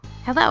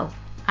Hello,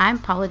 I'm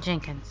Paula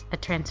Jenkins, a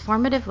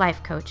transformative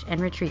life coach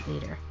and retreat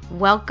leader.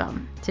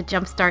 Welcome to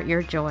Jumpstart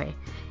Your Joy,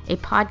 a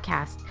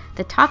podcast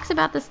that talks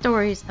about the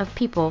stories of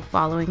people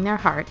following their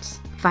hearts,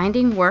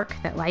 finding work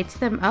that lights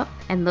them up,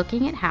 and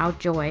looking at how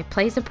joy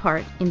plays a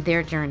part in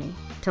their journey.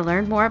 To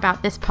learn more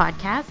about this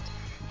podcast,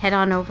 head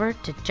on over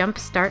to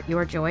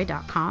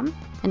jumpstartyourjoy.com.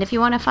 And if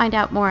you want to find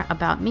out more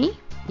about me,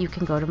 you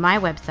can go to my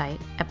website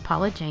at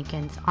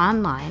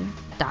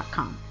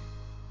paulajenkinsonline.com.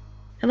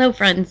 Hello,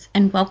 friends,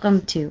 and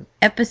welcome to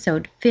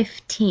episode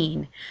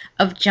 15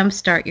 of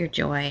Jumpstart Your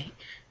Joy.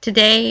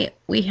 Today,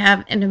 we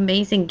have an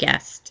amazing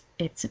guest.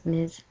 It's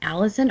Ms.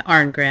 Allison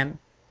Arngrim,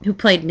 who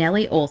played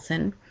Nellie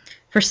Oleson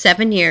for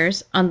 7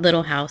 years on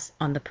Little House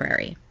on the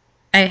Prairie.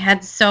 I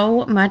had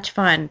so much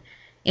fun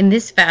in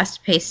this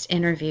fast-paced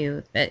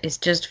interview that is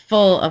just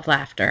full of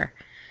laughter.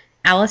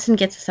 Allison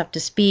gets us up to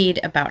speed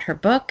about her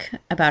book,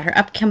 about her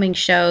upcoming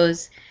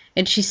shows,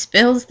 and she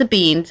spills the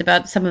beans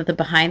about some of the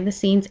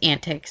behind-the-scenes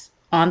antics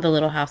on the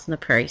Little House on the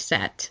Prairie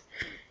set.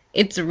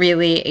 It's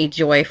really a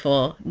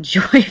joyful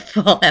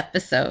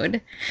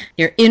episode.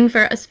 You're in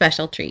for a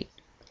special treat.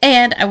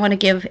 And I want to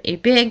give a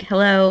big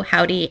hello,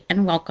 howdy,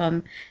 and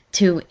welcome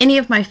to any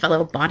of my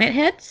fellow bonnet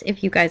heads.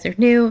 If you guys are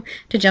new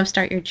to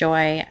Jumpstart Your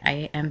Joy,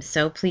 I am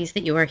so pleased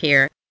that you are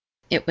here.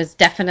 It was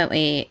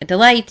definitely a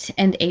delight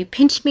and a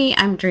pinch me,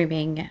 I'm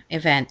dreaming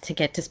event to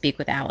get to speak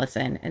with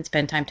Allison and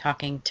spend time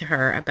talking to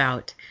her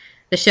about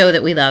the show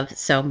that we love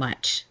so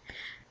much.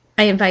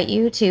 I invite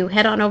you to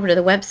head on over to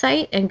the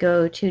website and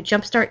go to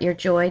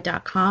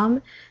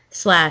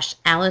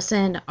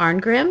jumpstartyourjoy.com/Allison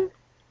Arngrim,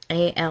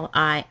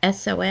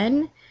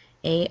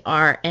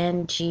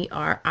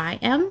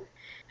 ALISONARNGRIM.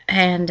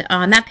 And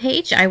on that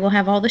page, I will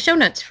have all the show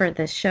notes for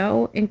this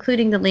show,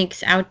 including the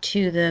links out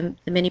to the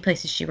many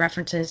places she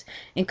references,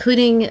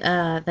 including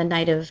the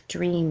Night of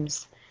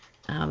Dreams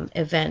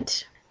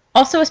event.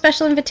 Also, a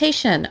special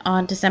invitation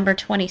on December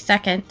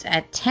 22nd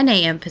at 10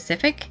 a.m.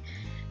 Pacific.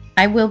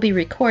 I will be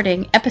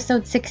recording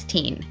episode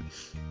 16,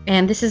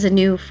 and this is a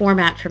new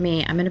format for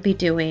me. I'm going to be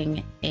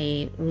doing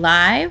a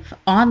live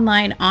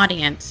online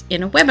audience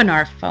in a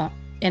webinar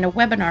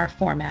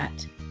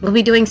format. We'll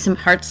be doing some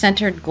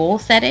heart-centered goal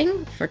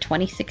setting for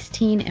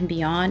 2016 and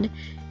beyond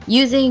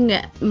using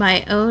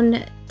my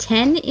own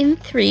 10 in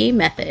 3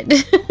 method.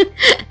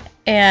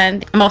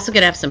 And I'm also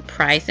going to have some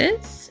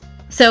prizes.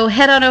 So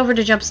head on over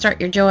to Jumpstart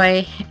Your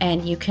Joy,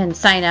 and you can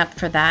sign up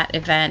for that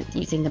event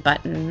using the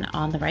button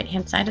on the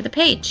right-hand side of the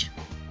page.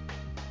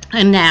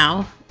 And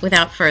now,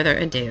 without further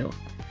ado,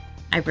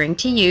 I bring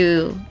to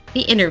you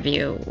the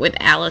interview with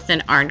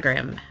Allison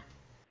Arngrim.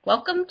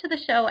 Welcome to the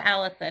show,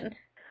 Allison.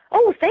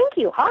 Oh, thank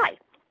you. Hi.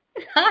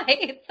 Hi,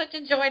 it's such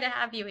a joy to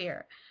have you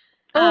here.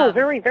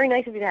 Very, very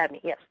nice of you to have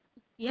me, yes.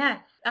 Yes.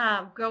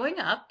 Growing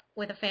up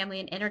with a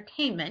family in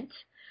entertainment,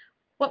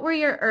 what were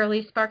your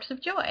early sparks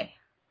of joy?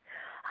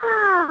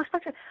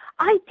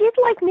 I did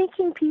like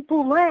making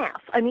people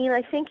laugh. I mean,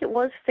 I think it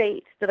was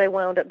fate that I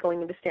wound up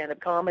going into stand-up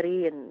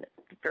comedy, and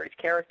various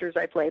characters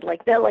I played,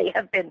 like Nellie,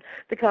 have been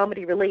the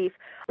comedy relief.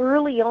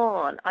 Early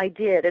on, I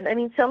did. And, I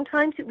mean,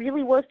 sometimes it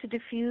really was to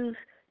diffuse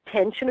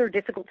tension or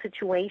difficult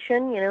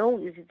situation,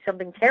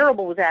 something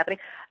terrible was happening.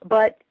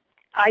 But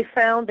I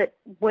found that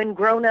when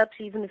grown-ups,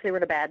 even if they were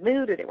in a bad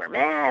mood or they were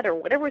mad or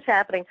whatever was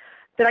happening,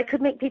 that I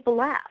could make people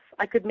laugh.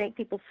 I could make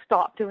people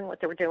stop doing what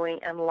they were doing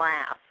and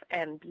laugh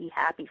and be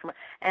happy from it.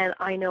 And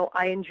I know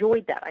I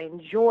enjoyed that. I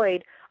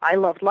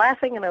loved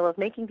laughing, and I loved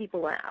making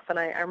people laugh. And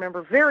I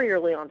remember very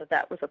early on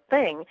that was a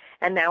thing.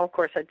 And now, of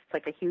course, it's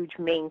like a huge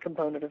main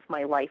component of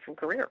my life and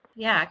career.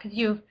 Yeah, because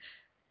you've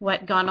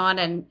gone on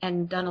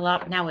and done a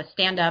lot now with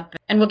stand-up.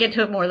 And we'll get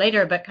to it more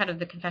later, but kind of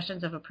the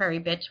Confessions of a Prairie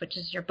Bitch, which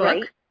is your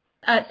book.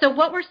 Right. So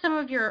what were some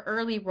of your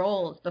early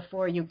roles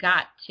before you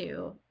got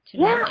to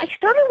Yeah, Nellie? I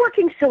started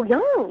working so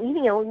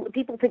young.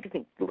 People think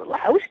of Little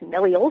House,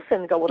 Nellie Oleson,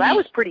 and go, well, that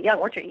was pretty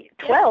young, weren't you?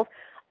 12. Yeah.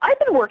 I've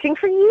been working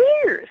for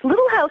years.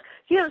 Little House,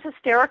 it's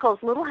hysterical.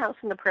 Little House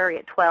on the Prairie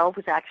at 12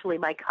 was actually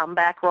my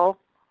comeback role.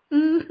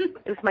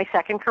 It was my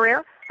second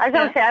career. I was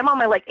going to say, I'm on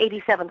my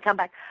 87th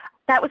comeback.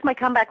 That was my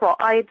comeback role.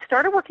 I had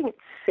started working at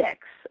 6. I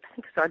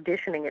think I was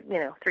auditioning at,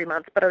 3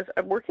 months, but I was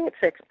working at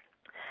 6.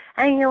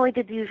 And, I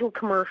did the usual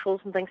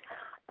commercials and things.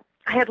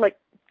 I had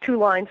 2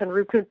 lines on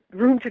Room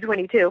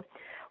 222.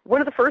 One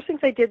of the first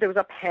things I did, there was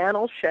a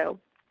panel show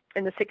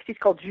in the 60s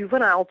called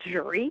Juvenile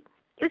Jury.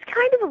 It was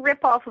kind of a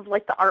rip-off of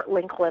the Art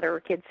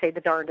Linkletter, Kids Say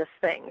the Darndest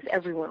Things.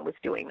 Everyone was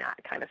doing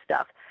that kind of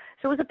stuff.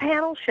 So it was a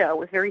panel show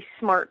with very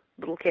smart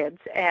little kids,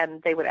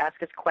 and they would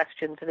ask us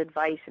questions and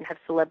advice and have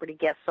celebrity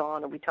guests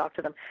on, and we talked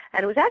to them.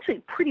 And it was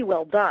actually pretty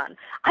well done.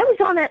 I was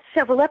on that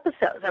several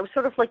episodes. I was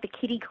sort of like the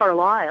Kitty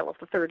Carlisle of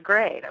the 3rd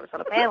grade. I was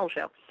on a panel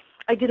show.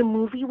 I did a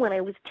movie when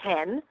I was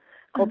 10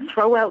 called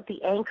Throw Out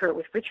the Anchor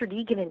with Richard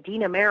Egan and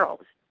Dina Merrill.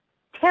 It was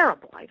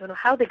terrible. I don't know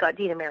how they got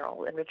Dina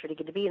Merrill and Richard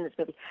Egan to be in this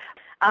movie.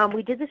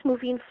 We did this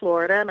movie in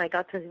Florida, and I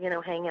got to,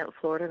 hang out in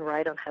Florida and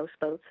ride on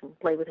houseboats and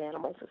play with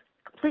animals. It was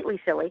completely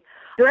silly.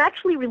 They're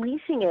actually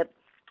releasing it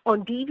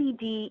on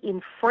DVD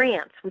in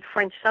France with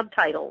French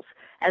subtitles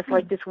as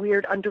this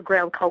weird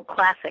underground cult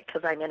classic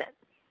because I'm in it.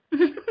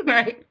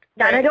 Right.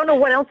 And I Right. don't know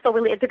what else they'll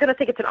really, they're going to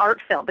think it's an art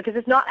film because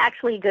it's not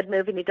actually a good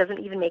movie and it doesn't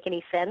even make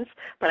any sense.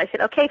 But I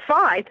said, okay,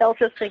 fine. They'll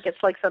just think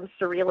it's like some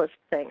surrealist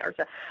thing or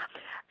so.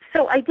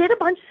 So I did a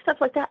bunch of stuff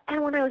like that.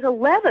 And when I was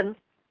 11,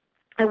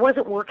 I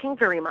wasn't working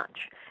very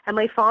much. And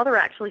my father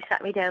actually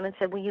sat me down and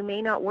said, well, you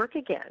may not work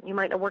again. You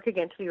might not work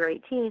again until you're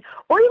 18,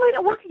 or you might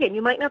not work again.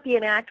 You might not be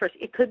an actress.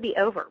 It could be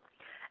over.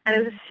 And I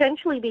was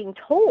essentially being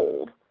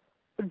told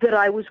that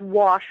I was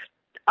washed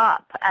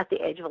up at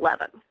the age of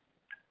 11.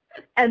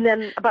 And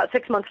then about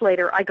 6 months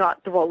later, I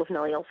got the role of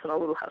Nellie Olson on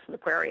Little House on the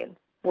Prairie and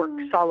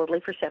worked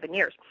solidly for 7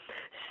 years.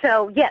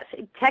 So, yes,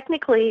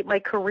 technically my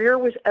career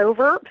was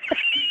over.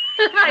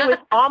 I was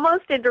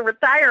almost into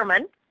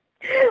retirement.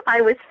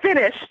 I was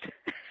finished.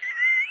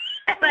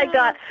 And I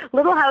got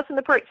Little House on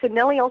the Prairie. So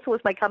Nellie Olson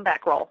was my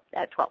comeback role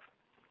at 12.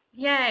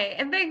 Yay.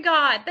 And thank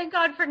God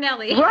for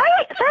Nellie.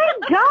 Right?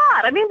 Thank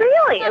God. I mean,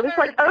 really. It was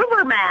like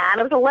over, man.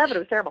 I was 11. It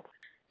was terrible.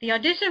 The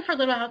audition for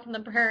Little House on the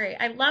Prairie,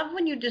 I love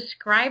when you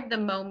describe the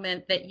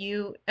moment that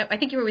I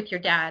think you were with your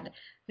dad,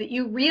 that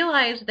you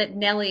realized that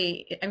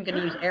Nellie, I'm going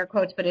to use air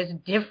quotes, but is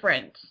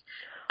different.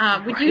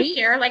 Would you Right?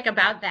 share like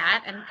about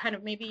that and kind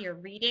of maybe your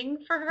reading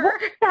for Well, her?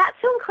 that's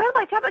so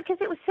incredible. I talk about because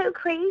it was so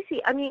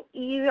crazy. I mean,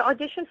 you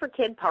audition for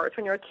kid parts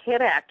when you're a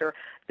kid actor.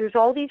 There's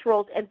all these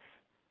roles, and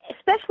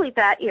especially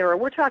that era.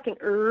 We're talking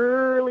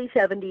early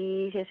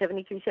 70s,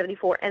 73,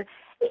 74, and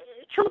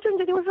children,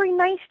 they were very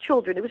nice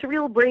children. It was a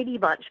real Brady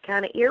Bunch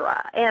kind of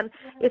era. And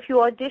if you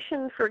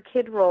auditioned for a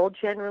kid role,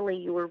 generally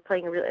you were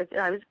playing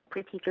I was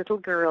pretty little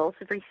girls,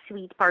 a very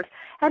sweet part.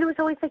 And it was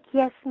always like,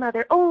 yes,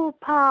 mother, oh,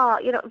 pa,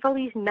 it was all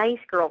these nice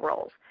girl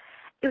roles.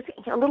 It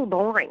was a little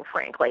boring,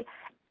 frankly.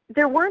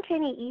 There weren't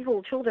any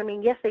evil children. I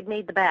mean, yes, they'd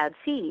made the bad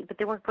seed, but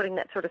they weren't putting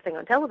that sort of thing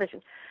on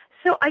television.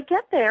 So I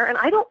get there, and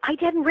I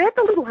hadn't read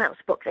the Little House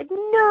books. I had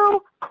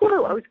no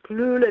clue. I was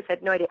clueless. I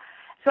had no idea.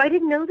 So I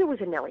didn't know there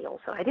was a Nellie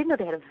Olson. I didn't know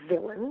they had a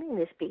villain in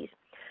this piece.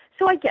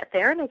 So I get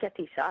there, and I get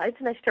these sides,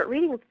 and I start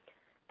reading.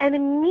 And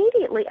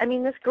immediately, I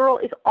mean, this girl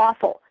is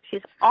awful.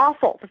 She's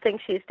awful, the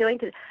things she's doing.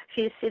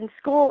 She's in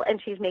school,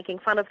 and she's making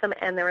fun of them,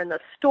 and they're in the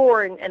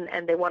store,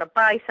 and they want to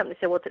buy something.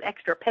 They say, well, it's an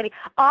extra penny.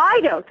 I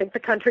don't think the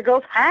country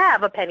girls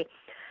have a penny.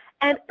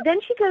 And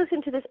then she goes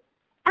into this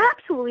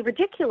absolutely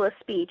ridiculous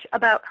speech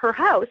about her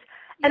house,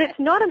 and it's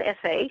not an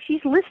essay.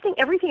 She's listing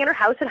everything in her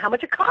house and how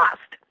much it cost.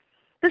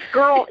 This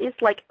girl is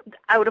like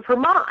out of her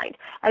mind,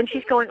 and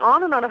she's going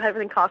on and on of how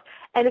everything costs,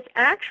 and it's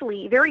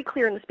actually very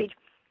clear in the speech.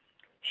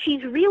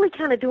 She's really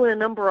kind of doing a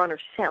number on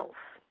herself.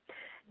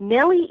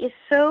 Nellie is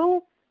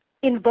so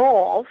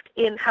involved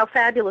in how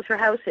fabulous her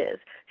house is,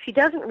 she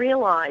doesn't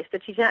realize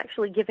that she's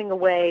actually giving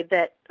away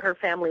that her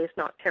family is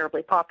not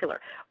terribly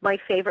popular. My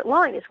favorite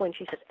line is when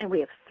she says, and we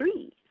have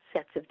 3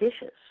 sets of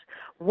dishes,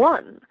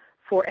 1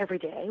 for every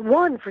day,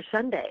 1 for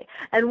Sunday,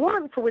 and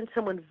 1 for when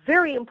someone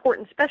very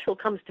important special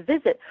comes to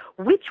visit,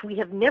 which we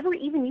have never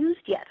even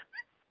used yet.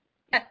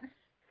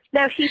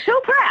 Now, she's so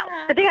proud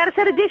that they got a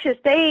set of dishes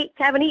they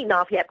haven't eaten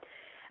off yet.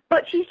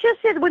 But she's just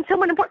said when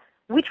someone important,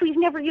 which we've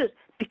never used,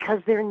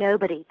 because they're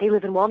nobody. They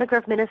live in Walnut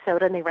Grove,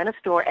 Minnesota, and they run a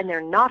store, and they're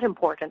not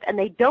important, and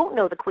they don't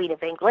know the Queen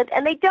of England,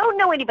 and they don't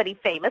know anybody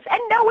famous, and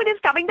no one is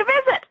coming to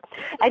visit.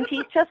 And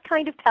she's just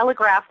kind of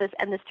telegraphed this,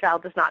 and this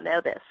child does not know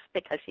this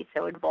because she's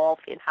so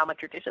involved in how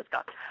much her dishes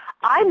cost.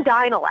 I'm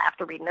dying to laugh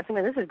after reading this. I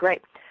mean, this is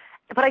great.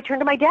 But I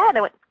turned to my dad, and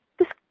I went,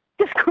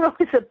 this girl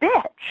is a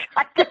bitch.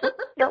 I don't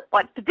know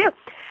what to do.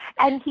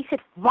 And he said,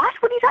 what?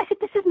 What do you say? I said,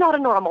 this is not a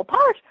normal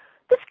part.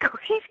 This girl,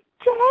 she's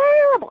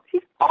terrible.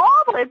 She's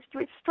awful.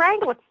 It's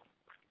strangling.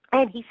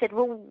 And he said,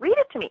 well, read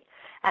it to me.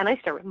 And I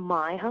started,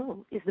 my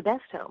home is the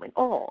best home in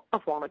all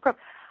of Walnut Grove.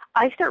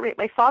 I start reading.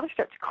 My father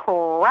starts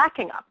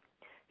cracking up.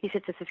 He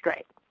said, this is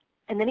great.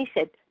 And then he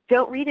said,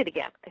 don't read it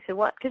again. I said,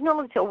 what? Because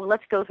normally, well,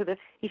 let's go through this.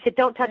 He said,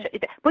 don't touch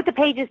it. Put the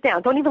pages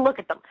down. Don't even look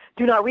at them.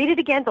 Do not read it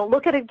again. Don't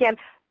look at it again.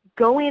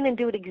 Go in and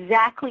do it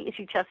exactly as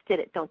you just did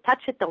it. Don't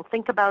touch it. Don't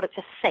think about it.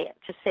 Just say it.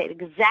 Just say it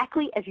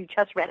exactly as you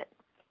just read it.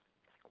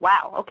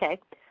 Wow, okay.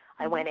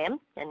 I went in,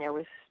 and there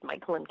was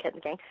Michael and Kit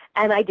and gang,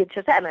 and I did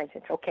just that, and I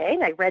said, okay,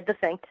 and I read the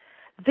thing.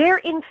 They're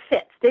in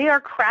fits. They are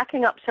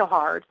cracking up so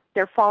hard.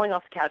 They're falling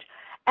off the couch.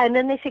 And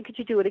then they said, could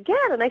you do it again?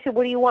 And I said,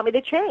 what do you want me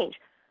to change?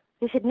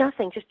 They said,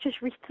 nothing.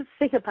 Just read the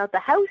thing about the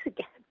house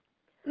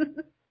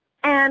again.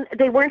 And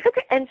they weren't,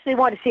 and so they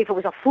wanted to see if it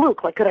was a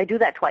fluke, like, could I do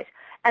that twice?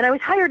 And I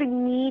was hired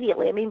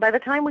immediately. I mean, by the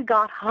time we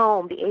got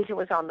home, the agent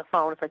was on the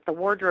phone. It's like the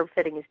wardrobe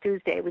fitting is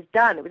Tuesday. It was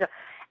done.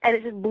 And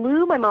it just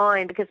blew my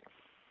mind because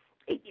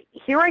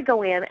here I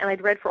go in, and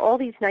I'd read for all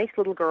these nice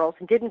little girls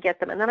and didn't get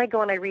them. And then I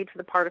go and I read for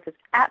the part of this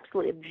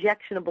absolutely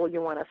objectionable,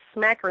 you want to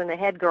smack her in the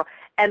head girl.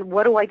 And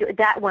what do I do?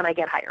 That one I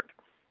get hired.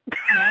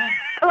 Yeah.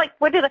 Like,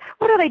 what did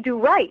I do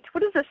right?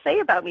 What does this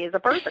say about me as a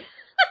person?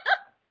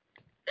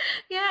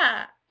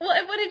 Yeah. Well,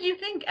 and what did you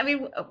think? I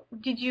mean,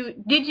 did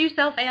you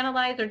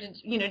self-analyze, or did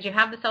you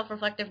have the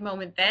self-reflective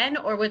moment then,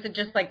 or was it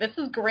just like, this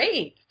is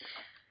great?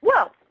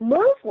 Well,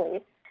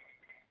 mostly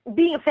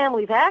being a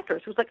family of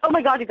actors was like, oh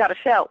my God, you got a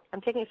show.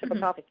 I'm taking a sip of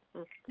coffee.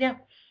 Yeah.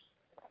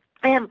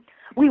 And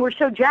we were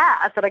so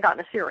jazzed that I got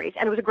in a series,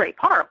 and it was a great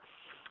part.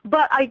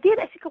 But I did.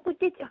 I said, what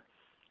did you?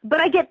 But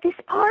I get this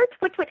part,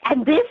 which,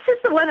 and this is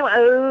the one.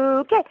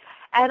 Okay.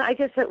 And I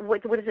just said,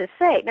 what does this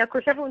say? Now, of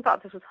course, everyone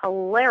thought this was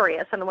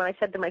hilarious. And when I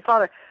said to my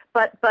father,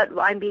 but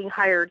I'm being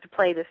hired to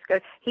play this,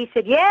 he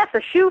said, yes,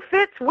 the shoe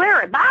fits,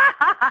 wear it.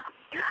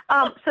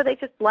 So they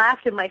just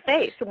laughed in my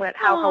face and went,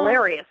 how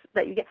hilarious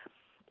that you get.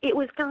 It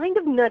was kind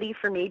of nutty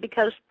for me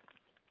because,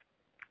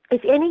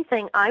 if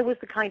anything, I was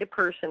the kind of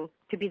person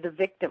to be the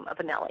victim of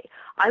a Nellie.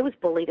 I was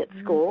bullied at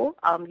school.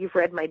 You've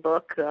read my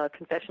book,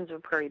 Confessions of a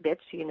Prairie Bitch,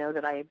 so you know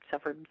that I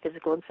suffered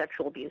physical and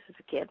sexual abuse as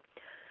a kid.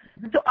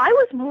 So I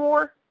was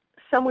more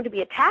someone to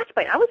be attached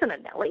by. I wasn't a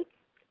Nellie.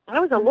 I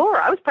was a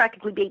Laura. I was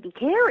practically baby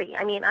Carrie.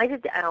 I mean, I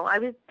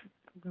was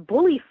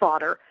bully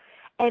fodder.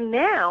 And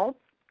now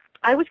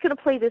I was going to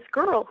play this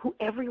girl who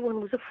everyone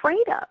was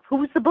afraid of, who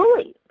was the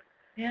bully.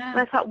 Yeah. And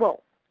I thought,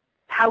 well,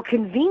 how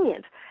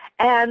convenient.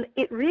 And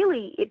it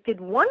did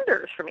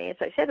wonders for me. As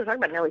I said, I was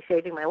talking about Nellie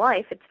saving my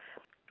life.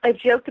 I've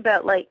joked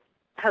about, like,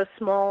 how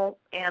small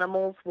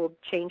animals will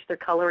change their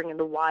coloring in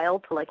the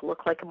wild to, like,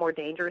 look like a more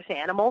dangerous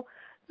animal.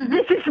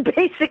 This is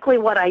basically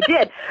what I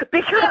did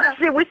because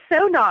it was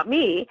so not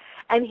me.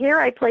 And here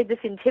I played this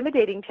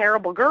intimidating,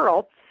 terrible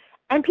girl,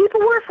 and people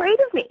were afraid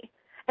of me.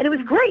 And it was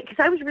great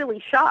because I was really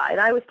shy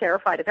and I was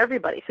terrified of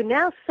everybody. So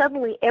now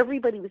suddenly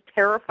everybody was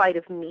terrified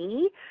of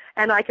me,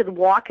 and I could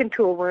walk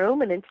into a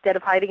room, and instead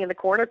of hiding in the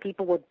corner,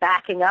 people were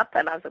backing up,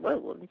 and I was like,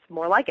 well, it's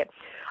more like it.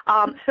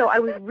 So I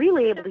was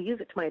really able to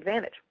use it to my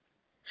advantage.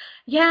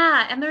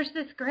 Yeah, and there's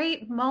this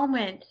great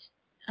moment,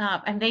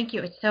 and thank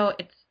you.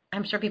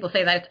 I'm sure people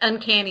say that it's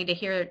uncanny to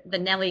hear the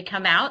Nellie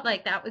come out.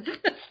 Like, that was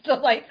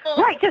delightful.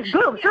 Right, just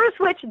boom, throw a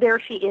switch, there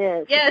she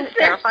is. Yes, Isn't it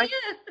there terrifying? she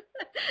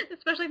is.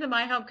 Especially the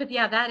My Home, because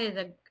that is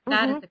a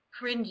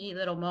cringy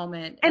little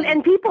moment.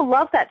 And people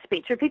love that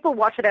speech, or people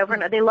watch it over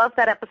and they love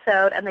that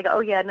episode, and they go, oh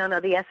yeah, no,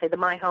 the essay, the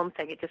My Home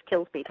thing, it just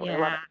kills people. Yeah.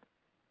 They love it.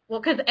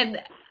 Well, and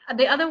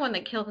the other one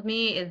that kills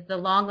me is the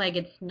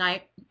long-legged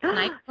snipe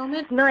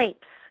moment.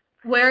 Snipes.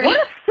 Where What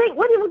a thing!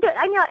 What do you?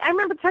 I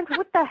remember thinking,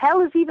 what the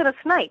hell is even a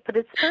snipe? But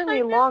it's apparently I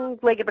a know.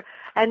 long-legged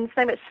and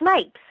snipe.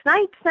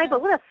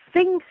 But what a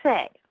thing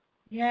say!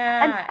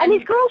 Yeah. And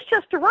these girls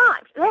just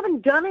arrived. They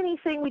haven't done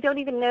anything. We don't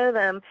even know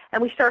them,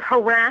 and we start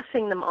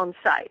harassing them on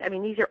site. I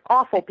mean, these are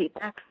awful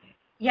people.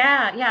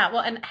 Yeah.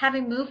 Well, and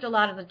having moved a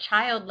lot as a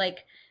child, like,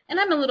 and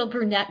I'm a little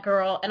brunette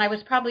girl, and I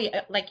was probably,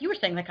 like you were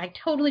saying, like, I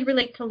totally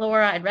relate to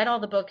Laura. I'd read all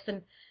the books,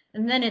 and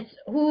then it's,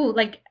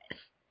 like,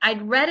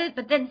 I'd read it,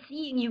 but then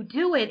seeing you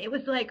do it, it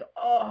was like,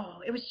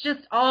 oh, it was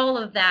just all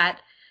of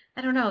that,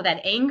 I don't know, that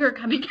anger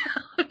coming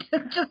out.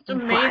 Just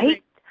amazing.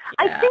 Right?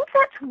 I Yeah. think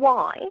that's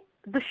why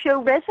the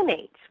show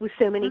resonates with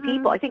so many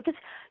people. I think this,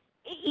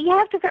 you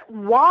have to figure,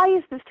 why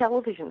is this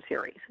television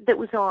series that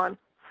was on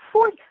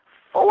 40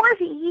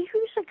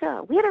 years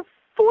ago? We had our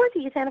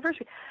 40th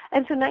anniversary.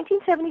 And so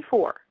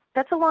 1974,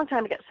 that's a long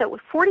time ago. So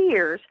with 40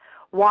 years,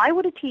 why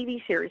would a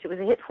TV series, it was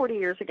a hit 40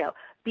 years ago,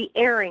 be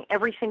airing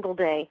every single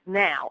day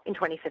now in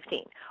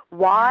 2015?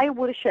 Why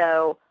would a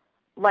show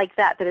like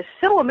that is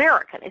so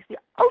American, it's the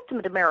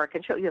ultimate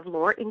American show? You have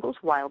Laura Ingalls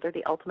Wilder,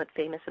 the ultimate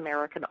famous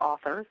American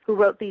author, who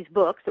wrote these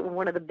books that were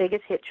one of the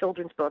biggest hit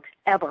children's books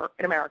ever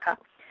in America,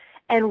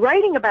 and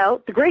writing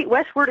about the great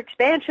westward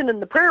expansion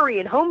and the prairie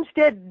and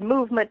homestead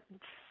movement,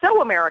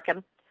 so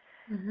American.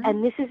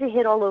 And this is a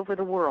hit all over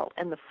the world.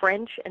 And the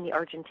French and the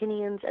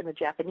Argentinians and the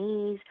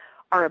Japanese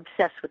are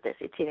obsessed with this.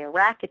 It's in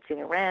Iraq, it's in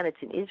Iran, it's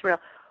in Israel.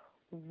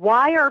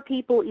 Why are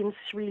people in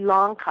Sri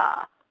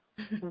Lanka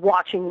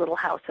watching Little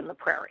House on the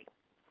Prairie?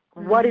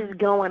 What is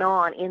going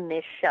on in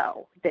this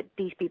show that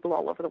these people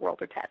all over the world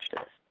are attached to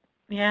this?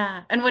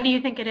 Yeah. And what do you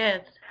think it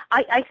is?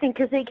 I think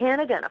because they can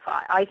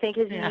identify. I think,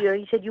 as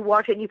you said, you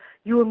watch it, and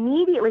you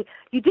immediately,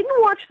 you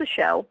didn't watch the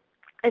show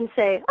and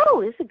say,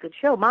 oh, this is a good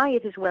show.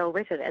 It is well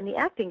written, and the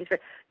acting is great.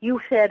 You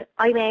said,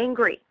 I'm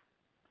angry.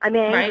 I'm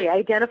angry. Right. I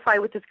identify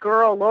with this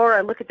girl,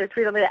 Laura. Look at their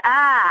tweet on the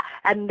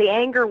and the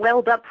anger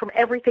welled up from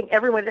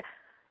everyone.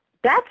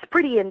 That's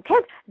pretty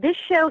intense. This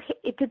show,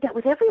 it did that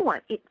with everyone.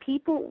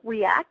 People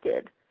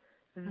reacted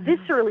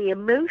viscerally,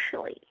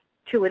 emotionally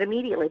to it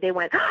immediately. They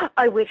went,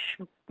 I wish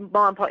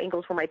Mom and Pa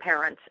Ingalls were my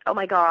parents. Oh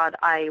my God,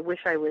 I wish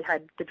I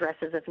had the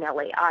dresses of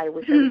Nellie. I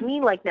wish I was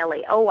mean like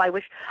Nellie. Oh, I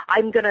wish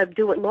I'm going to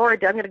do what Laura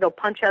did. I'm going to go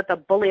punch out the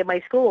bully at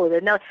my school.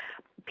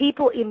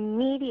 People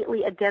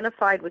immediately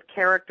identified with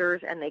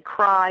characters, and they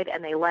cried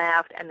and they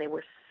laughed and they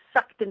were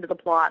sucked into the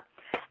plot.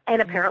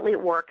 And apparently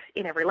it works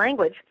in every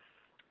language.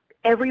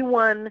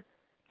 Everyone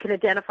can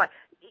identify.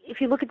 If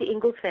you look at the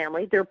Ingalls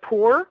family, they're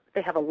poor,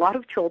 they have a lot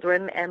of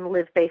children, and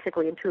live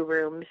basically in 2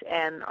 rooms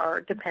and are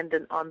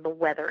dependent on the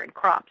weather and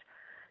crops.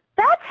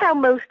 That's how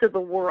most of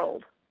the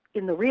world,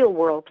 in the real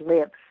world,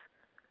 lives.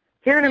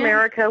 Here in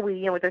America,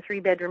 we, with our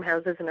 3-bedroom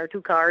houses and our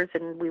 2 cars,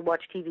 and we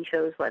watch TV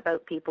shows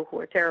about people who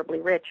are terribly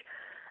rich.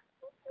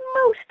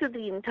 Most of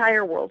the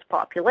entire world's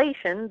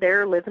population,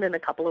 they're living in a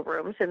couple of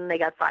rooms, and they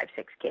got 5,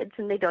 6 kids,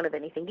 and they don't have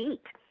anything to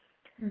eat.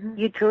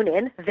 You tune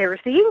in, there's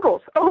the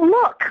Ingalls. Oh,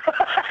 look.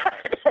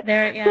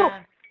 There, yeah. So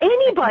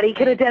anybody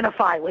can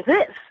identify with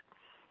this.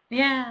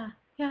 Yeah.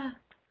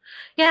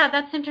 Yeah,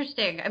 that's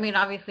interesting. I mean,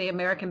 obviously,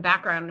 American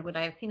background, would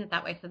I have seen it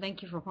that way? So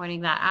thank you for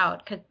pointing that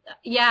out. Because,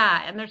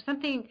 yeah, and there's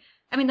something,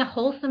 I mean, the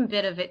wholesome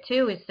bit of it,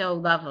 too, is so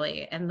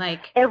lovely. And,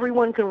 like,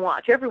 Everyone can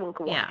watch. Everyone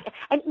can watch. yeah,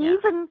 And yeah.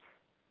 even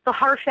the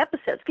harsh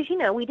episodes, because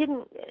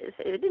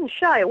it didn't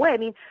shy away. I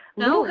mean,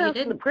 Little No, you House on the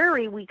didn't.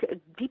 Prairie,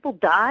 people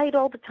died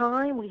all the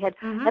time. We had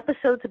Hmm.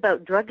 episodes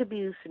about drug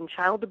abuse and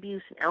child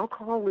abuse and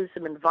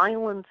alcoholism and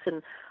violence,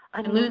 and I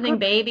And mean, losing good.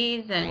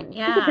 babies, and Look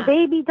at the yeah.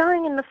 baby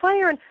dying in the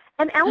fire,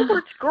 and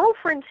Albert's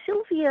girlfriend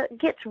Sylvia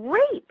gets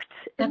raped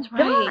and That's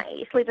right.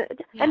 dies later, and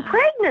Yeah,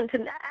 pregnant,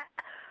 and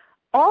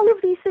all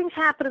of these things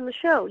happen in the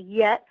show.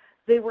 Yet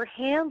they were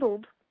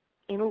handled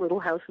in a Little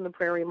House on the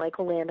Prairie,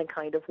 Michael Landon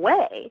kind of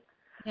way,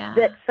 that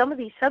yeah. some of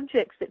these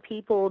subjects that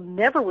people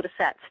never would have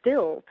sat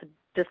still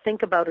to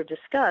think about or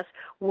discuss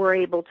were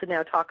able to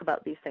now talk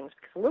about these things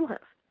because of Little House.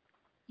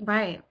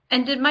 Right.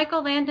 And did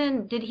Michael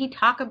Landon, did he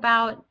talk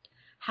about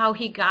how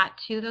he got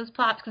to those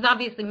plots? Because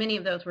obviously many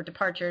of those were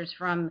departures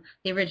from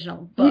the original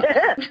book.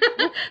 Yeah.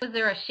 Was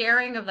there a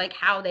sharing of like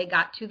how they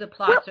got to the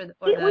Well, plots or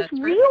it was the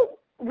script?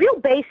 real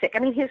basic. I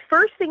mean, his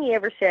first thing he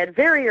ever said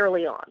very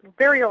early on,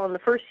 the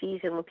first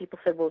season, when people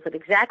said, well, is it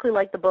exactly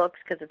like the books?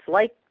 Because it's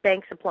like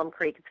Banks of Plum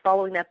Creek. It's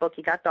following that book.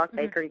 You got Doc Hmm.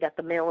 Baker, you got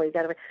the mill, you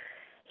got everything.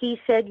 He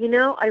said,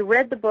 I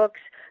read the books.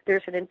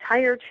 There's an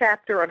entire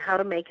chapter on how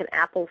to make an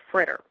apple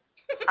fritter.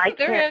 I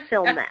There can't is.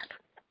 film Yes. that.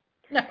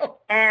 No.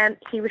 And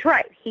he was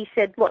right. He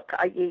said, look,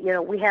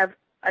 we have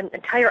an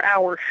entire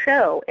hour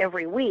show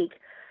every week.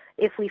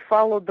 If we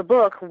followed the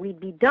book, we'd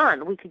be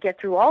done. We could get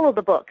through all of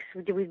the books.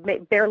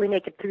 We'd barely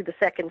make it through the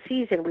second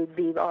season. We'd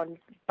be on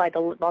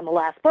the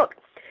last book.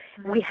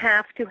 Mhm. We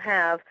have to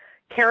have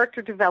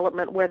character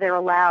development where they're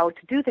allowed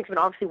to do things, but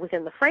obviously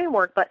within the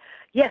framework. But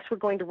yes, we're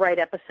going to write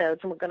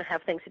episodes, and we're going to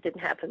have things that didn't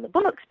happen in the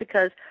books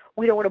because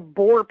we don't want to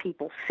bore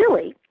people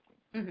silly.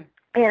 Mhm.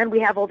 And we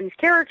have all these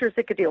characters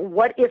that could do.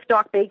 What if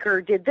Doc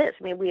Baker did this?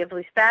 I mean, we have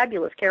these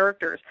fabulous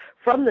characters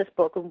from this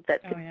book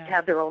that Oh could yeah.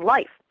 have their own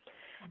life.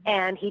 Mhm.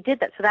 And he did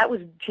that. So that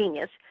was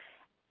genius.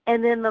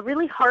 And then the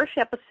really harsh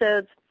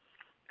episodes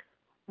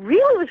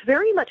really was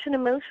very much an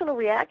emotional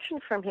reaction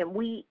from him.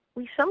 We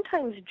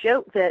sometimes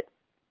joke that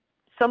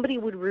somebody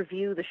would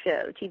review the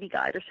show, TV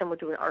Guide, or someone would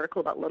do an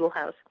article about Little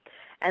House,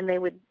 and they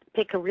would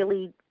pick a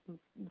really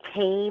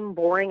tame,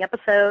 boring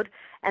episode,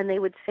 and they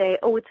would say,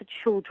 oh, it's a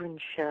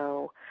children's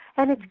show,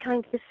 and it's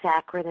kind of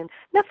saccharine, and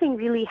nothing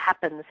really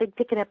happens. They'd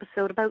pick an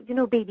episode about,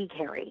 baby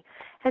Carrie,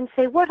 and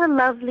say, what a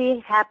lovely,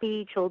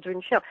 happy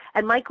children's show.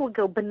 And Michael would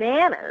go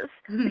bananas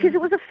because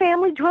it was a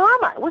family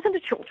drama. It wasn't a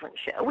children's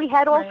show. We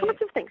had all Right.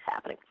 sorts of things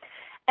happening.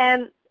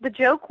 And the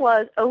joke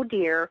was, oh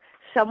dear,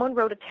 someone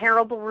wrote a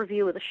terrible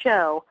review of the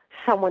show,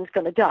 someone's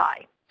going to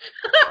die.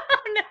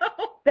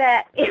 No.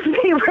 That if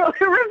they wrote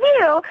a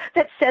review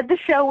that said the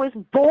show was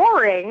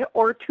boring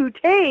or too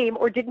tame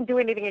or didn't do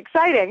anything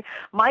exciting,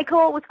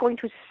 Michael was going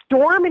to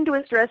storm into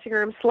his dressing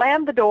room,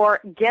 slam the door,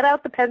 get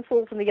out the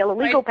pencils and the yellow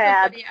legal Right.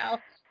 pads, Somebody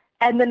else.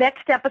 and the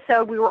next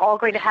episode we were all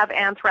going to have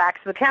anthrax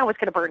and the town was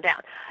going to burn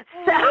down.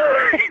 So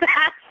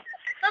that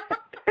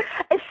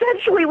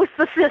essentially was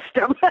the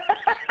system.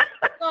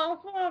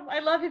 Awesome. I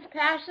love his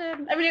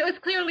passion. I mean, it was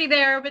clearly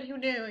there, but who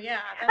knew? Yeah,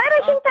 And that's I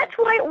think awesome. that's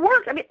why it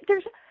works. I mean,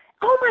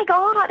 oh my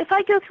God, if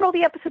I go through all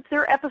the episodes,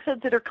 there are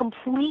episodes that are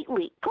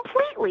completely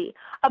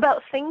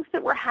about things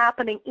that were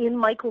happening in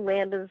Michael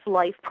Landon's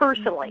life Mhm.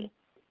 personally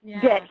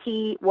that Yeah.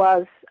 he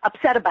was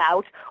upset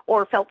about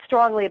or felt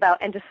strongly about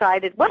and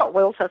decided, well,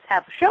 we'll just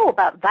have a show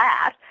about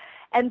that.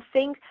 And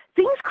things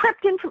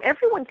crept in from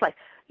everyone's life.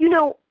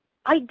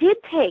 I did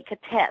take a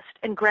test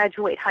and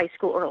graduate high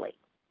school early.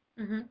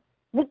 Hmm.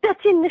 Well,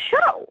 that's in the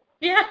show.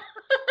 Yeah.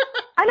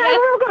 And I Yes.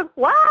 remember going,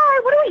 why?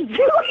 What are we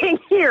doing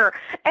here?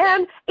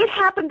 And it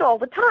happened all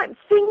the time.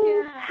 Things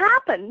Yeah.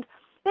 happened.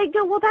 They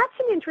go, well, that's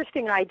an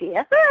interesting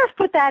idea. Let's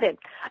put that in.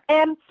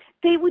 And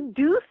they would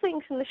do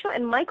things in the show.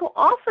 And Michael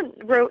often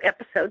wrote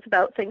episodes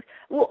about things.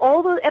 Well,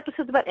 all the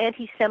episodes about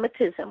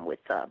anti-Semitism with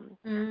Albert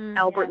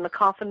Yes. and the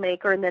Coffin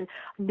Maker, and then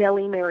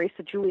Nellie marries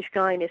the Jewish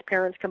guy, and his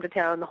parents come to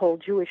town, and the whole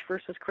Jewish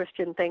versus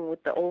Christian thing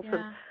with the Olsons.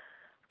 Yeah.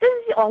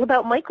 This is all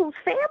about Michael's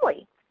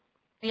family.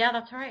 Yeah,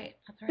 that's right.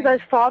 That's Because right.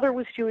 his father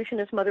was Jewish and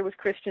his mother was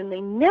Christian. They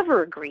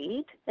never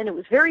agreed, and it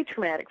was very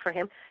traumatic for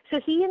him.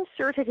 So he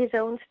inserted his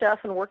own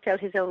stuff and worked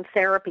out his own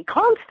therapy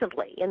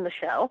constantly in the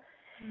show.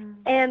 Mm.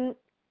 And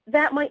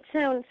that might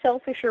sound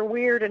selfish or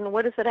weird, and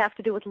what does it have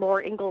to do with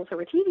Laura Ingalls or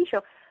a TV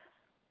show?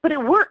 But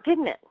it worked,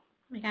 didn't it?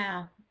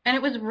 Yeah. And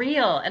it was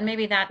real, and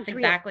maybe It that's was real.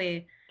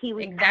 exactly He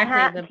was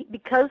exactly the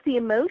because the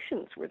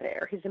emotions were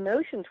there. His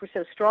emotions were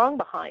so strong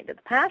behind it.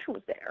 The passion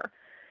was there,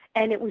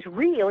 and it was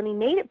real, and he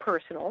made it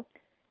personal.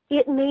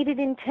 It made it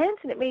intense,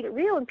 and it made it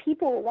real, and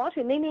people were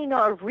watching. They may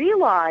not have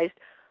realized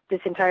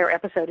this entire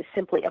episode is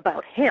simply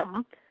about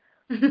him,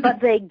 but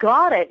they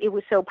got it. It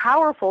was so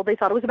powerful, they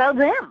thought it was about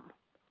them.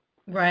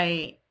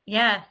 Right.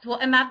 Yes. Well,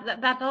 and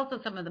that's also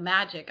some of the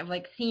magic of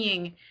like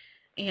seeing.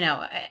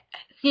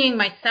 seeing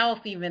myself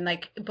even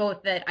like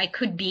both that I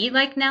could be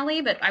like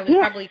Nellie, but I was Yes,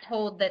 probably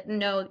told that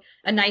no,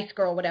 a nice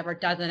girl, whatever,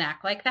 doesn't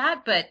act like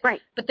that.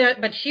 right.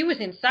 But she was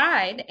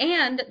inside,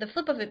 and the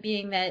flip of it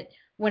being that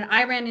when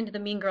I ran into the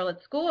mean girl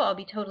at school, I'll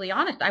be totally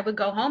honest, I would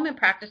go home and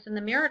practice in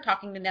the mirror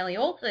talking to Nellie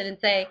Olson and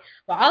say,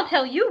 "Well, I'll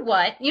tell you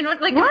what,"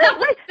 like Right, that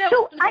was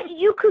right. So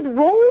you could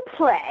role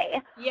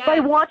play by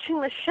yes, watching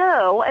the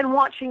show and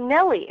watching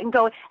Nellie and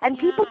going. And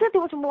people yeah, said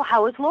there was, well,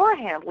 how is Laura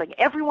handling?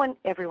 Everyone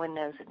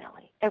knows a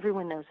Nellie.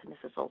 Everyone knows a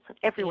Mrs. Olson.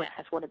 Everyone yeah,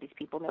 has one of these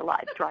people in their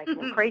lives driving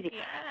them crazy.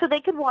 yeah. So they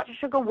could watch the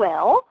show and go,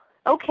 well,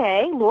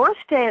 okay, Laura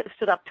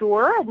stood up to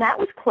her, and that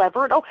was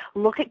clever. And, oh,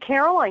 look at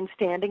Caroline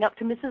standing up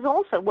to Mrs.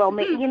 Olson. Well,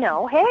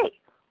 hey.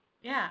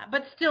 Yeah,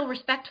 but still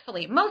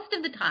respectfully most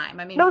of the time.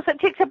 I mean, No, so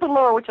except when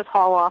Laura would just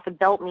haul off and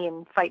belt me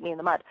and fight me in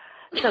the mud.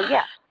 So,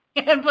 yeah.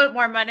 and put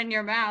more mud in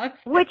your mouth.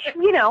 Which,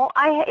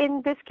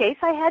 in this case,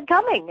 I had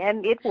coming,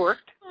 and it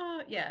worked.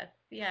 Oh, yes,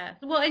 yes.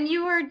 Well, and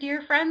you were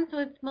dear friends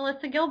with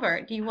Melissa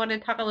Gilbert. Do you want to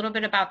talk a little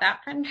bit about that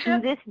To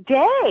friendship? this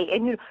day,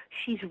 and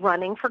she's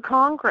running for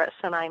Congress,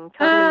 and I'm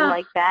totally Oh,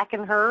 like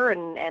backing her,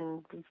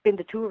 and been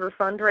to 2 of her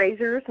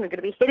fundraisers, and I'm going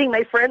to be hitting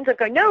my friends and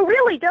going, no,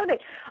 really,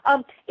 donate.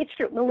 It's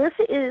true.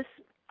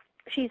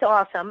 She's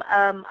awesome.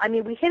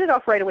 We hit it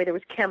off right away. There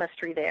was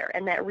chemistry there,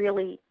 and that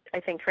really, I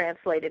think,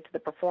 translated to the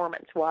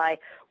performance. Why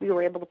we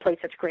were able to play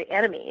such great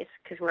enemies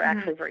because we're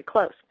actually very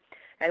close.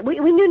 And we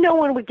knew no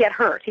one would get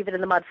hurt, even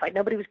in the mud fight.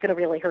 Nobody was going to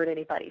really hurt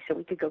anybody, so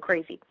we could go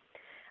crazy.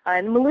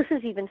 And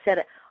Melissa's even said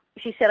it.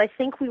 She said, I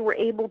think we were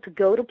able to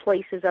go to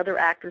places other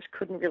actors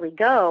couldn't really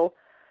go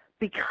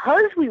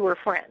because we were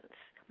friends.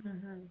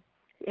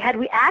 Had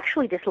we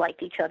actually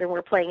disliked each other and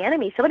were playing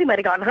enemies, somebody might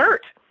have gotten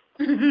hurt.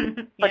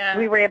 But yeah.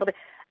 we were able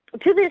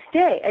to this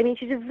day,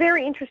 she's a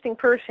very interesting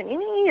person.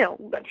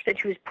 That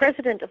she was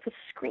president of the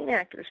Screen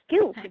Actors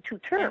Guild for 2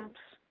 terms,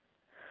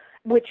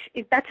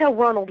 that's how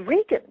Ronald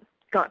Reagan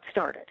got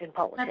started in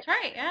politics. That's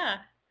right, yeah.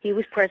 He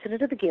was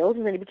president of the Guild,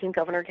 and then he became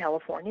governor of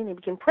California, and he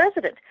became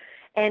president.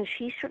 And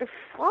she's sort of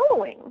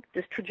following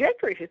this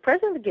trajectory. She's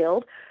president of the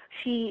Guild.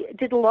 She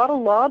did a lot of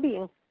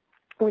lobbying.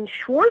 When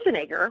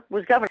Schwarzenegger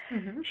was governor,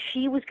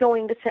 she was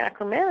going to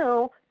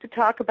Sacramento to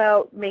talk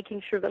about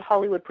making sure that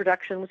Hollywood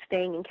production was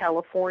staying in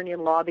California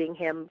and lobbying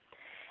him.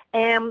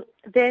 And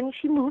then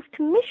she moved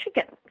to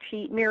Michigan.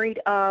 She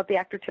married the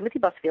actor Timothy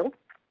Busfield,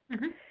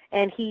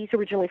 and he's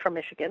originally from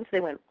Michigan. So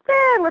they went,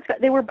 let's go.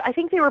 I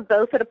think they were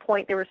both at a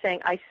point they were saying,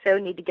 I so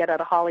need to get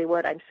out of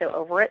Hollywood. I'm so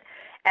over it.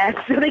 And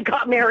so they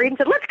got married and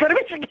said, let's go to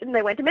Michigan. And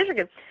they went to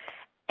Michigan.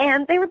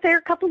 And they were there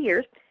a couple of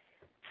years.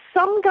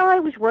 Some guy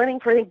was running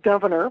for, I think,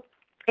 governor,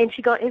 and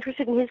she got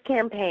interested in his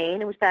campaign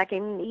and was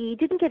backing. He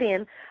didn't get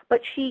in,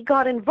 but she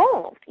got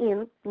involved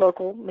in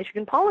local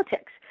Michigan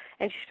politics.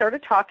 And she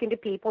started talking to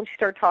people, and she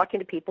started talking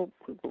to people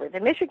who live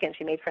in Michigan.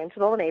 She made friends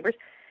with all the neighbors.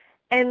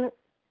 And,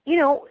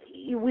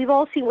 we've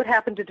all seen what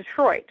happened to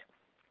Detroit.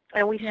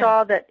 And we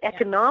saw that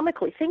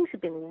economically things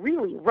have been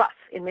really rough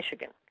in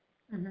Michigan.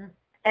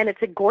 And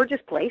it's a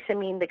gorgeous place.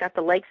 They got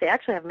the lakes. They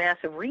actually have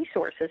massive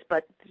resources,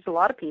 but there's a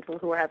lot of people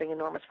who are having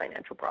enormous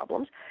financial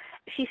problems.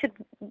 She said,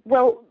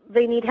 well,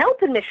 they need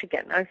help in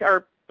Michigan.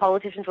 Are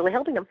politicians really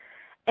helping them?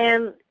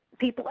 And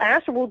people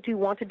asked her, well, do you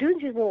want to do it?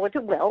 And she said,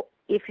 well,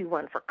 if you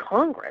run for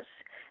Congress.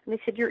 And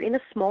they said, you're in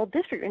a small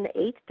district, you're in the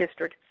 8th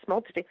district,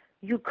 small district.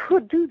 You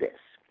could do this.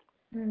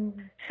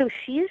 So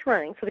she is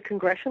running for the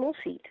congressional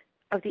seat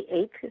of the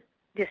 8th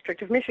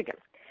district of Michigan.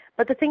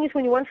 But the thing is,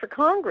 when you run for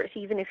Congress,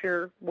 even if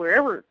you're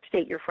wherever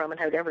state you're from and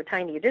however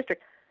tiny your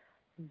district,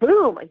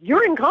 boom,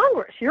 you're in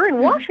Congress. You're in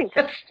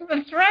Washington.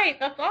 That's right.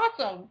 That's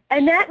awesome.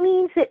 And that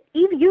means that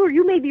even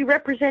you may be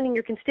representing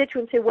your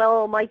constituents, say,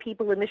 well, my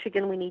people in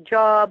Michigan, we need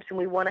jobs, and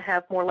we want to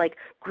have more like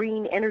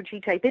green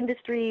energy type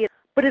industry.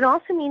 But it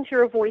also means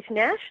you're a voice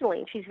nationally.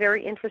 And she's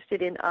very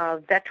interested in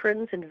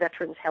veterans and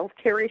veterans' health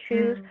care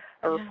issues.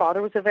 Her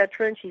father was a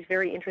veteran. She's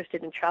very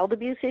interested in child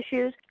abuse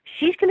issues.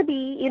 She's going to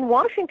be in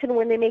Washington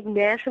when they make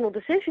national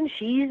decisions.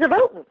 She's a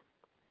voting.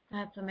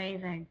 That's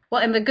amazing.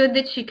 Well, and the good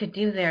that she could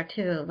do there,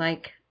 too.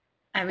 Right?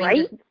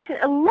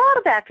 A lot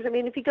of actors.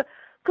 If you go,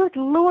 good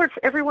Lord,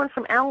 for everyone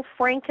from Al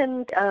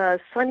Franken,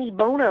 Sonny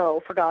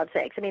Bono, for God's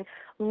sakes.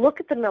 Look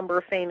at the number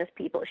of famous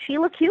people.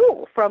 Sheila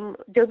Kuehl from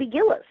Dobie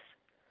Gillis.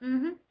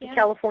 The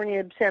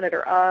California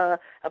senator,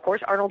 of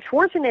course, Arnold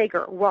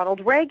Schwarzenegger,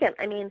 Ronald Reagan.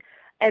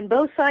 And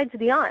both sides of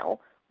the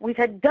aisle, we've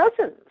had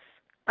dozens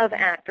of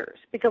actors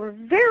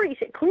become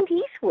Clint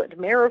Eastwood,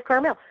 mayor of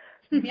Carmel,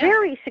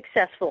 very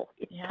successful.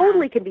 It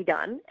totally can be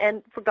done.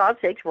 And for God's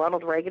sakes,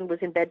 Ronald Reagan was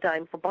in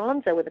bedtime for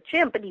Bonzo with a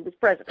chimp, and he was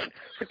president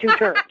for 2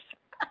 terms.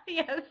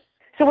 Yes.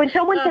 So when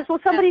someone says, well,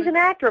 somebody's an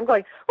actor, I'm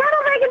going,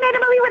 Ronald Reagan made a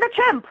movie with a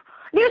chimp.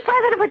 He was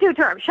president for 2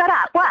 terms. Shut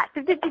up. What?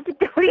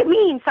 What do you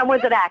mean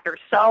someone's an actor?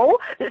 So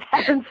this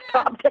hasn't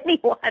stopped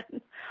anyone.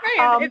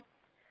 Right.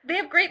 They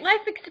have great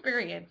life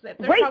experience.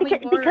 Right,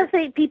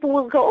 because people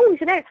will go, oh,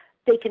 he's an actor.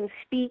 They can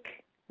speak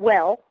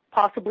well,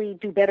 possibly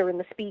do better in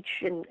the speech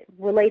and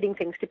relating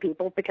things to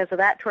people because of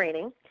that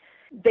training.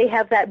 They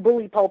have that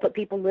bully pulpit.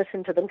 People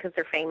listen to them because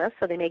they're famous,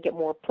 so they may get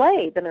more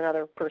play than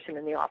another person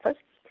in the office.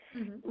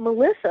 Mm-hmm.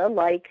 Melissa,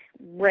 like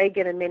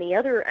Reagan and many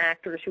other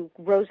actors who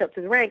rose up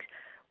through the ranks,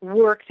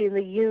 worked in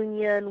the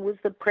union, was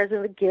the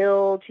president of the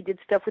guild. She did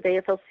stuff with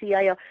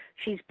AFL-CIO.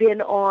 She's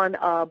been on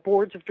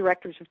boards of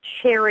directors of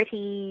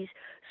charities.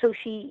 So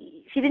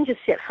she didn't just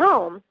sit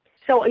home.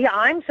 So yeah,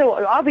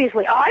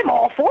 obviously I'm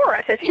all for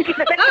it, as you can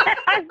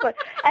imagine.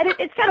 And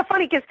it's kind of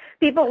funny because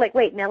people are like,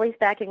 wait, Nellie's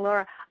backing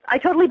Laura. I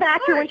totally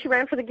backed her when she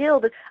ran for the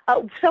guild.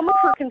 Some of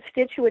her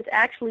constituents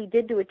actually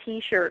did do a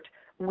T-shirt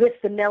with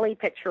the Nellie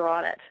picture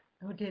on it.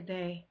 Oh, did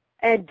they?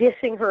 And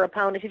dissing her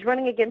opponent. She's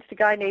running against a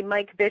guy named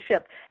Mike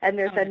Bishop, and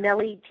there's a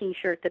Nellie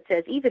T-shirt that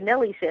says, even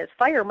Nellie says,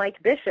 fire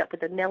Mike Bishop,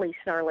 with a Nellie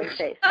snarling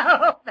face.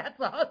 Oh, that's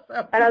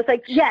awesome. And I was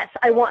like, yes,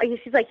 I want.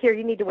 She's like, here,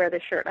 you need to wear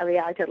this shirt. I mean,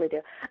 yeah, I totally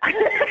do.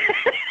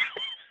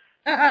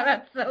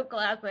 That's so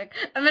classic.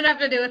 I'm going to have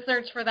to do a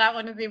search for that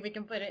one and see if we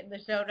can put it in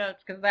the show notes,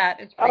 because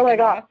that is freaking Oh my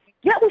God. awesome.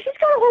 Yeah, well, she's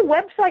got a whole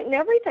website and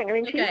everything. I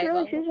mean, Okay,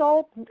 she's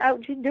all out.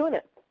 She's doing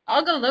it.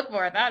 I'll go look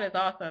for it. That is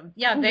awesome.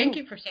 Yeah, thank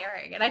you for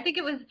sharing. And I think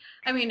it was,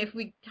 I mean, if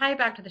we tie it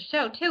back to the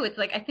show too, it's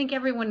like I think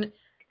everyone,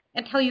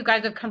 until you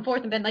guys have come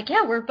forth and been like,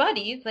 yeah, we're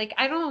buddies. Like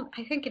I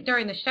think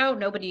during the show,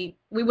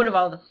 we would have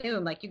all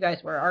assumed like you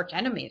guys were arch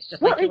enemies,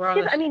 just Well, like you were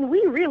on the show. I mean,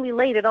 we really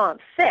laid it on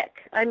thick.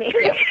 I mean,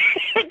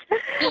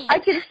 Yeah. I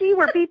can see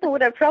where people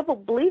would have trouble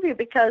believing,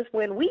 because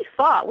when we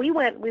fought, we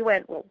went,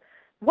 well,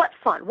 what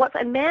fun.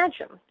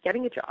 Imagine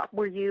getting a job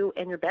where you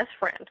and your best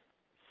friend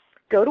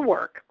go to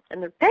work,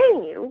 and they're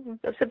paying you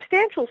a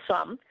substantial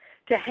sum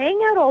to hang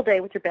out all day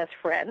with your best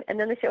friend, and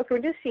then they say, okay, we're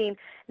doing a scene.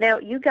 Now,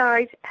 you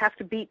guys have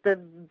to beat the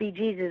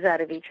bejesus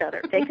out of each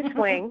other. Take a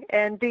swing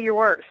and do your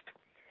worst.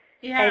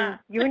 Yeah. And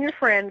you and your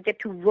friend get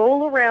to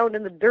roll around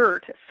in the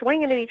dirt,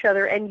 swinging at each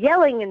other and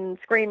yelling and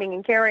screaming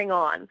and carrying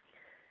on.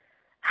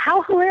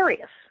 How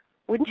hilarious.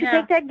 Wouldn't you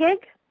take that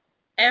gig?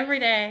 Every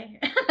day.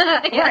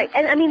 Right.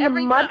 And I mean, the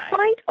mud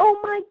fight, oh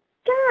my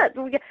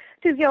God.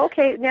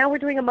 Okay, now we're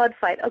doing a mud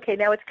fight. Okay,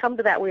 now it's come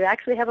to that. We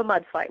actually have a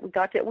mud fight.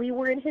 We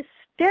were in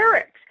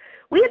hysterics.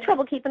 We had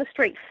trouble keeping a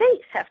straight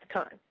face half the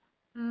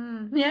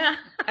time. Yeah,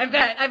 I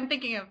bet. I'm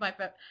thinking of my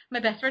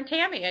best friend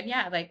Tammy, and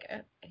yeah, like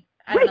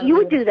I don't Right, know you we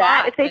would do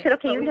that. fought, If they said,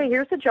 okay,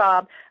 here's the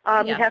job.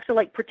 You have to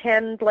like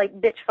pretend like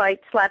bitch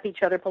fight, slap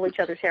each other, pull each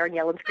other's hair, and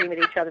yell and scream at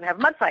each other and have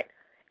a mud fight.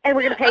 And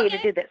we're going to pay you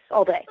to do this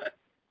all day.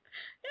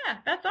 Yeah,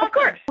 that's awesome. Of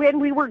course. And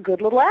we were good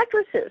little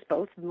actresses.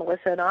 Both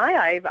Melissa and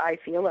I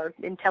feel, are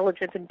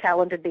intelligent and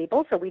talented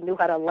people, so we knew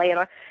how to lay it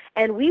on.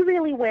 And we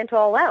really went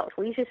all out.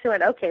 We just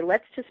went, okay,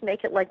 let's just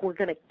make it like we're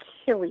going to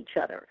kill each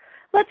other.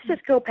 Let's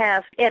just go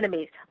past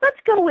enemies. Let's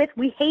go with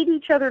we hate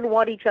each other and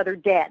want each other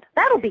dead.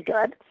 That'll be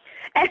good.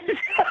 And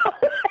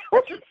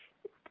so,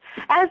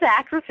 as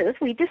actresses,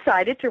 we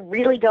decided to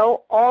really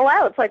go all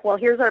out. It's like, well,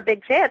 here's our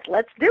big chance.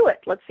 Let's do it.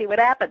 Let's see what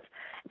happens.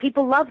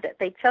 People loved it.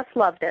 They just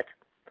loved it.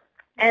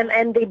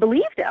 And they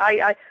believed it.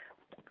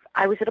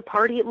 I was at a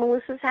party at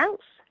Melissa's house,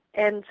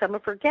 and some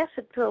of her guests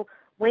said, so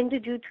when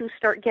did you two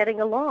start getting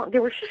along? They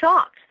were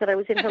shocked that I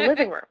was in her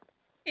living room.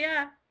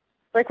 Yeah.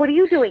 Like, what are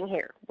you doing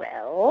here?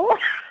 Well,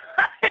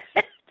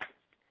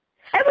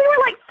 and we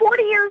were like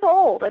 40 years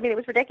old. I mean, it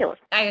was ridiculous.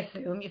 I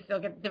assume you still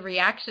get the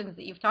reactions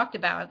that you've talked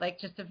about, like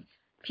just of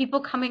people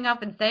coming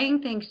up and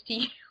saying things to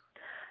you.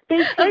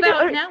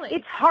 About Nellie.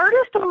 It's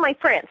hardest on my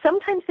friends.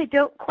 Sometimes they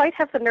don't quite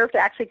have the nerve to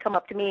actually come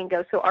up to me and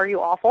go, so are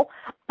you awful?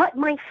 But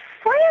my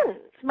friends,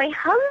 my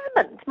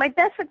husband, my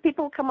best friend,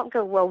 people come up and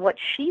go, well, what's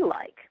she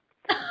like?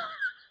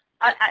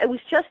 I was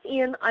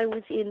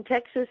in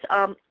Texas,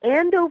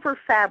 Andover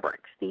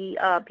Fabrics,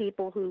 the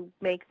people who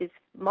make this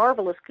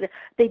marvelous,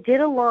 they did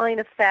a line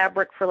of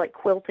fabric for like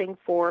quilting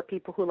for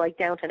people who like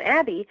Downton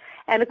Abbey,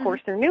 and of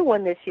course their new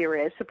one this year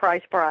is,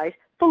 surprise, surprise,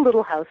 the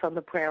Little House on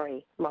the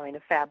Prairie line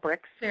of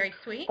fabrics. Very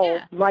sweet,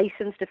 yeah.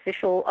 Licensed,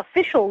 official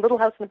Little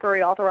House on the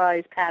Prairie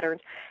authorized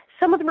patterns.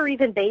 Some of them are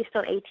even based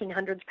on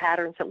 1800s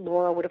patterns that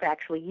Laura would have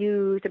actually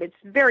used. I mean,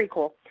 it's very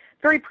cool,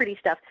 very pretty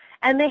stuff.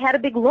 And they had a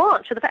big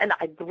launch of and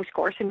I was, of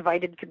course,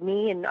 invited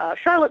me and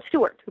Charlotte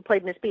Stewart, who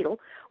played Miss Beadle.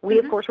 We,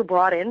 of course, were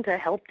brought in to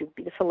help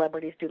the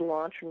celebrities do the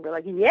launch, and we're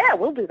like, yeah,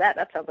 we'll do that.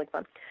 That sounds like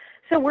fun.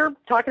 So we're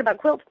talking about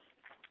quilts.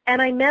 And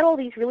I met all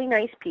these really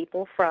nice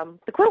people from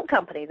the quilt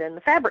company, then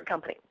the fabric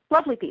company,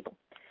 lovely people.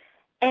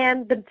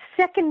 And the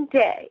second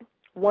day,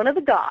 one of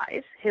the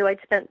guys who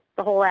I'd spent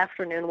the whole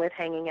afternoon with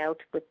hanging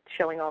out with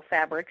showing off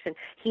fabrics, and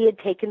he had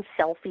taken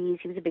selfies.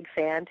 He was a big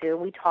fan, too.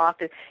 And we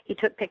talked, and he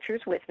took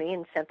pictures with me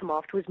and sent them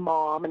off to his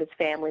mom and his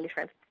family and his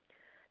friends.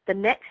 The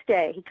next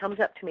day, he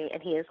comes up to me,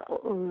 and he is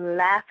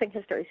laughing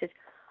hysterically. He says,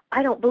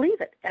 I don't believe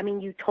it. I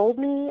mean, you told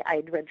me,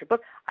 I'd read your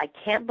book. I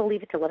can't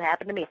believe it till it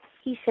happened to me.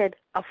 He said,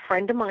 a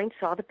friend of mine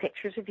saw the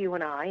pictures of you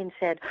and I and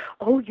said,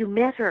 oh, you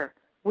met her.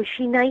 Was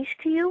she nice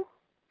to you?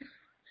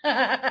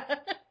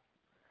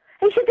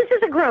 He said, this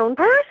is a grown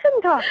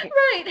person talking.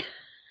 Right.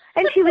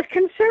 And she was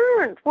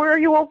concerned. Were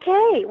you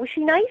okay? Was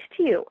she nice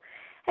to you?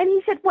 And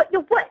he said, what?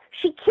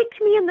 She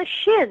kicked me in the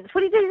shins.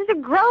 What do you think? She's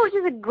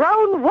a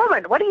grown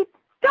woman. What are you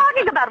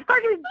talking about? Of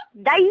course she was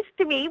nice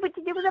to me, but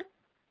it was a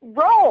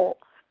role.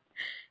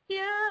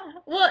 Yeah.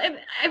 Well,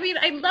 I mean,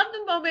 I love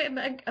the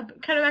moment,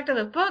 kind of back to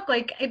the book,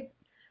 like,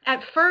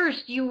 at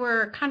first you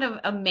were kind of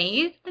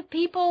amazed that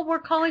people were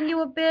calling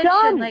you a bitch and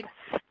Stunned, like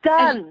as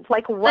stunned.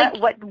 Like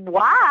like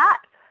what?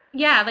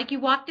 yeah, like you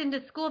walked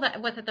into school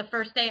that was it the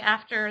first day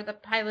after the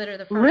pilot or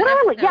the first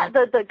Literally, yeah.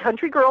 episode. The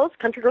Country Girls,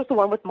 the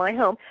one with My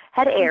Home,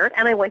 had aired,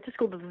 and I went to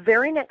school the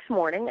very next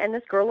morning, and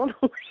this girl on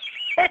the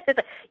list is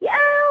like, "Yo,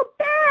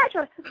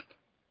 bitch!"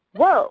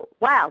 Whoa,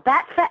 wow,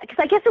 that fast. Because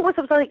I guess it was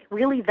like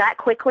really that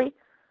quickly.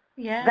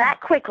 Yeah. That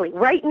quickly,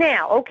 right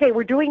now. Okay,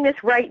 we're doing this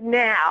right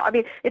now. I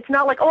mean, it's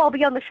not like, oh, I'll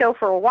be on the show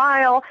for a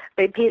while.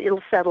 Maybe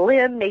it'll settle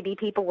in. Maybe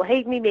people will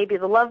hate me. Maybe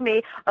they'll love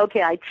me.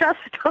 Okay, I just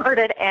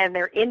started, and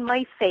they're in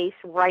my face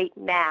right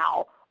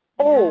now.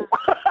 Yeah. Oh,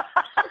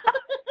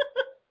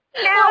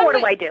 Well, now what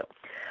do I do?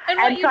 and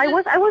what And so you I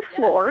was yeah.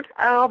 floored.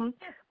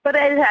 But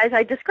as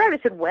I described, I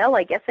said, well,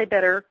 I guess I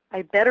better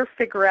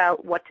figure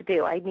out what to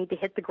do. I need to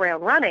hit the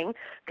ground running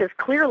because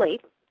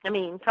clearly, I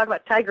mean, talk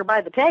about tiger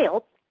by the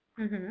tail.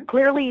 Mhm.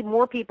 Clearly,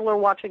 more people are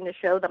watching the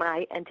show than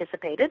I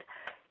anticipated.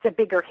 It's a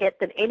bigger hit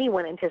than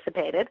anyone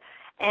anticipated.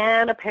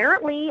 And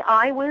apparently,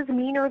 I was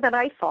meaner than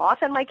I thought,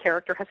 and my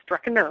character has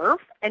struck a nerve,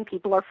 and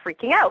people are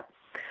freaking out.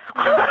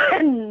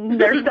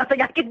 And there's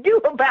nothing I can do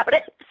about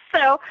it.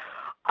 So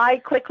I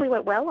quickly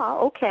went, well,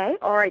 okay,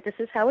 all right, this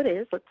is how it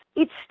is.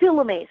 It still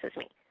amazes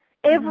me.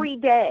 Mhm. Every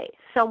day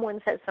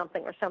someone says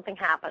something or something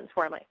happens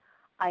where I'm like,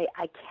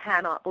 I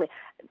cannot believe.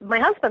 My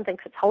husband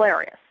thinks it's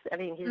hilarious. I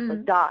mean, he just like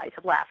Mhm. dies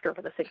of laughter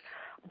over this thing.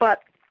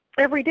 But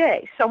every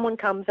day someone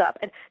comes up.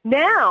 And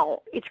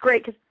now it's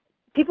great because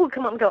people would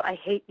come up and go, I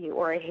hate you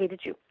or I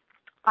hated you.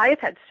 I have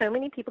had so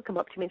many people come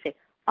up to me and say,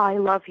 I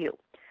love you.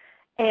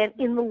 And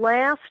in the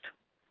last,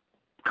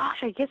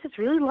 gosh, I guess it's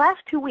really the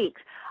last 2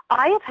 weeks,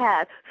 I have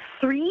had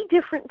 3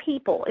 different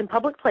people in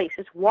public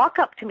places walk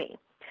up to me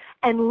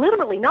and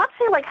literally not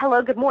say like,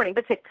 hello, good morning,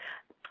 but say,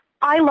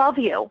 I love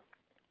you.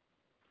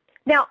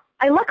 Now,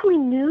 I luckily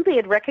knew they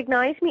had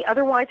recognized me.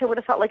 Otherwise, I would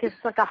have felt like it's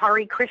like a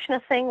Hare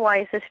Krishna thing.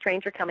 Why is this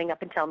stranger coming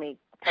up and telling me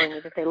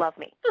that they love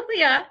me?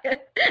 Yeah. I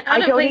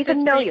Out of don't place it's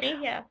even know you. creepy,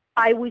 yeah.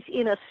 I was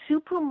in a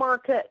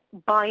supermarket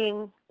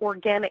buying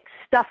organic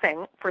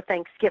stuffing for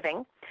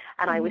Thanksgiving,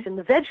 and I was Mhm. in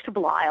the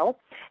vegetable aisle,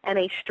 and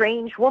a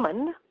strange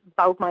woman,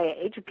 about my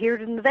age,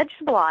 appeared in the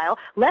vegetable aisle,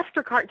 left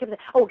her cart, and gave me,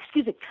 oh,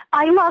 excuse me,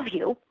 I love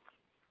you,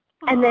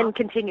 and Aw. then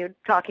continued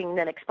talking and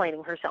then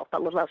explaining herself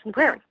about Little House on the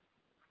Prairie.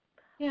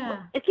 Well,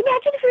 Yeah. if you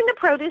imagine if you're in the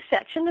produce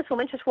section, this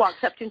woman just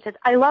walks up to you and says,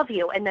 I love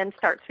you, and then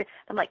starts,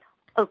 I'm like,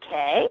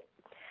 okay.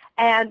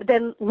 And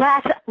then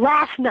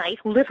last night,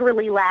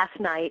 literally last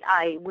night,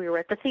 we were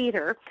at the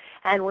theater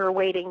and we were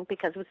waiting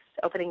because it was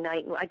opening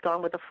night and I'd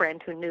gone with a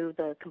friend who knew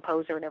the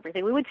composer and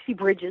everything. We went to see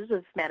Bridges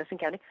of Madison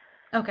County.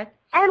 Okay.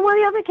 And one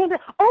of the other came to,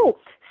 oh,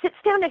 sits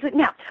down next to me.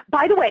 Now,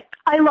 by the way,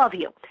 I love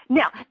you.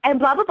 Now, and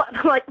blah, blah, blah.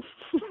 I'm like,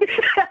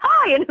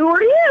 hi, and who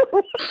are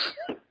you?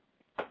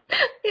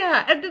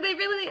 Yeah. And do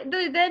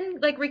they then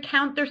like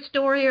recount their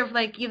story of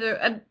like either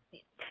is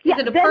Yeah,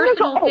 it a then there's,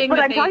 personal oh, thing but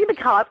that I'm they talking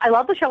because I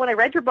love the show and I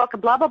read your book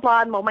and blah, blah,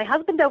 blah, and well, my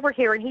husband over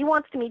here and he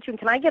wants to meet you and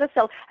can I get a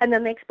cell? And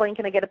then they explain,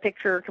 can I get a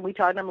picture? Can we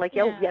talk? And I'm like,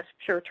 yo, yeah. yes,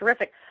 sure,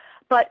 terrific.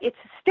 But it's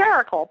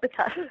hysterical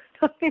because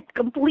it's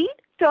complete,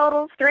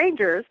 total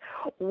strangers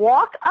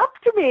walk up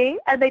to me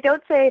and they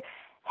don't say,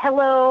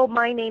 hello,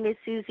 my name is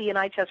Susie and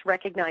I just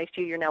recognized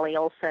you, you're Nellie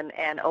Olson,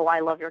 and oh, I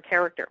love your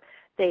character.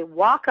 They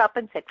walk up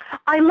and say,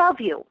 I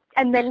love you,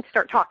 and then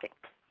start talking.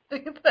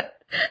 That's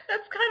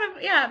kind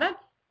of yeah, that's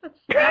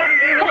that would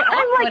be a little I'm like,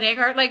 off-putting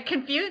or like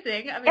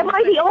confusing. I am mean, I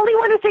but the only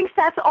one who thinks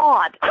that's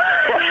odd?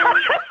 yeah,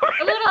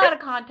 a little out of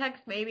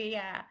context maybe,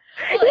 yeah.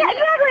 Well, Yeah, and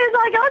yeah, exactly. It's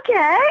like,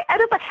 okay.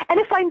 And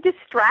if I'm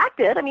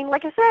distracted, I mean,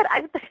 like I said,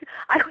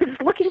 I was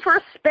looking for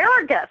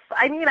asparagus.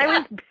 I mean, I yeah,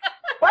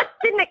 was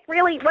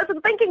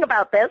wasn't thinking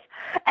about this.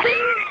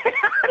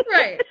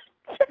 right.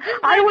 Just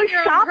I minding was your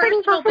own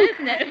shopping for personal food.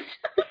 business.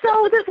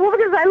 So this woman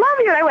says, I love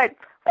you. And I went,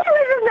 well,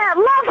 isn't that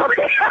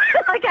lovely?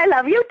 Like, I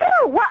love you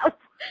too. Wow.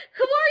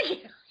 Who are you?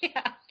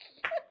 Yeah.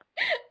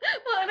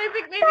 Well, and I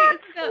think maybe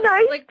it's That's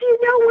nice. like Do you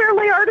know where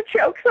the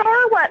artichokes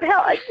are? What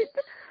hell?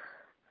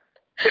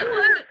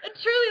 well, and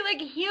a truly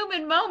like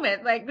human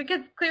moment, like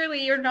because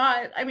clearly you're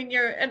not. I mean,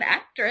 you're an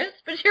actress,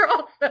 but you're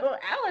also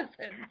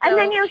Allison. And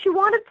then, So she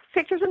wanted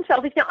pictures and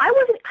selfies. Now,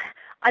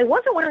 I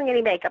wasn't wearing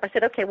any makeup. I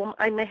said, okay, well,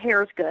 my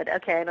hair's good.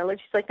 Okay. And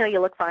she's like, no, you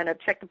look fine. I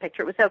checked the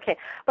picture. It was okay.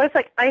 But it's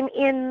like, I'm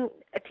in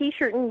a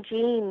T-shirt and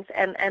jeans,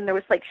 and there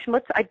was like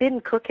schmutz. I'd been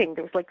cooking.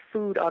 There was like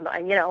food on, I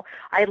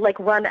had like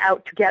run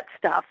out to get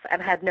stuff and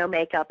had no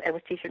makeup and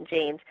was T-shirt and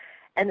jeans.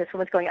 And this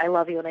woman's going, I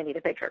love you and I need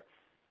a picture.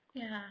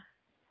 yeah.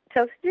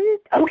 So,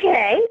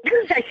 okay.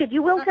 I said,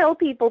 you will tell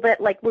people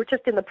that, like, we're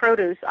just in the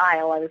produce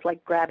aisle. I was,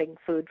 like, grabbing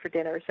food for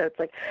dinner. So it's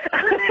like,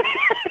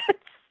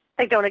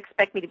 they don't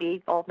expect me to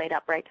be all made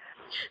up, right?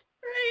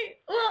 Right.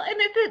 Well,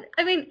 and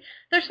I mean,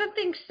 there's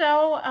something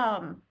so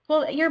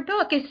well, your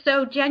book is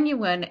so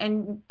genuine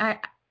and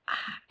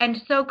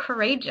so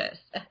courageous.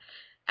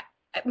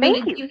 I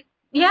mean, Thank you.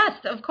 yes,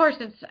 of course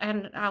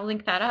and I'll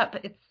link that up.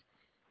 It's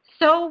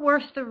so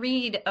worth the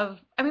read of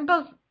I mean,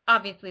 both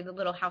obviously the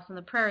Little House on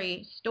the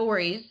Prairie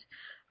stories,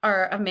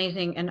 are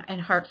amazing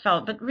and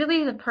heartfelt, but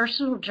really the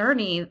personal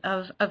journey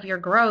of your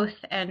growth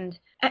and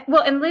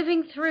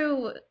living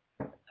through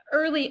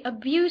early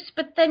abuse,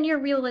 but then your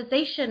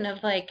realization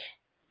of like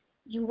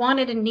you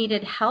wanted and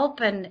needed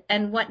help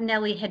and what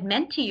Nellie had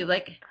meant to you.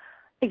 Like, is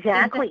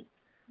that, Exactly.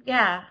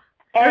 yeah.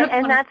 I don't know if you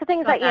And want to that's the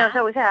thing speak is on that,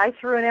 that. so I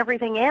threw in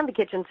everything and the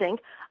kitchen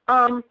sink.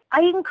 I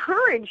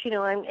encourage,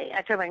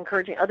 I'm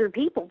encouraging other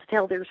people to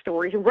tell their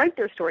stories and write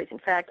their stories. In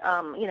fact,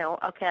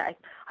 okay,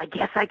 I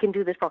guess I can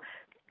do this for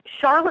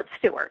Charlotte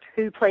Stewart,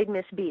 who played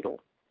Miss Beadle.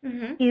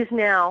 Mm-hmm.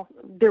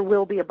 There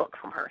will be a book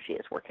from her. She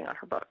is working on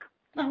her book.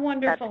 Oh, That's going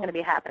wonderful. to be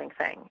a happening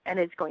thing, and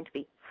it's going to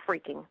be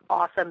freaking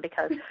awesome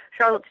because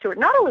Charlotte Stewart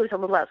not only was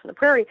on Little House on the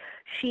Prairie,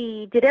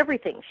 she did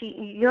everything.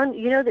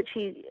 You know that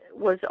she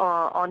was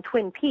on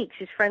Twin Peaks.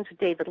 She's friends with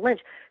David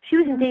Lynch. She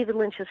was in Mm-hmm. David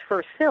Lynch's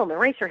first film,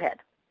 Eraserhead.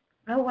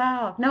 Oh,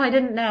 wow. No, I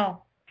didn't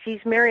know. She's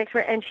Mary,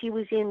 and she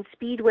was in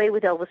Speedway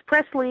with Elvis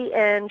Presley,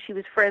 and she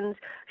was friends.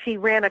 She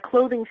ran a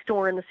clothing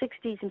store in the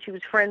 '60s, and she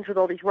was friends with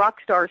all these rock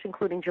stars,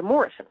 including Jim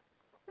Morrison.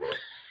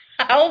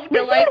 How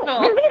delightful.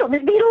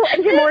 Miss Beadle,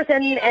 and Jim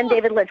Morrison, and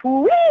David Lynch.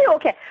 Wee,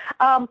 okay.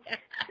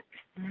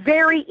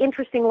 Very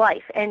interesting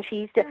life, and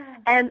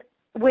and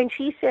when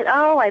she said,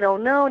 "Oh, I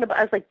don't know," and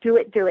I was like, "Do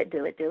it, do it,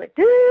 do it, do it,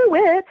 do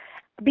it,"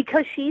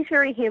 because she's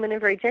very human and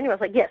very genuine. I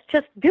was like, "Yes,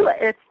 just do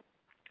it.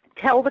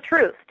 Tell the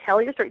truth.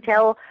 Tell your story.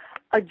 Tell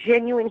a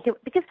genuine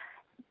human." Because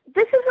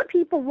this is what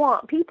people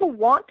want. People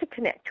want to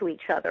connect to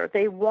each other.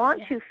 They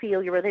want to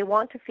feel they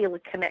want to feel a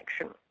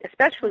connection,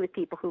 especially with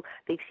people who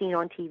they've seen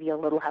on TV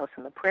on Little House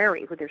on the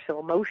Prairie, who they're so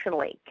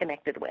emotionally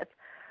connected with.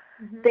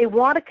 Mm-hmm. They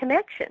want a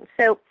connection.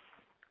 So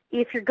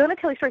if you're going to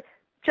tell your story,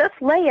 just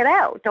lay it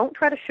out. Don't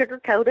try to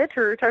sugarcoat it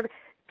or try to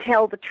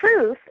tell the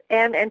truth,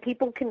 and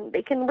people can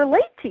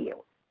relate to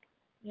you.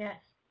 Yes.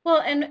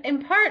 Well, and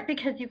in part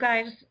because you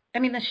guys, I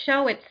mean, the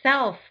show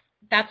itself,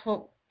 that's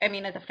what, I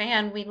mean, as a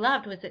fan, we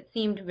loved was it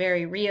seemed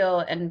very real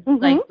and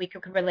Mm-hmm. like we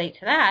could relate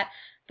to that.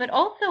 But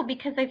also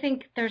because I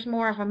think there's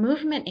more of a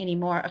movement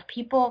anymore of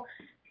people,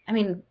 I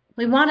mean,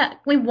 we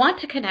want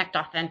to connect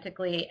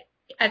authentically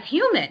as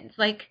humans.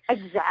 Like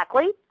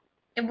Exactly.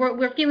 and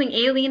we're feeling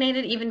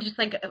alienated, even just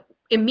like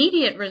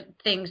immediate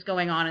things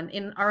going on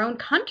in our own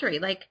country.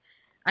 Like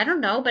I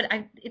don't know, but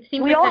it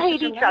seems We like all there's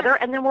hate such a each other,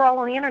 lack. and then we're all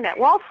on the internet.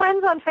 We're all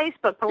friends on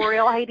Facebook, but we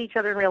all hate each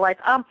other in real life.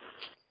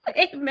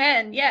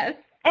 Amen. Yes.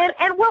 And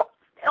well,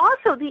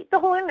 also the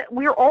whole internet.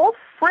 We're all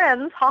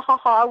friends. Ha ha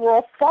ha. We're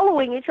all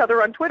following each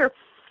other on Twitter.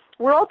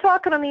 We're all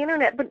talking on the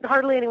internet, but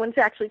hardly anyone's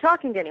actually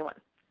talking to anyone.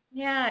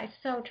 Yeah, it's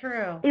so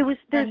true. There's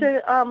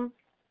And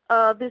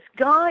this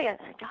guy.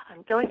 God,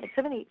 I'm going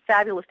so many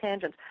fabulous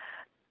tangents.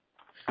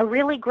 A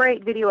really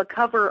great video, a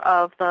cover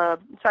of the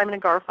Simon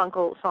and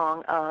Garfunkel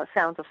song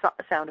Sound of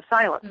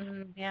Silence."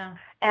 yeah.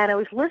 And I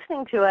was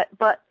listening to it,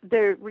 but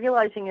they're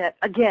realizing that,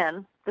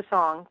 again, the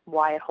song,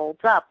 Why It Holds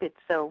Up, it's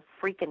so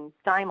freaking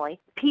timely.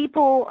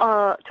 People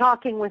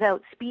talking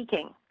without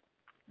speaking,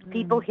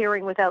 people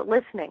hearing without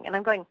listening. And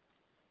I'm going,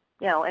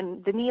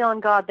 and the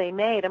neon god they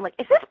made, I'm like,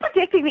 is this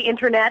predicting the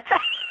internet?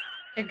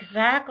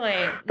 Exactly.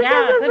 Because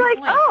Yeah, good it's like,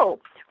 point. oh,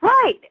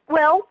 right,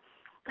 well,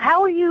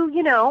 how are you,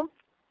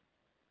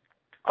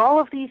 all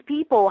of these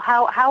people,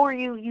 how are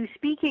you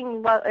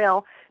speaking,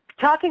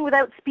 talking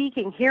without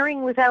speaking,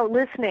 hearing without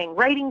listening,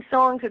 writing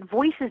songs that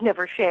voices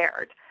never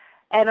shared.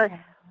 And,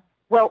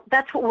 well,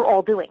 that's what we're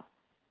all doing.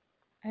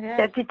 It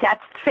is.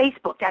 That's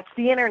Facebook. That's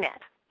the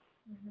internet.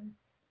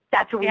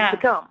 That's what we've Yeah.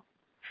 become.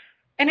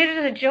 And it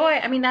is a joy.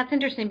 I mean, that's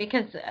interesting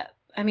because,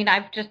 I mean,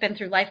 I've just been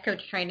through life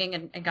coach training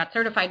and got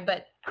certified.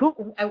 But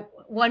Cool. at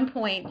one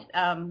point,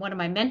 one of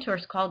my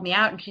mentors called me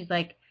out and she's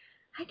like,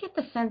 I get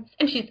the sense,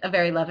 and she's a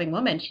very loving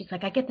woman. She's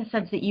like, I get the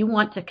sense that you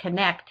want to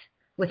connect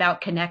without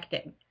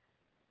connecting.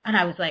 And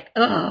I was like,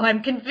 oh,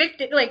 I'm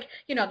convicted. Like,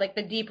 like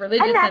the deep And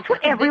religious sense that's of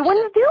what conviction.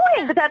 everyone's doing,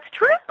 Yeah. but that's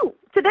true.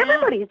 That's what Yeah.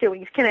 everybody's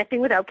doing is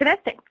connecting without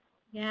connecting.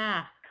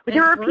 Yeah. But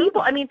there It's are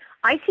people, I brutal. mean,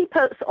 I see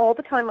posts all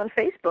the time on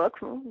Facebook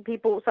from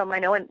people, some I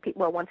know, and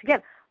well, once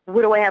again,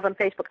 what do I have on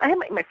Facebook? I have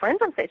my friends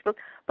on Facebook,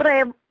 but I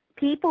have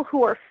people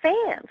who are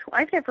fans who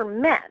I've never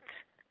met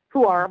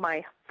who are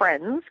my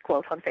friends,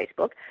 quote, on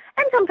Facebook.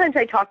 And sometimes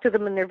I talk to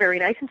them and they're very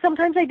nice, and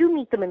sometimes I do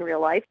meet them in real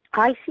life.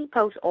 I see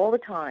posts all the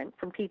time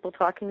from people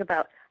talking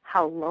about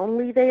how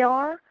lonely they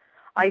are.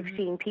 I've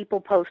seen people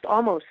post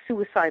almost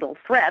suicidal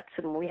threats,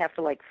 and we have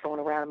to phone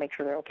around and make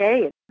sure they're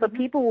okay. But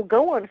people will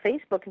go on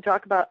Facebook and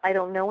talk about, I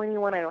don't know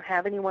anyone, I don't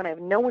have anyone, I have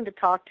no one to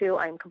talk to,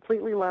 I'm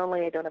completely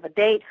lonely, I don't have a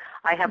date,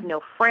 I have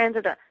no friends.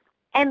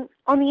 And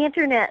on the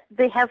internet,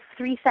 they have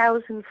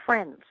 3,000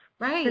 friends.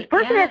 Right. This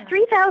person has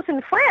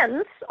 3,000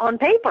 friends on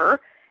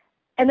paper,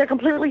 and they're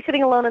completely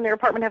sitting alone in their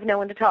apartment, have no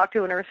one to talk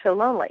to, and are so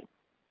lonely.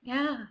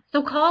 Yeah.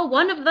 So call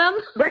one of them.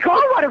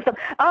 Call one of them.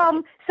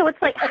 So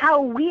it's like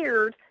how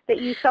weird that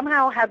you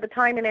somehow have the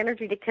time and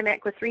energy to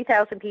connect with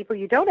 3,000 people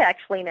you don't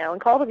actually know and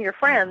call them your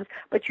friends,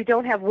 but you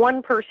don't have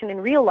one person in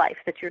real life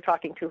that you're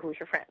talking to who's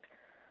your friend.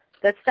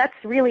 That's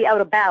really out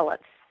of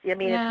balance. I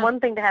mean, it's one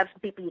thing to have some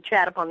people you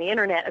chat up on the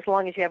internet as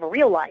long as you have a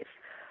real life,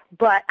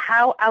 but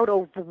how out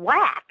of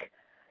whack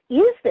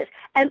is this?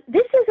 And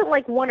this isn't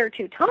like one or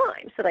two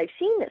times that I've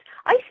seen this.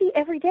 I see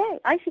every day.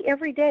 I see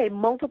every day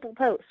multiple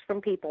posts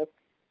from people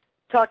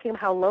talking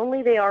about how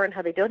lonely they are and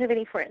how they don't have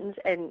any friends.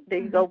 And there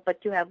you go, but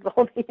you have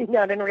lonely,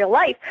 not in real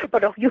life,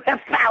 but you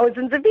have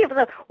thousands of people.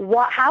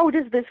 So how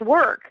does this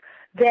work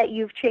that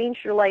you've changed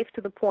your life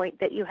to the point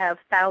that you have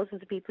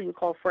thousands of people you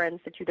call friends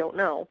that you don't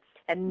know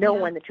and no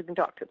one that you can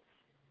talk to?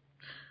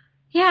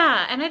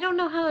 Yeah, and I don't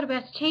know how to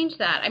best change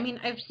that. I mean,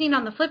 I've seen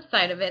on the flip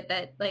side of it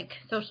that like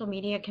social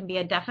media can be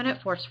a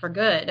definite force for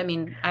good. I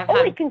mean, I've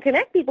had it can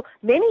connect people.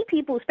 Many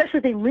people, especially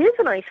if they live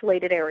in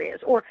isolated areas,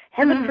 or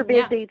heaven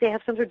forbid they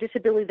have some sort of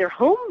disability, they're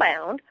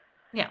homebound.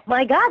 Yeah.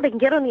 My God, they can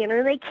get on the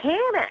internet and they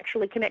can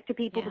actually connect to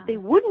people that they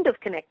wouldn't have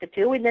connected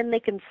to, and then they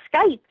can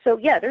Skype. So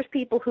yeah, there's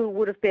people who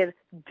would have been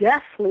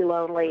deathly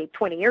lonely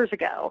 20 years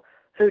ago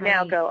who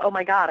now go, oh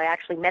my God, I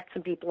actually met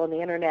some people on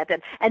the internet,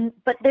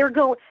 but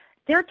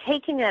they're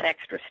taking that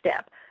extra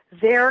step.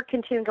 They're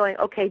continuing going,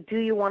 okay, do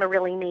you want to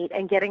really meet,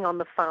 and getting on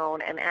the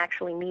phone and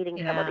actually meeting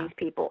some of these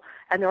people.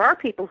 And there are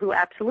people who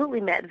absolutely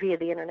met via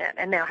the internet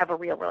and now have a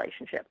real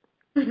relationship.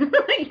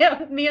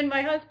 Yeah, me and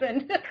my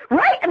husband.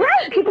 Right.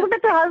 People have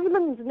met their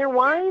husbands and their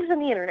wives on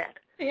the internet.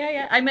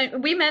 Yeah.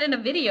 We met in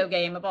a video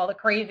game of all the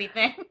crazy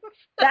things.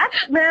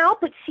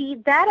 But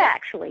see, that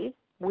actually,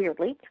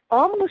 weirdly,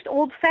 almost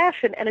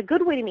old-fashioned and a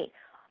good way to meet.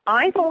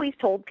 I've always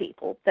told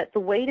people that the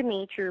way to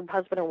meet your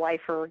husband or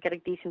wife or get a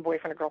decent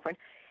boyfriend or girlfriend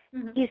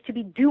is to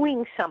be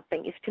doing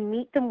something, is to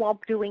meet them while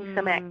doing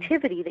some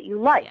activity that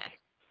you like. Yes.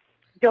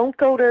 Don't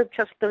go to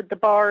just the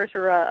bars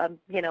or a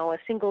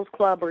singles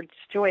club or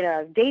just join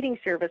a dating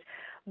service.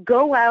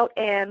 Go out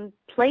and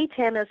play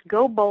tennis,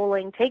 go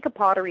bowling, take a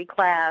pottery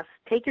class,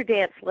 take your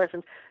dance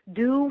lessons,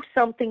 do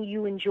something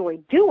you enjoy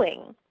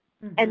doing,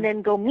 and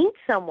then go meet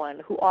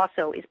someone who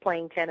also is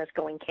playing tennis,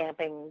 going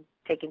camping,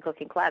 taking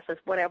cooking classes,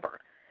 whatever.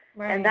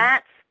 Right. And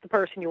that's the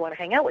person you want to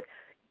hang out with.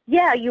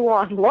 Yeah, you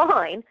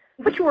online,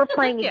 but you are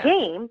playing a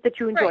game that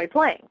you enjoy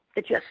playing.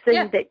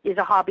 That is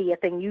a hobby, a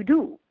thing you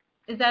do.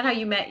 Is that how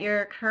you met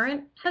your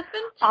current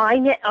husband? I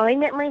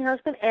met my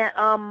husband, and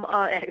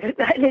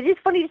it is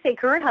funny to say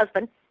current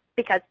husband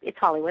because it's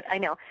Hollywood. I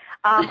know.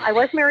 I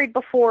was married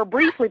before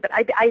briefly, but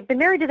I've been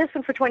married to this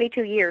one for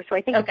 22 years, so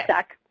I think it's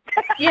stuck.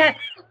 Yes.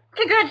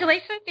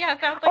 Congratulations. Yeah,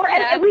 sounds like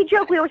that. And we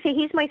joke, we always say,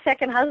 he's my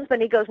second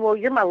husband. He goes, well,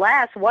 you're my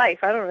last wife.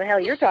 I don't know the hell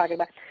you're talking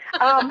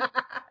about.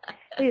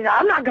 He said,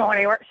 I'm not going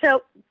anywhere.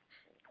 So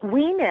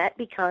we met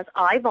because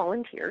I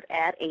volunteered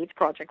at AIDS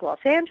Project Los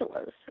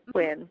Angeles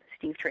when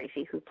Steve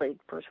Tracy, who played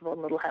Percival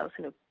in Little House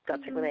and who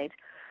got sick with AIDS,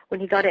 when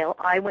he got ill,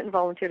 I went and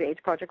volunteered at AIDS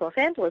Project Los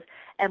Angeles.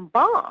 And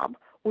Bob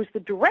was the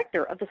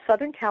director of the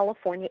Southern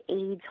California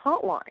AIDS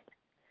Hotline.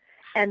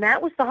 And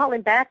that was the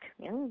hotline back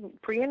in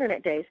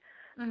pre-internet days.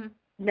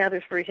 Now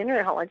there's various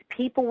internet hotlines.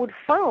 People would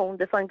phone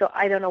this line and go,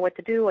 I don't know what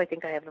to do. I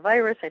think I have the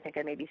virus. I think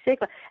I may be sick.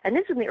 And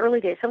this was in the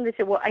early days. Somebody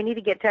said, well, I need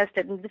to get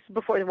tested. And this is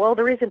before, well,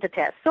 there isn't a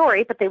test.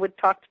 Sorry, but they would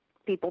talk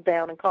people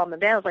down and calm them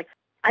down. It's like,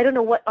 I don't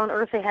know what on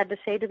earth they had to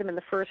say to them in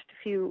the first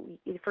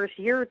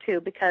year or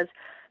two, because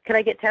can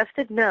I get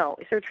tested? No.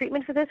 Is there a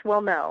treatment for this?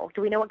 Well, no.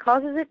 Do we know what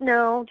causes it?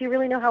 No. Do you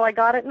really know how I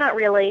got it? Not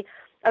really.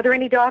 Are there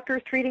any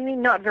doctors treating me?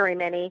 Not very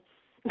many.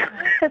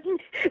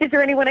 Is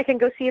there anyone I can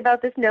go see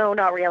about this? No,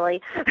 not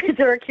really. Is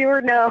there a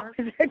cure? No.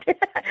 Is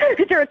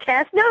there a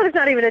test? No, there's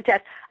not even a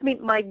test. I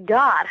mean, my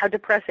God, how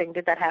depressing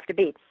did that have to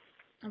be?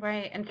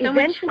 Right. And so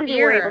eventually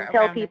they were able to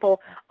tell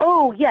people,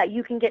 oh, yeah,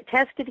 you can get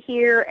tested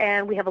here,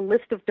 and we have a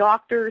list of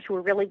doctors who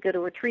are really good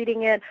who are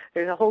treating it.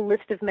 There's a whole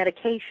list of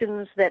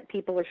medications that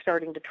people are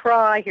starting to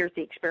try. Here's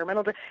the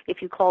experimental.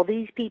 If you call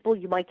these people,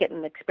 you might get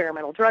an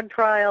experimental drug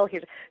trial.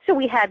 So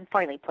we had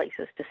finally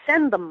places to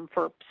send them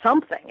for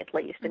something, at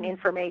least, and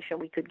information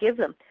we could give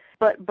them.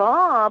 But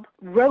Bob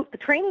wrote the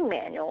training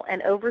manual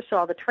and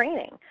oversaw the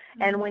training.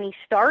 And when he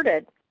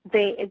started,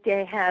 they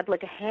had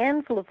like a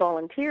handful of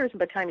volunteers, and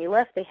by the time he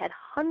left, they had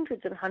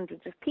hundreds and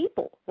hundreds of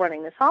people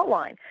running this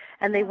hotline.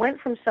 And they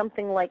went from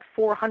something like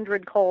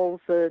 400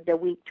 calls a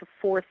week to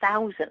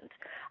 4,000.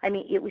 I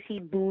mean, he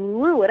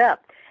blew it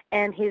up.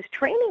 And his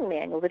training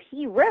manual that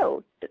he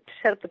wrote to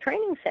set up the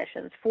training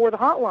sessions for the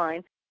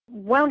hotline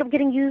wound up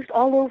getting used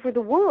all over the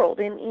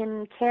world,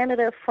 in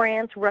Canada,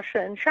 France,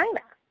 Russia, and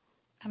China.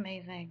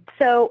 Amazing.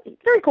 So,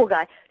 very cool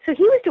guy. So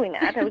he was doing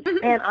that,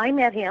 and I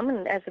met him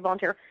as a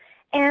volunteer.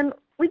 And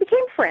we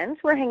became friends.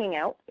 We're hanging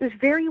out. It was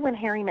very When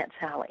Harry Met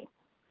Sally.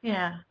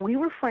 Yeah. We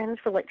were friends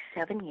for like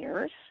 7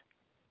 years,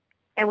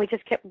 and we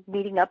just kept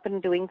meeting up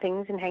and doing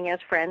things and hanging out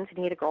as friends. And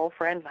he had a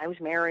girlfriend, and I was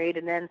married.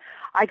 And then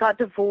I got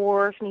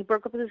divorced, and he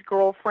broke up with his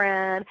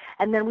girlfriend.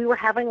 And then we were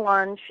having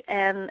lunch,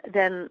 and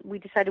then we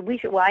decided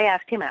I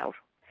asked him out.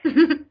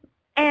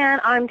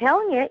 And I'm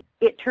telling you,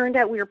 it turned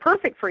out we were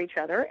perfect for each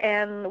other,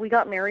 and we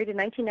got married in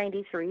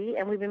 1993,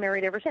 and we've been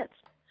married ever since.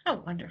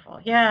 Oh, wonderful.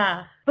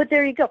 Yeah. But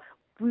there you go.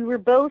 We were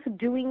both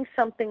doing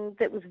something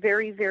that was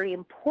very, very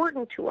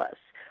important to us.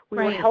 We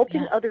were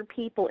helping other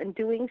people and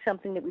doing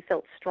something that we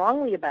felt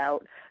strongly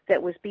about,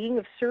 that was being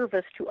of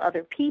service to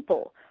other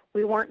people.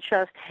 We weren't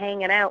just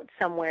hanging out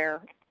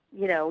somewhere,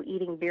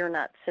 eating beer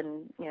nuts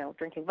and,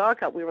 drinking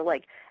vodka. We were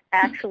like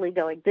actually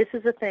going, this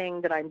is a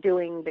thing that I'm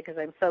doing because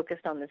I'm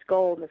focused on this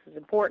goal and this is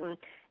important.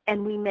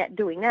 And we met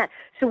doing that.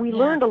 So we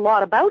learned a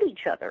lot about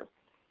each other.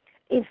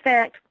 In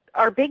fact,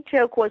 our big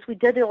joke was we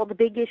did all the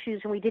big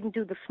issues and we didn't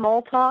do the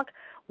small talk.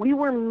 We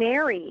were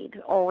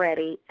married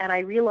already, and I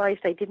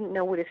realized I didn't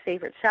know what his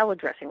favorite salad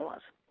dressing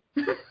was.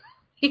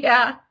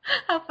 Yeah.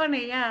 How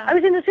funny, yeah. I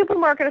was in the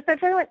supermarket. I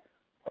started went,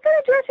 what kind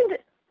of dressing?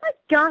 My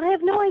God, I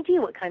have no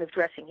idea what kind of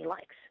dressing he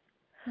likes.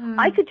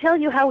 I could tell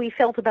you how he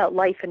felt about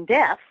life and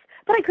death,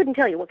 but I couldn't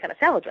tell you what kind of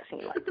salad dressing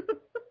he liked.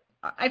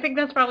 I think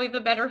that's probably the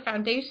better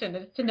foundation,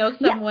 is to know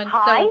someone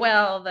so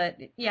well that,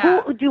 do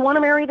you want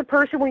to marry the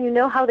person where you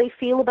know how they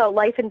feel about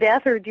life and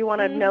death, or do you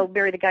want to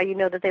marry the guy you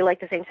know that they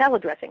like the same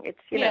salad dressing? It's,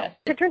 know,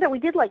 it turns out we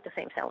did like the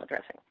same salad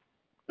dressing.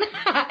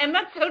 And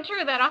that's so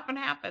true. That often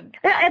happens.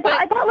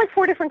 I bought like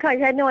 4 different kinds.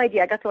 I had no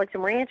idea. I got to like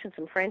some ranch and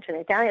some French and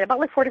Italian. I bought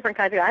like 4 different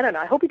kinds. I don't know.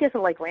 I hope he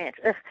doesn't like ranch.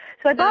 Ugh.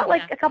 So I bought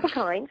like a couple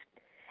kinds.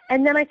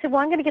 And then I said,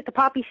 well, I'm going to get the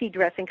poppy seed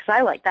dressing because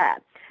I like that.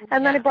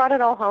 And then I brought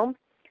it all home.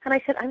 And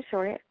I said, I'm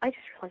sorry. I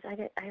just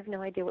realized I have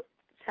no idea what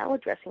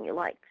salad dressing you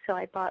like. So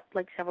I bought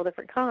like several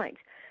different kinds.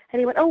 And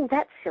he went, oh,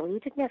 that's silly. You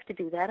didn't have to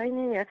do that. I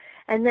knew.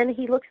 And then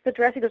he looks at the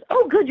dress. He goes,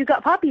 oh, good. You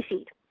got poppy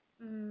seed.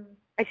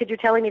 I said, you're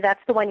telling me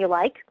that's the one you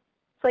like?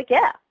 It's like,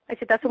 yeah. I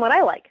said, that's the one I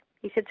like.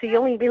 He said, so you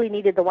only really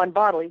needed the one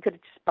bottle. You could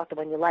have just bought the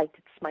one you liked.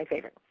 It's my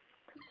favorite.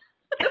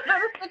 That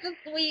was such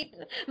a sweet,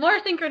 more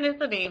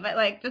synchronicity, but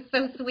like just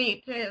so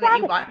sweet too, that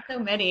you bought so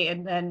many,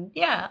 and then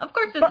of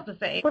course it's the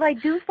same. But I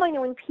do find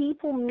that when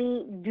people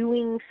meet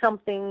doing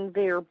something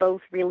they're both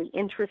really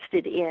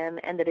interested in,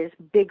 and that is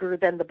bigger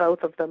than the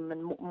both of them,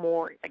 and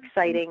more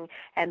exciting,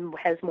 and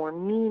has more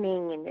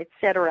meaning, and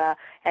etc.,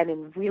 and it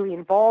really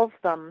involves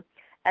them,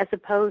 as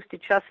opposed to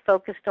just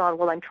focused on,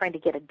 well, I'm trying to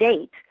get a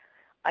date.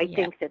 I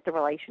think that the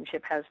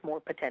relationship has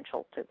more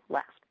potential to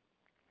last.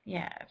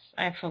 Yes,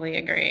 I fully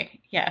agree.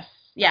 Yes.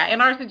 Yeah,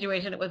 in our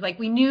situation, it was like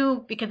we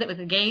knew because it was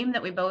a game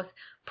that we both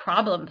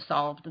problem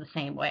solved the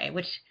same way,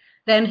 which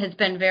then has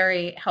been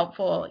very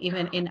helpful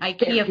even in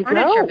IKEA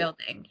furniture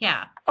building.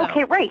 Yeah. So.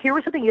 Okay, right. Here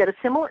was the thing. You had a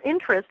similar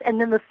interest,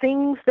 and then the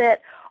things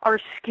that are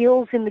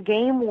skills in the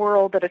game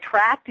world that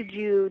attracted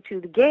you to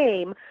the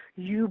game,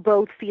 you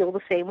both feel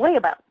the same way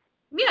about.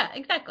 Yeah,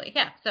 exactly.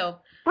 Yeah. So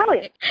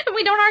brilliant.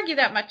 We don't argue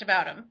that much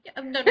about them.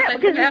 No,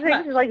 because the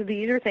things is like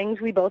these are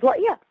things we both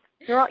like. Yeah.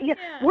 They're all,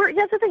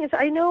 that's the thing is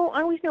I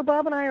always know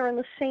Bob and I are on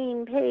the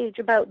same page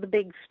about the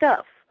big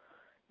stuff.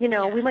 You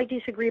know, we might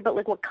disagree about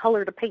like what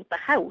color to paint the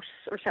house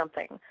or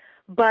something,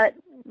 but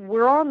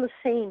we're on the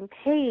same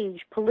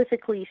page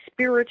politically,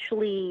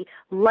 spiritually,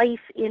 life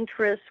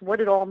interests,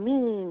 what it all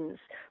means.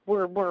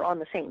 We're on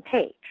the same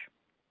page.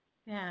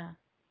 Yeah,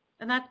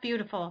 and that's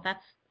beautiful.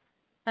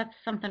 That's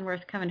something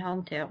worth coming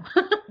home to.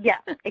 Yeah,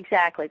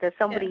 exactly. There's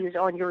somebody who's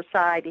on your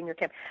side in your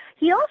camp.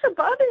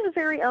 Bob is a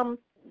very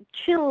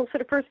chill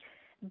sort of person.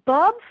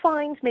 Bob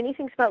finds many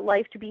things about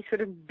life to be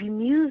sort of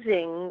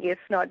bemusing, if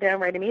not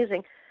downright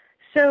amusing.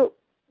 So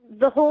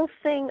the whole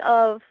thing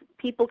of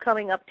people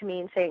coming up to me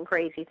and saying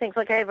crazy things,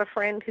 like I have a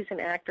friend who's an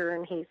actor,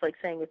 and he's like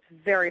saying it's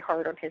very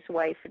hard on his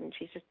wife, and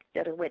she's just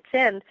at her wit's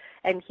end,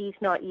 and he's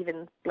not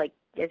even like,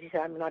 as you said,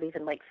 I'm not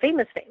even like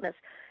famous,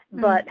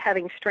 but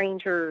having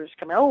strangers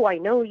come, oh, I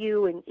know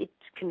you, and it's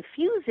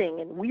confusing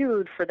and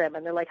weird for them,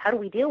 and they're like, how do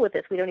we deal with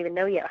this? We don't even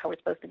know yet how we're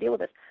supposed to deal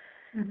with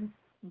this.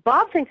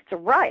 Bob thinks it's a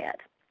riot.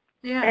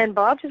 Yeah. And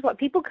Bob just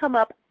people come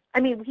up. I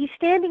mean, he's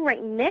standing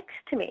right next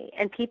to me,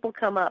 and people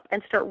come up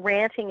and start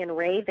ranting and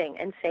raving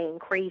and saying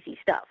crazy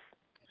stuff.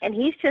 And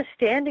he's just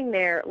standing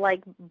there,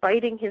 like,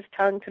 biting his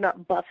tongue to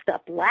not bust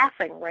up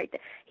laughing right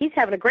there. He's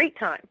having a great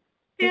time.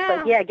 He's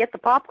like, yeah, get the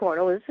popcorn.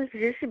 Oh,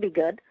 this should be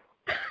good.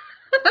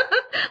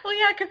 Well,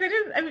 yeah, because it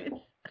is, I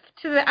mean,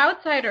 to the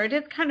outsider, it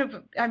is kind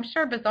of, I'm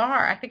sure,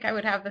 bizarre. I think I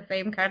would have the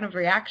same kind of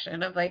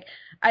reaction of like,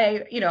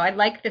 I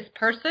like this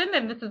person,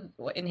 and this is,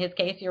 in his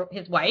case,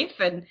 his wife,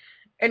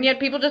 and yet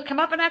people just come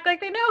up and act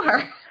like they know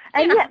her.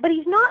 And yet, but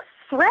he's not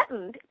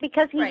threatened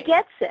because he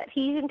gets it.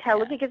 He's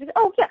intelligent because,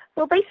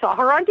 well, they saw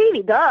her on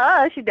TV.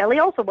 Duh, she's Nellie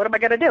Olson. What am I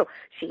going to do?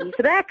 She's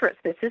an actress.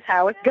 This is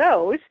how it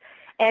goes.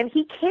 And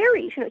he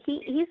carries,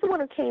 he's the one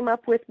who came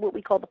up with what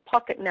we call the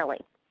pocket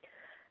Nellie.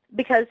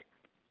 Because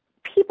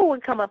people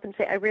would come up and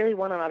say, I really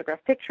want an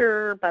autographed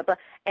picture, blah, blah,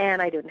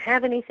 and I didn't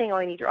have anything. Oh,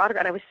 I need your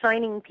autograph. And I was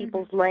signing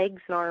people's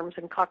legs and arms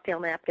and cocktail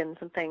napkins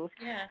and things.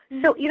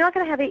 Yeah. So you're not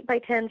going to have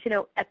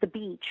 8x10s, at the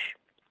beach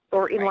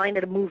or in line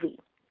at a movie.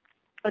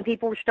 And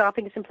people were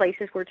stopping at some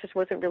places where it just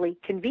wasn't really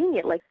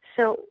convenient.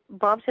 So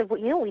Bob said,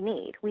 well, we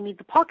need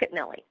the pocket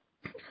Nellie.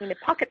 We need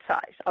a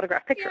pocket-size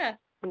autographed picture.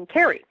 We can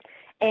carry.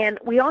 And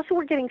we also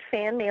were getting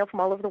fan mail from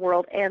all over the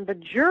world, and the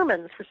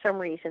Germans, for some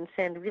reason,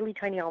 send really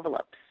tiny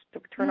envelopes. The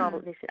return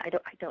envelopes, they said, I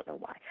don't know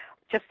why.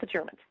 Just the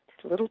Germans.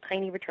 Just little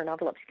tiny return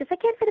envelopes. Because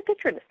I can't fit a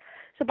picture in this.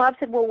 So Bob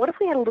said, well, what if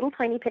we had a little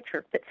tiny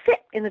picture that fit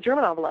in the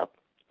German envelope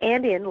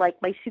and in,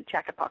 like, my suit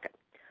jacket pocket?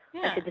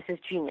 Yeah. I said, this is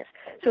genius.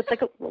 So it's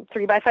like a little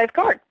 3x5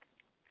 card.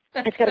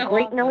 It's got a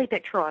great Nellie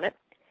picture on it.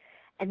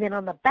 And then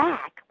on the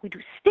back, we do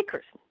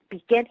stickers.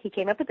 Again, he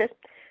came up with this.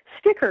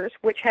 Stickers,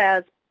 which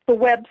has the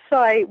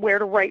website, where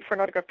to write for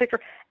an autographed picture,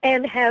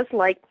 and has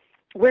like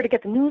where to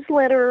get the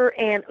newsletter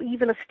and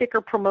even a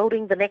sticker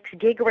promoting the next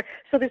gig.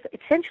 So there's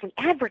essentially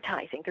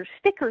advertising. There's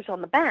stickers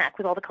on the back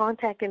with all the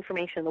contact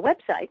information on the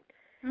website.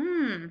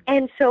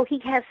 And so he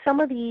has some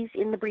of these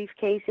in the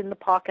briefcase, in the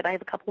pocket. I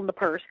have a couple in the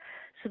purse.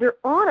 So they're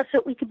on us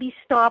so we could be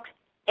stopped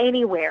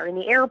anywhere, in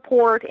the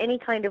airport, any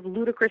kind of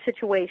ludicrous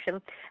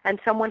situation, and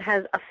someone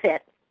has a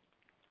fit.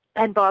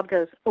 And Bob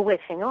goes, oh, wait,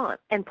 hang on,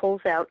 and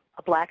pulls out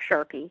a black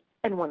Sharpie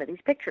and one of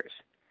these pictures.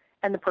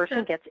 And the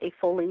person gets a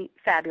fully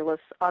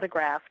fabulous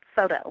autographed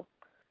photo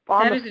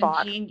on the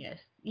spot. That is ingenious.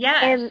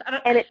 Yes.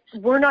 And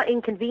we're not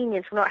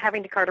inconvenienced. We're not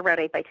having to cart around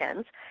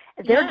 8x10s.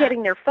 They're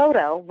getting their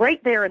photo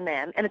right there and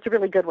then, and it's a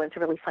really good one. It's a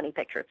really funny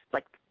picture. It's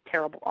like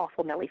terrible,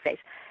 awful Nellie face.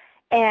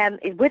 And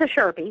with a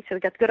Sharpie, so we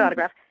got the good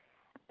autograph.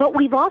 But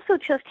we've also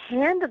just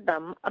handed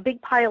them a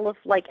big pile of,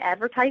 like,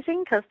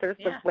 advertising because there's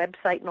the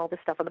website and all this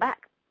stuff on the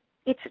back.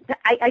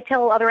 I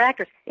tell other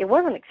actors, it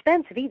wasn't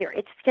expensive either.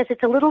 It's because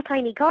it's a little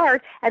tiny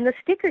card, and the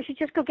stickers, you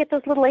just go get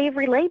those little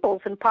Avery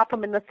labels and pop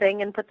them in the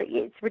thing and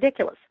it's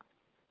ridiculous.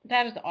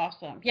 That is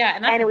awesome. Yeah,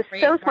 and that's a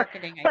great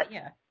marketing idea. But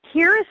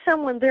here is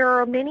someone, there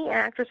are many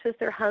actresses,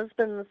 their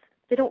husbands,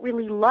 they don't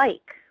really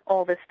like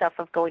all this stuff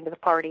of going to the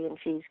party and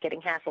she's getting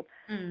hassled.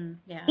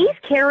 He's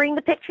carrying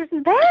the pictures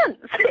and pens.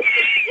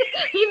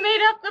 He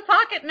made up the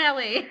pocket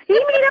Nellie. He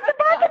made up the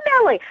pocket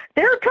Nellie.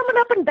 They're coming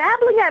up and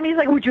babbling at me. He's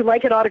like, would you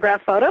like an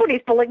autographed photo? And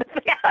he's pulling the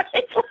thing out.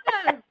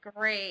 That is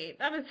great.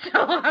 That is so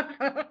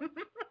awesome.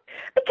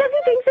 Because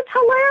he thinks it's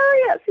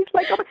hilarious. He's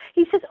like,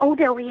 he says, oh,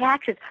 their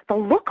reactions, the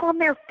look on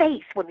their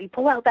face when we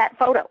pull out that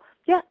photo.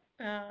 Yeah.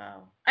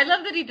 Oh, I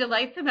love that he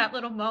delights in that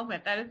little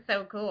moment. That is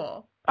so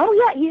cool. Oh,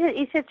 yeah.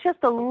 He says just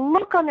the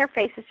look on their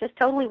face is just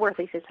totally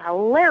worthless. It's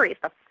hilarious,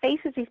 the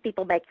faces these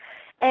people make.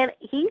 And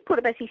he put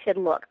it best. He said,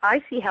 look,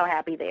 I see how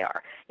happy they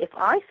are. If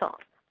I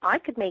thought I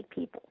could make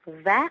people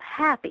that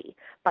happy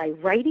by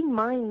writing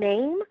my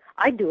name,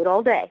 I'd do it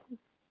all day.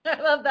 I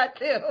love that,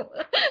 too.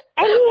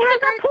 And he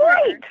has a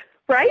point,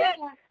 right?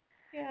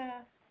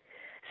 Yeah.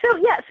 So,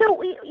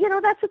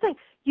 that's the thing.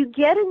 You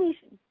get in these,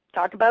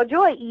 talk about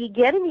joy, you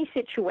get in these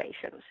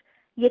situations.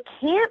 You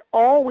can't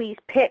always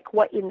pick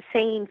what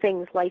insane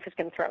things life is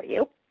going to throw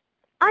you.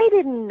 I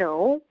didn't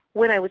know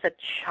when I was a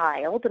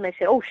child, and I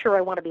said, oh, sure,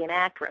 I want to be an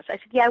actress. I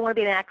said, yeah, I want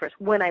to be an actress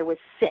when I was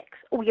 6.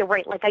 Oh, you're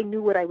right, like I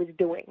knew what I was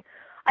doing.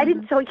 I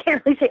didn't, so I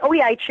can't really say, oh,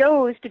 yeah, I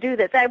chose to do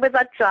this. I was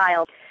a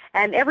child,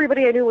 and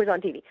everybody I knew was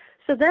on TV.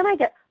 So then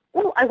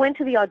I went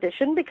to the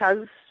audition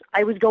because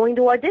I was going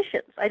to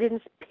auditions. I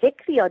didn't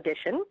pick the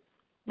audition.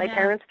 My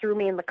parents threw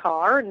me in the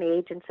car, and the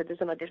agent said,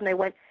 there's an audition. I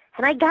went,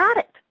 and I got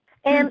it.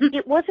 And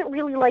it wasn't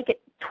really like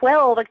at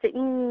 12, I said,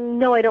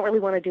 no, I don't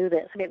really want to do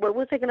this. I mean, what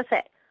was I going to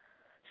say?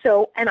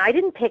 So, and I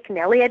didn't pick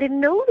Nellie. I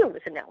didn't know there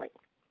was a Nellie.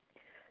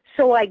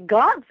 So I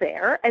got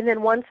there, and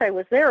then once I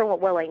was there, I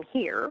went, well, I'm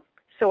here.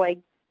 So I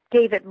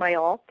gave it my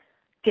all.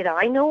 Did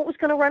I know it was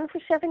going to run for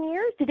 7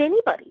 years? Did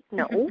anybody?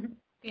 No.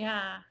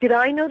 Yeah. Did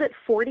I know that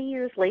 40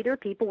 years later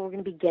people were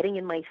going to be getting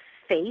in my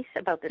face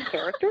about this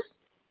character?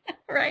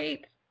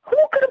 Right. Who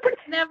could have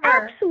predicted? Never.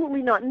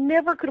 Absolutely not.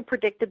 Never could have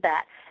predicted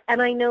that.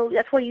 And I know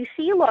that's why you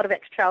see a lot of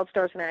ex-child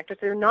stars and actors.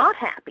 They're not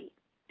happy.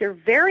 They're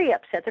very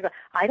upset. They go,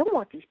 I don't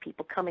want these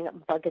people coming up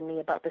and bugging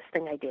me about this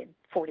thing I did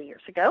 40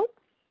 years ago.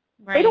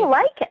 Right. They don't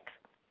like it.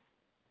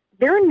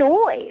 They're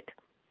annoyed.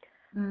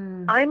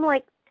 I'm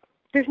like,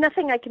 there's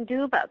nothing I can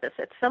do about this.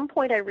 At some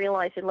point I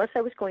realized unless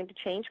I was going to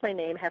change my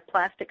name, have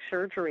plastic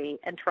surgery,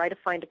 and try to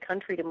find a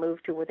country to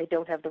move to where they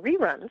don't have the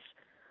reruns,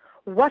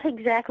 what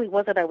exactly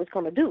was it I was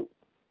going to do?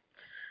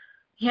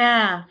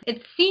 Yeah,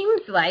 it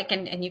seems like,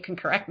 and you can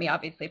correct me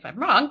obviously if I'm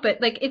wrong, but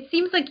like it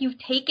seems like you've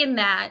taken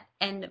that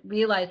and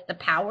realized the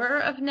power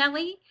of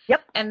Nellie.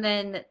 Yep. And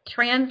then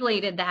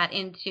translated that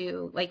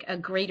into like a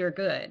greater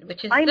good,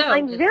 which is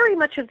I'm very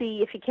much of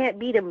the if you can't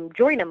beat them,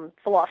 join them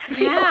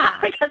philosophy.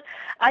 Yeah. Because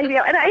I know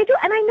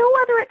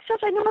other ex-stars,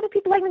 I know other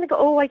people like me that go,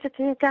 oh, I just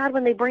God,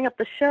 when they bring up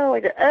the show,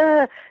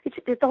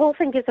 the whole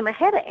thing gives them a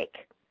headache.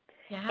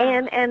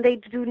 Yeah. And they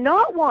do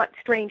not want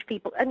strange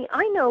people. I mean,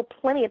 I know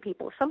plenty of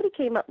people. If somebody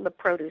came up in the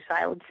produce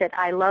aisle and said,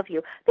 I love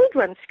you, they'd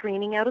run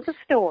screaming out of the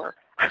store.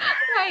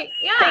 Right,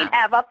 yeah. They'd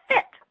have a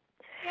fit.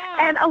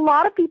 Yeah. And a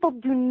lot of people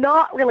do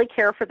not really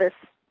care for this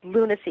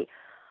lunacy.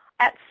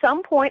 At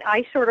some point,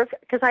 I sort of,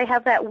 because I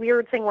have that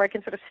weird thing where I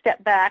can sort of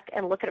step back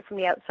and look at it from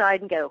the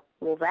outside and go,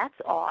 well, that's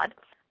odd.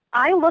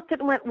 I looked at it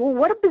and went, well,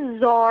 what a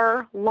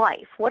bizarre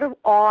life. What an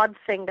odd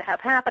thing to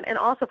have happen. And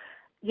also,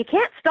 you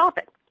can't stop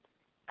it.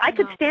 I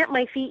could stamp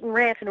my feet and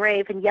rant and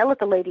rave and yell at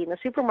the lady in the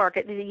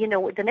supermarket. You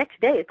know, the next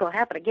day it's going to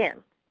happen again.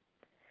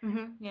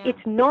 Yeah.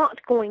 It's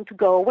not going to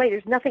go away.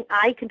 There's nothing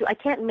I can do. I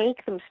can't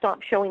make them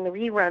stop showing the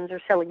reruns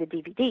or selling the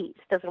DVDs.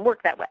 It doesn't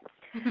work that way.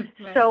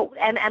 Right. So,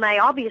 and I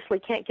obviously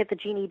can't get the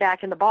genie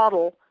back in the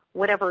bottle,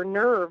 whatever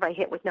nerve I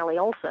hit with Nellie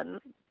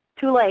Oleson.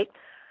 Too late.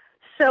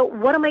 So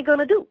what am I going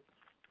to do?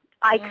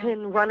 I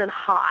can run and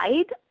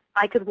hide.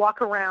 I could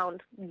walk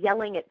around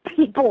yelling at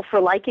people for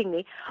liking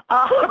me.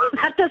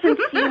 That doesn't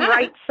seem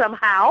right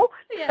somehow.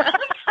 Yeah.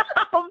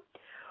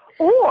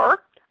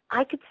 Or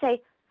I could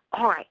say,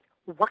 all right,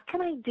 what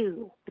can I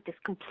do with this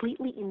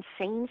completely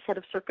insane set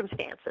of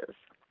circumstances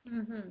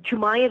to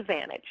my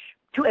advantage,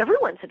 to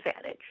everyone's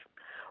advantage?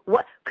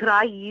 What could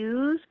I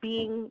use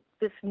being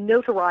this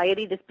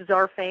notoriety, this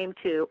bizarre fame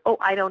to,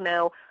 I don't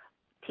know,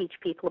 teach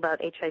people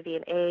about HIV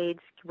and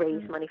AIDS,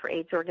 raise money for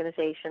AIDS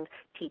organizations,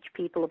 teach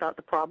people about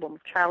the problem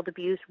of child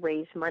abuse,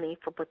 raise money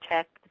for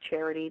Protect, the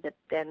charity that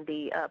and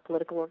the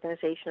political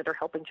organization that are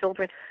helping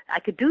children. I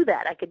could do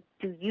that. I could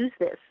use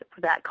this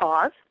for that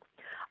cause.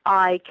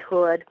 I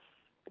could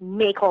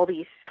make all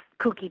these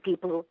kooky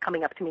people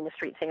coming up to me in the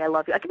street saying, I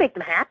love you. I could make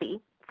them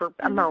happy for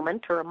a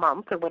moment or a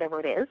month or whatever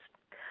it is.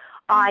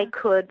 I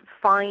could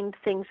find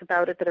things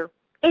about it that are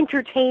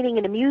entertaining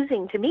and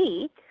amusing to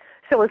me.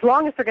 So as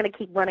long as they're going to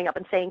keep running up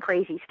and saying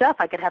crazy stuff,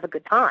 I could have a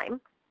good time.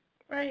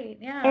 Right,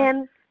 yeah.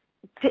 And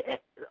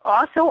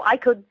also I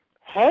could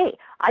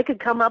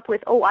come up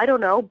with, I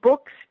don't know,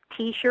 books,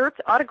 T-shirts,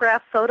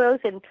 autographed photos,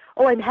 and,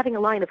 I'm having a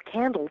line of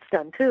candles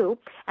done too.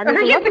 And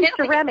there's a lovely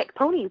ceramic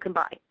pony you can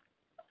buy.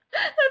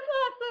 That's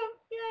awesome.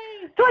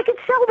 Yay. So I could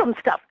sell them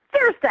stuff.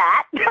 There's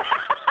that.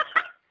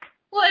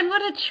 Well, and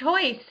what a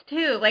choice,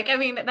 too. Like, I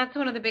mean, that's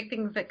one of the big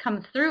things that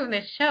comes through in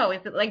this show is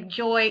that, like,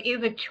 joy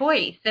is a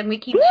choice, and we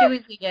keep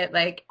choosing it,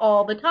 like,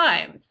 all the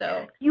time.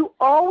 So you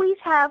always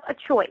have a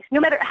choice, no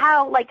matter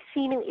how, like,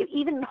 seeming,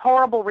 even in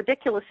horrible,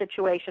 ridiculous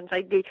situations.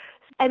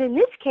 And in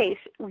this case,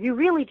 you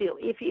really do.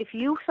 If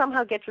you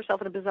somehow get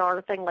yourself in a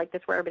bizarre thing like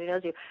this where everybody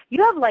knows you,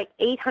 you have, like,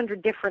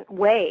 800 different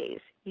ways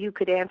you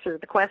could answer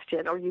the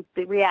question or you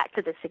could react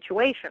to the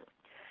situation.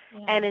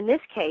 Yeah. And in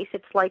this case,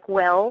 it's like,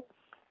 well,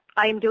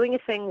 I'm doing a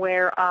thing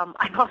where I'm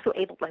also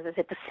able, as I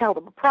said, to sell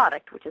them a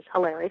product, which is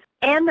hilarious.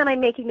 And then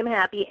I'm making them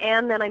happy.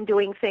 And then I'm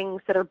doing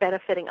things that are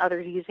benefiting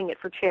others, using it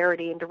for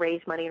charity and to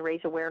raise money and raise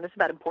awareness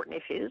about important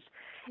issues.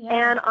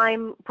 Yeah. And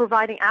I'm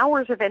providing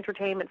hours of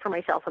entertainment for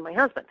myself and my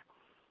husband.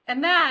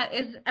 And that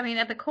is, I mean,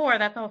 at the core,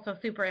 that's also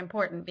super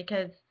important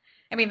because,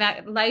 I mean,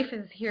 that life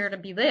is here to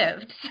be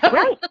lived. So,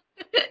 right.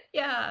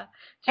 Yeah.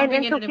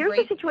 And so here's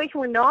a situation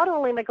where not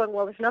only am I going,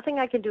 well, there's nothing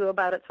I can do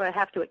about it, so I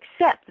have to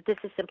accept that this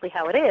is simply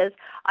how it is.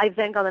 I've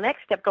then gone the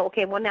next step,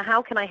 okay, well, now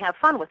how can I have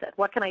fun with it?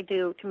 What can I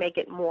do to make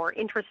it more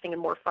interesting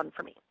and more fun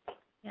for me?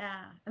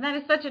 Yeah. And that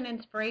is such an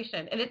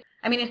inspiration.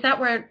 And is that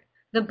where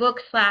the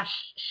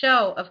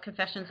book/show of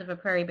Confessions of a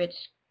Prairie Bitch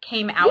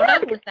came out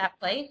of? Was that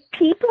place?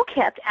 People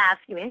kept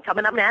asking me,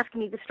 coming up and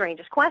asking me the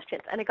strangest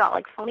questions. And it got,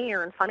 like,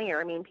 funnier and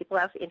funnier. I mean, people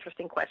ask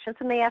interesting questions,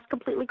 and they ask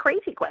completely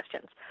crazy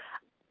questions.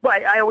 Well,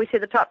 I always say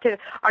the top 10,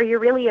 are you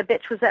really a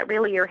bitch? Was that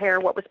really your hair?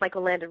 What was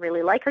Michael Landon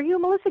really like? Are you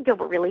and Melissa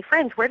Gilbert really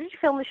friends? Where did you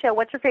film the show?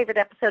 What's your favorite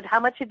episode? How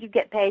much did you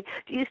get paid?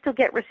 Do you still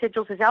get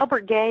residuals? Is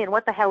Albert gay? And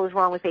what the hell is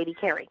wrong with Baby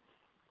Carey?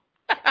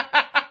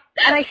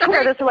 And I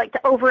swear those are like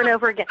over and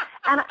over again.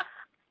 And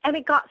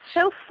it got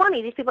so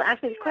funny. These people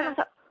asked me these questions.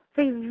 I thought,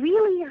 they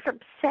really are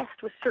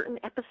obsessed with certain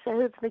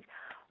episodes.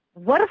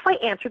 What if I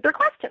answered their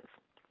questions?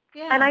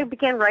 Yeah. And I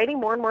began writing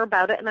more and more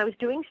about it, and I was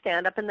doing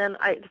stand-up. And then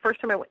the first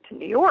time I went to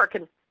New York,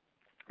 and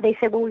they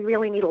said, well, we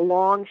really need a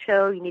long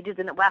show. You need to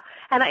do that. Wow.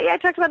 And I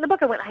talked about it in the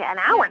book. I went, an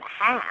hour and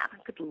a half.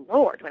 Good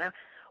Lord.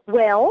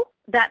 Well,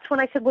 that's when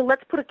I said, well,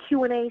 let's put a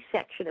Q&A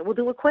section, and we'll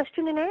do a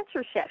question and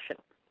answer session.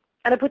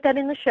 And I put that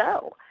in the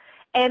show.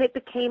 And it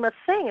became a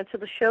thing. And so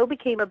the show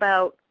became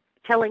about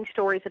telling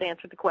stories that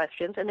answered the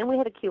questions. And then we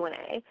had a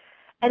Q&A.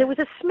 And it was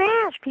a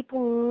smash.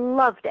 People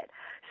loved it.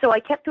 So I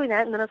kept doing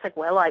that. And then I was like,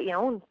 well,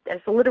 as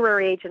the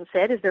literary agent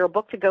said, is there a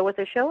book to go with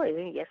the show?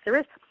 And yes, there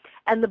is.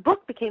 And the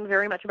book became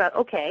very much about,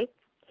 okay,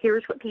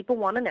 here's what people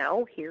want to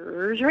know.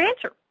 Here's your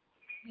answer.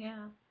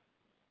 Yeah.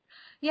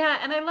 Yeah,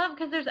 and I love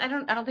because I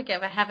don't think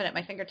I have it at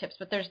my fingertips,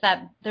 but there's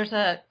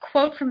a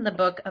quote from the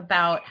book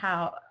about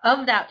how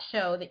of that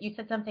show that you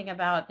said something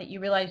about that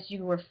you realized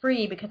you were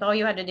free because all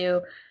you had to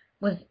do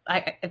was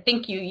I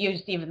think you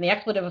used even the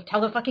expletive of tell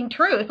the fucking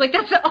truth. Like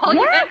that's all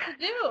you had to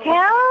do.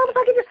 Tell the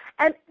fucking truth.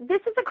 And this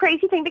is a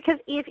crazy thing because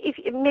if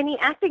many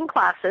acting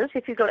classes,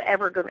 if you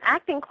ever go to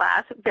acting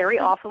class, very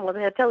often what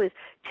they have to tell you is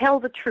tell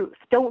the truth.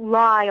 Don't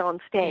lie on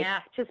stage.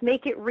 Yeah. Just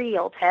make it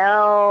real.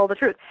 Tell the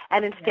truth.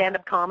 And in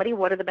stand-up comedy,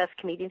 what are the best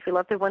comedians we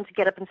love? The ones who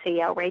get up and say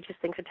outrageous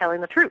things and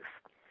telling the truth.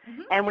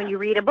 Mm-hmm. And when you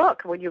read a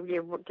book, when you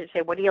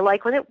say, what do you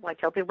like with it? Well, I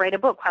tell people write a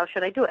book. How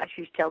should I do it? I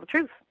should tell the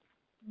truth.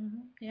 Mm-hmm.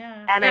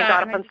 Yeah. And I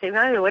got up on stage.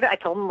 I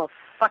told them the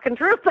fucking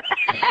truth.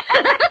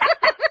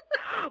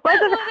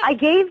 I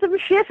gave them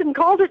shit and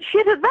called it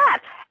shit at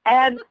that.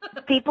 And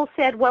people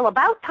said, well,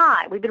 about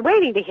time. We've been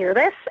waiting to hear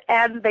this.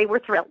 And they were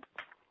thrilled.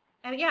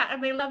 And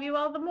and they love you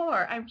all the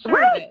more. I'm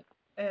sure of it.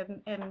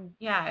 And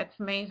yeah, it's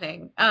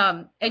amazing.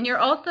 And you're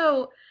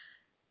also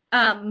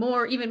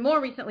even more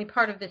recently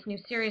part of this new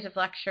series of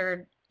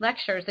lectures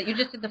that you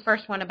just did the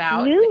first one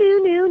about.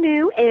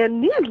 New,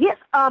 yes.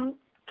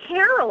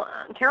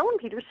 Carolyn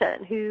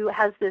Peterson, who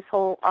has this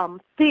whole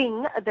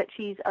thing that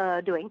she's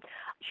doing,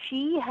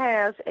 she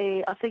has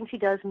a thing she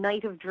does,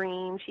 Night of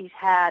Dreams. She's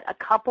had a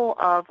couple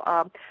of,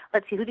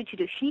 let's see, who did she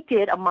do? She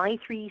did a My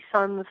Three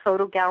Sons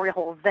photo gallery, a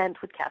whole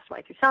event with cast of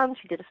My Three Sons.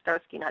 She did a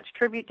Starsky and Hutch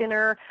tribute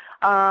dinner,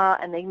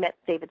 and they met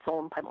David Soul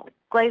and Pamela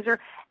Glazer.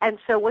 And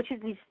so what she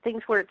these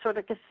things where it's sort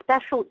of like a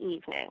special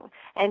evening,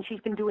 and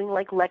she's been doing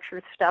like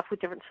lecture stuff with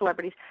different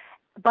celebrities.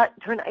 But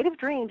her Night of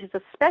Dreams is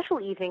a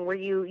special evening where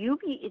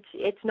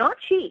it's not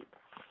cheap,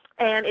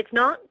 and it's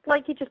not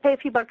like you just pay a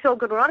few bucks to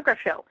go to an autograph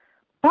show,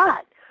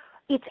 but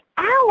it's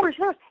hours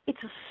and hours.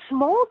 It's a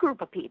small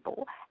group of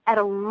people at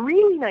a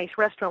really nice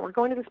restaurant. We're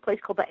going to this place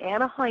called the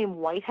Anaheim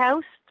White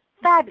House.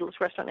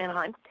 Fabulous restaurant in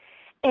Anaheim.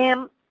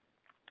 And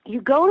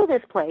you go to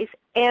this place,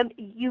 and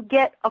you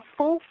get a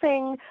full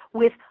thing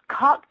with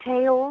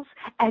cocktails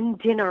and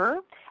dinner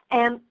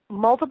and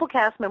multiple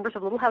cast members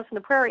of Little House on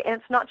the Prairie. And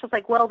it's not just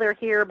like, well, they're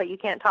here, but you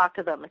can't talk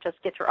to them and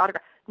just get your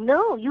autograph.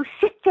 No, you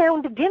sit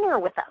down to dinner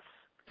with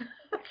us.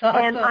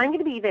 Awesome. And I'm going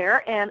to be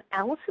there, and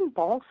Allison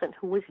Balson,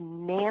 who was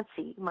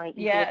Nancy, my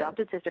evil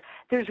adopted sister.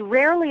 There's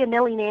rarely a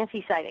Nellie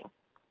Nancy sighting.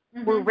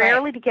 We're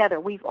rarely together.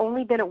 We've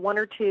only been at one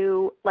or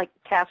two, like,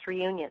 cast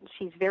reunions.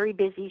 She's very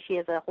busy. She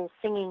has a whole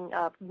singing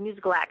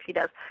musical act she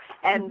does,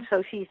 and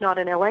so she's not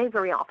in L.A.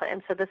 very often.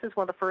 And so this is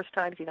one of the first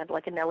times you've had,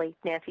 like, a Nellie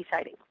Nancy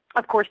sighting.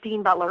 Of course,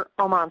 Dean Butler,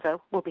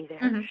 Almanzo, will be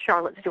there.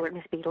 Charlotte Stewart,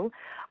 Miss Beadle.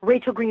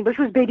 Rachel Greenbush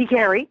was Baby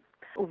Carrie.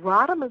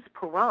 Radames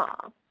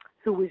Perra,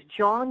 who was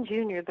John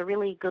Jr., the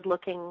really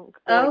good-looking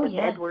boy with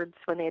Edwards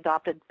when they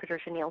adopted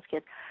Patricia Neal's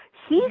kids.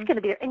 He's going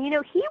to be there. And, you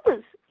know, he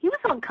was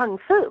on Kung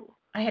Fu.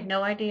 I had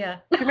no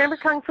idea. Do you remember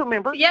Kung Fu?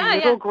 Remember? Yeah,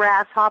 Little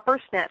grasshopper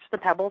snatched the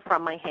pebble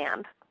from my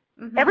hand.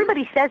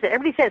 Everybody says it.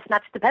 Everybody says,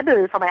 snatch the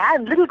pebble from my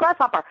hand, little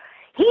grasshopper.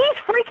 He's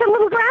freaking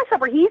Little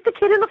Grasshopper. He's the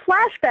kid in the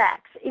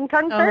flashbacks in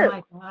Kung Fu.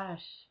 Oh, my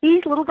gosh.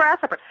 He's Little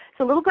Grasshopper.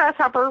 So Little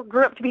Grasshopper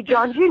grew up to be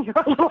John Jr.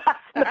 on Little House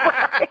on the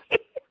Prairie.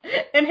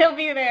 And he'll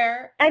be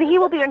there. And he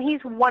will be there, and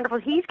he's wonderful.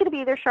 He's going to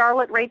be there,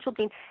 Charlotte, Rachel,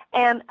 Dean,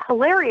 and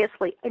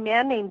hilariously, a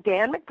man named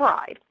Dan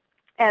McBride.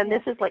 And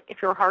this is like,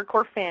 if you're a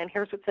hardcore fan,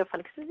 here's what's so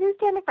funny, because this is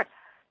Dan McBride.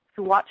 If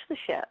you watch the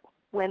show,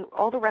 when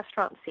all the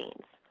restaurant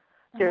scenes,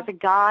 there's a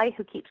guy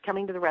who keeps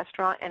coming to the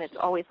restaurant, and it's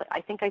always like, I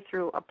think I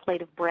threw a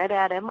plate of bread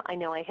at him. I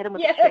know I hit him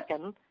with a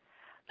chicken.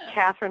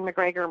 Catherine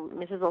McGregor,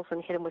 Mrs.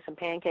 Olsen, hit him with some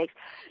pancakes.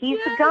 He's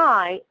the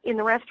guy in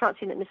the restaurant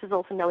scene that Mrs.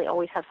 Olsen and Nellie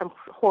always have some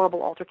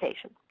horrible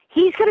altercation.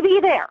 He's going to be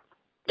there.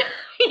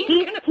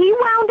 He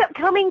wound up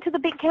coming to the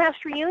big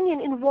cast reunion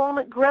in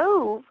Walnut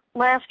Grove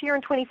last year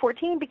in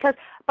 2014 because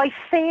by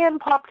fan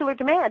popular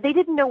demand, they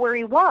didn't know where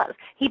he was.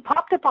 He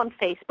popped up on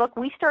Facebook.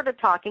 We started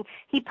talking.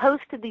 He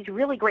posted these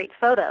really great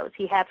photos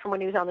he had from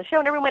when he was on the show,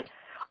 and everyone went,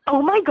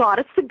 oh, my God,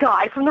 it's the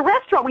guy from the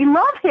restaurant. We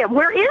love him.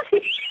 Where is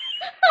he?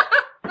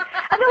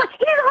 And they're like,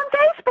 he's on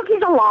Facebook.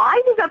 He's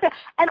alive. He's out there.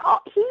 And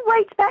he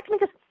writes back to me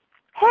and goes,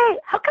 hey,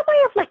 how come I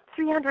have like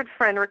 300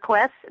 friend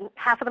requests and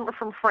half of them are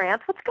from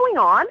France? What's going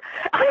on?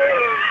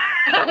 I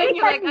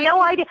had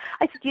no idea.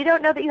 I said, you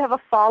don't know that you have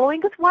a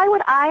following? Because why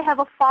would I have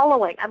a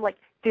following? I'm like,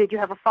 dude, you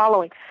have a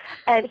following.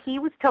 And he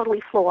was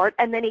totally floored.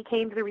 And then he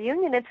came to the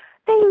reunion, and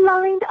they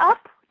lined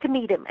up to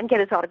meet him and get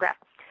his autograph.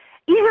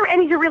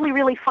 And he's a really,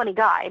 really funny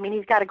guy. I mean,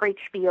 he's got a great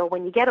spiel.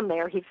 When you get him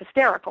there, he's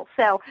hysterical.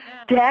 So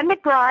Dan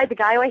McBride, the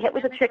guy who I hit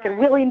with a chicken,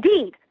 will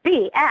indeed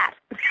be at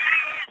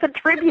the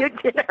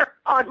tribute dinner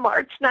on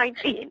March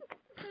 19th.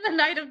 The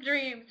Night of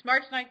Dreams,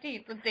 March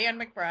 19th with Dan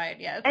McBride,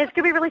 yes. And it's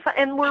going to be really fun.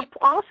 And we're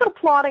also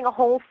plotting a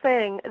whole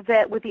thing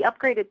that with the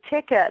upgraded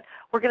ticket,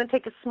 we're going to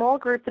take a small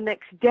group the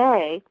next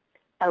day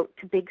out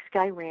to Big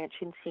Sky Ranch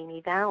in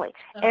Simi Valley.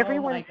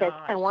 Everyone says,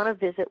 I want to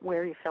visit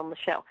where you filmed the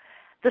show.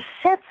 The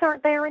sets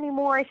aren't there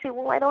anymore. I say,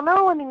 well, I don't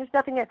know. I mean, there's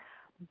nothing there.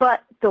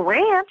 But the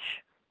ranch,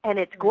 and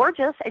it's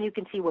gorgeous, and you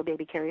can see where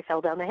Baby Carrie fell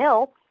down the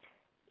hill,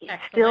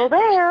 it's still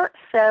there.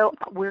 So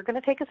we're going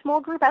to take a small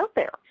group out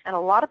there. And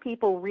a lot of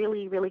people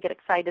really, really get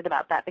excited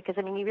about that because,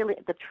 I mean,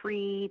 the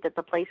tree,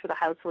 the place where the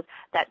house was,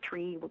 that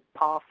tree,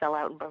 Paul fell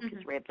out and broke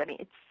his ribs. I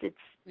mean, it's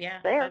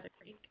there.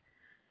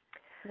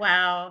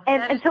 Wow.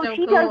 And so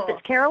she does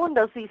this. Carolyn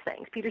does these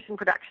things, Peterson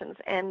Productions,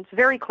 and it's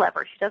very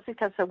clever. She does these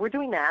things. So we're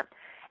doing that.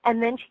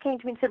 And then she came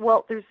to me and said,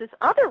 well, there's this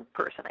other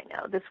person I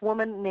know, this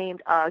woman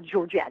named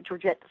Georgette.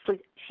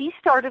 She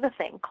started a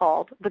thing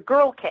called the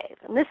Girl Cave.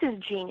 And this is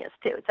genius,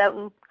 too. It's out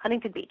in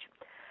Huntington Beach.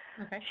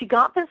 Okay. She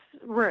got this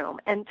room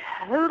and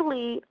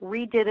totally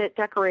redid it,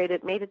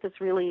 decorated, made it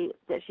this really,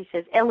 as she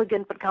says,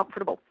 elegant but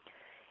comfortable.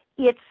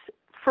 It's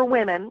for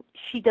women.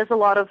 She does a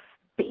lot of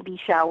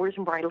baby showers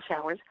and bridal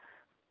showers.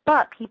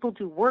 But people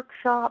do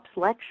workshops,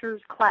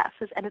 lectures,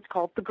 classes, and it's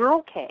called the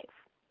Girl Cave.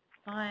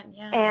 Fun,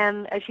 yeah.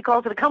 And as she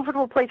calls it, a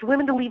comfortable place for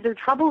women to leave their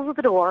troubles at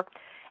the door.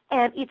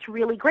 And it's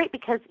really great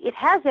because it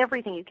has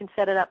everything. You can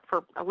set it up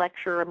for a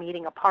lecture, a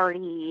meeting, a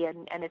party,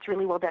 and it's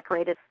really well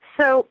decorated.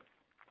 So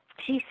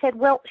she said,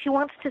 well, she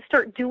wants to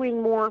start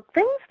doing more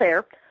things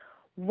there.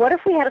 What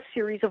if we had a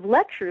series of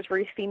lectures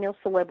where these female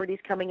celebrities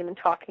coming in and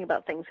talking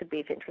about things that would be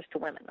of interest to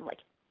women? I'm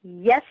like,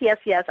 yes, yes,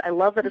 yes. I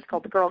love that it's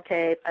called the Girl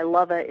Cave. I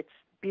love it. It's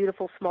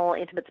beautiful, small,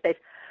 intimate space.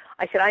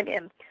 I said, I'm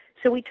in.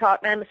 So we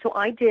talked, and so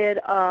I did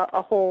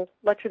a whole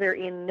lecture there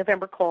in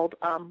November called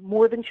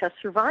More Than Just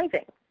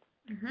Surviving,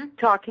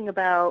 talking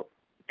about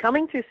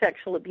coming through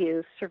sexual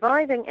abuse,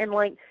 surviving, and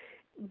like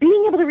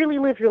being able to really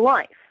live your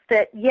life.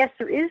 That yes,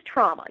 there is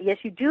trauma. Yes,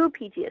 you do have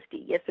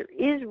PTSD. Yes, there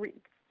is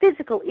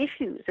physical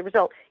issues as a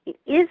result. It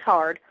is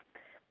hard,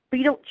 but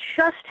you don't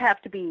just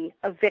have to be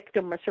a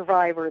victim, a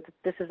survivor. That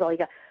this is all you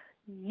got.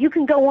 You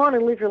can go on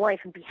and live your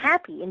life and be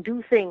happy and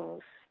do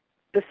things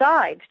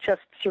besides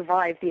just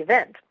survive the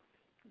event.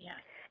 Yeah.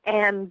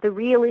 And the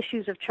real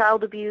issues of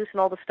child abuse and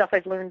all the stuff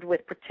I've learned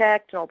with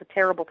Protect and all the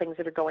terrible things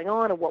that are going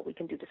on and what we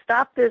can do to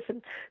stop this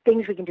and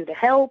things we can do to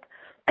help.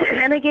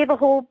 And I gave a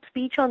whole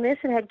speech on this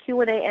and had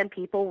Q&A, and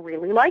people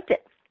really liked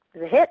it. It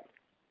was a hit.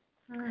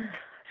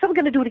 So we're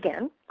going to do it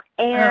again.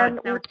 And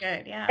sounds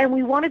good, yeah. And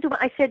we want to do,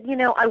 I said,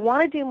 I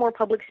want to do more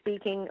public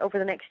speaking over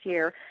the next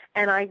year,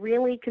 and I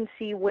really can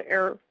see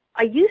where,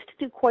 I used to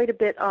do quite a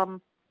bit,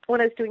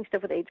 when I was doing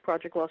stuff with AIDS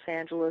Project Los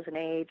Angeles and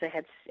AIDS. I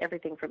had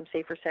everything from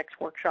safer sex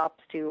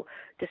workshops to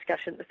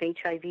discussions of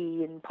HIV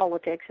and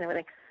politics and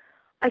everything.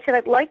 I said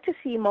I'd like to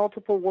see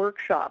multiple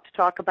workshops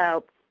talk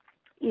about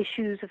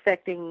issues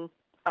affecting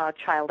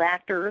child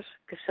actors,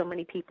 because so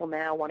many people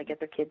now want to get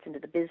their kids into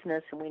the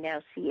business, and we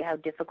now see how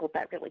difficult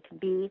that really can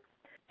be.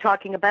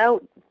 Talking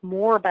about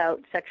more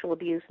about sexual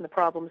abuse and the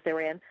problems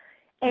therein,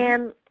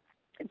 and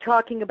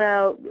talking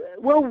about,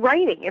 well,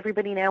 writing.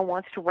 Everybody now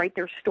wants to write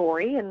their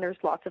story, and there's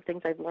lots of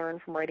things I've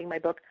learned from writing my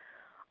book.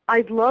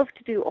 I'd love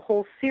to do a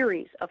whole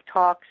series of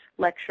talks,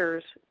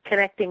 lectures,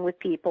 connecting with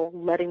people,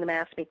 letting them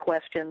ask me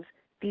questions,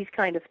 these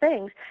kind of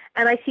things.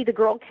 And I see the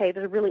Girl Cave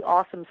as a really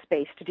awesome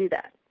space to do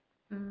that.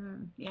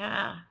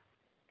 Yeah.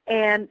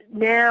 And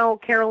now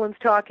Carolyn's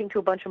talking to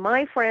a bunch of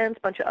my friends, a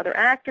bunch of other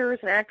actors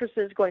and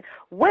actresses going,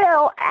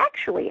 well,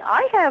 actually,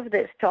 I have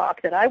this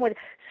talk that I went.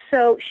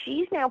 So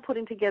she's now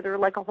putting together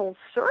like a whole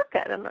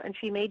circuit, and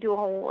she may do a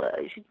whole,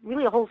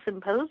 really a whole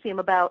symposium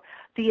about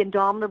the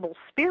indomitable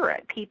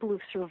spirit, people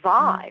who've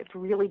survived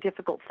really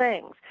difficult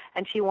things.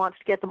 And she wants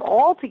to get them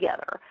all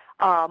together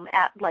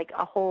at like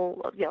a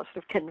whole, sort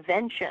of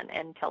convention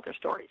and tell their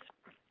stories.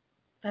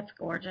 That's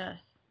gorgeous.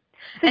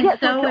 So, and yeah,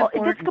 so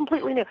it's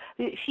completely new.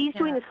 She's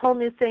doing this whole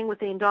new thing with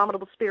the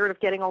indomitable spirit of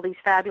getting all these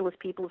fabulous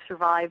people who've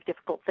survived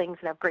difficult things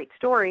and have great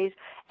stories.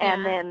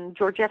 And then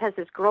Georgette has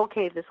this Girl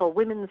Cave, this whole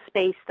women's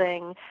space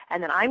thing.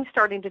 And then I'm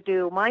starting to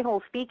do my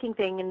whole speaking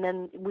thing, and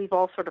then we've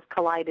all sort of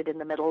collided in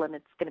the middle, and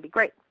it's going to be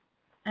great.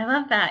 I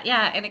love that.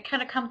 Yeah. And it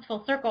kind of comes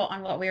full circle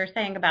on what we were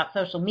saying about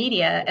social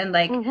media and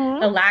like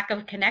the lack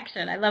of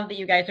connection. I love that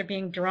you guys are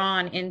being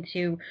drawn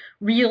into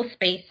real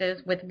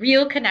spaces with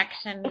real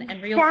connection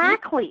and real people.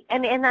 Exactly.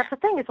 And that's the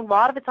thing. It's a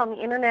lot of it's on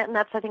the internet, and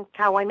that's, I think,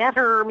 how I met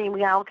her. I mean,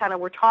 we all kind of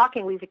were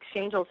talking. We've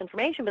exchanged all this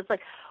information, but it's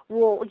like,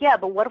 well, yeah,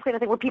 but what if we had a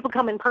thing where people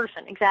come in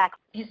person? Exactly.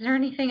 Is there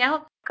anything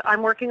else?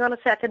 I'm working on a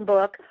second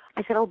book.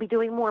 I said I'll be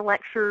doing more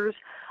lectures.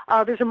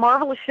 There's a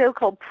marvelous show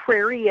called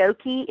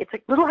Prairieoki. It's a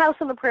Little House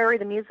on the Prairie,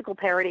 the musical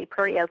parody,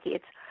 Prairieoki.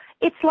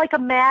 It's like a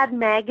Mad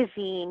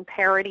Magazine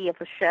parody of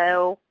a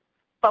show,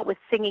 but with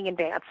singing and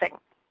dancing.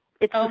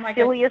 It's the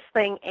silliest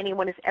thing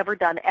anyone has ever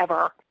done,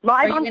 ever.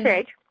 Live on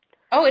stage.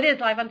 Oh, it is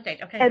live on stage.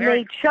 Okay. And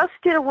they just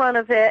did a run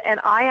of it, and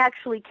I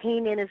actually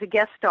came in as a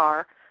guest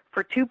star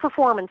for 2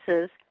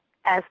 performances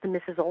as the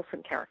Mrs.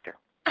 Olsen character.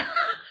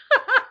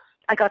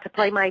 I got to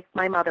play my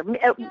mother,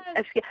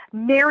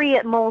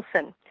 Marriott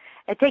Molson.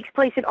 It takes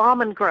place at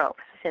Almond Grove.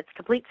 It's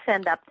complete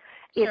send-up.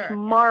 It's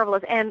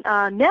marvelous. And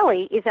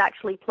Nellie is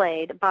actually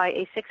played by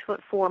a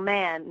 6'4"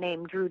 man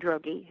named Drew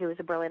Droege, who is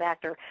a brilliant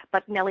actor.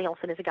 But Nellie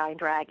Olsen is a guy in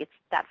drag. It's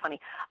that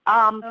funny.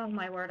 Oh,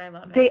 my word, I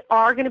love it. They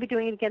are going to be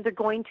doing it again. They're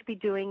going to be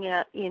doing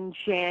it in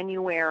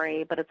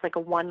January, but it's like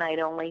a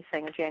one-night-only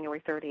thing,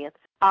 January 30th.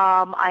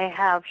 I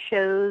have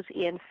shows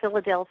in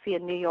Philadelphia,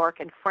 New York,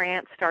 and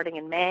France starting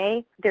in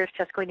May. There's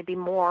just going to be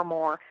more and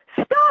more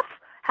stuff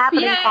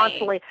happening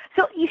constantly.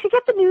 So you should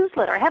get the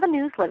newsletter. I have a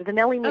newsletter. The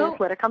Nellie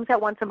newsletter comes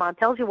out once a month,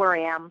 tells you where I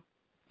am,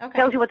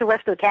 tells you what the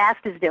rest of the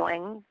cast is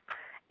doing,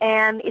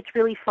 and it's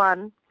really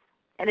fun.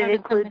 And it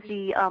includes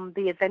the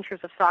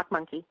adventures of Sock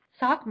Monkey.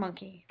 Sock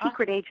Monkey.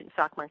 Secret Agent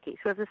Sock Monkey.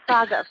 So it's a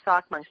saga of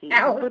Sock Monkey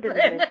included in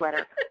the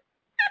newsletter.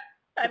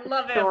 I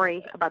love it.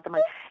 Story about the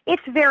monkey.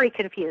 It's very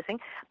confusing,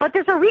 but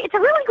it's a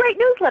really great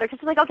newsletter. Because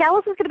it's like, okay,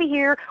 Allison's going to be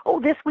here. Oh,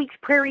 this week's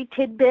Prairie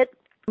Tidbit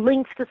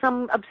links to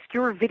some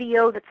obscure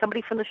video that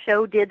somebody from the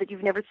show did that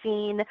you've never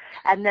seen,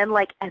 and then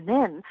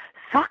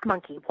Sock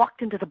Monkey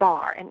walked into the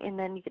bar, and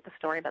then you get the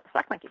story about the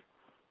Sock Monkey.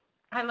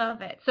 I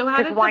love it. So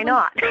how does why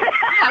not?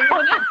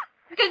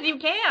 Because you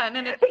can,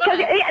 and it's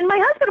fun. And my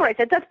husband writes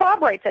it. That's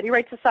Bob writes it. He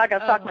writes the saga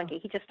of Sock Monkey.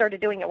 He just started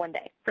doing it one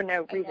day for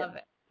no reason. I love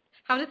it.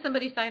 How does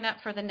somebody sign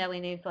up for the Nellie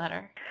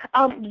newsletter?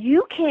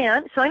 You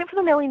can sign up for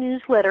the Nellie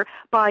newsletter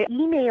by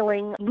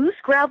emailing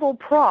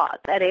loosegravelprod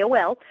at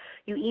AOL.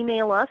 You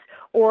email us,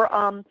 or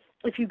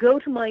if you go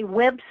to my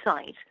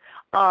website,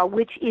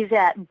 which is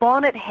at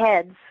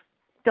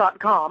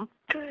bonnetheads.com,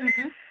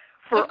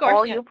 for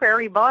all you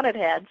prairie bonnet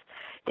heads,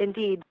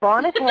 indeed,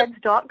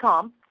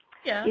 bonnetheads.com.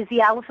 Yeah. is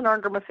the Allison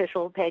Arngrim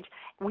official page.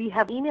 We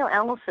have email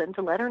Allison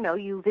to let her know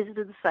you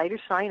visited the site or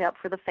sign up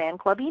for the fan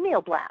club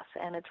email blast,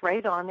 and it's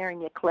right on there,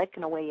 and you click,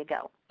 and away you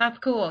go. That's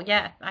cool.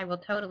 Yes, I will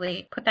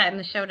totally put that in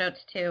the show notes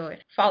too.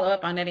 Follow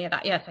up on any of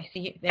that. Yes, I see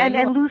you. There And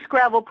you are. Loose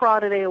Gravel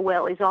Prod at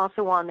AOL is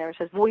also on there. It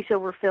says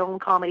voiceover, film,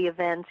 comedy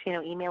events,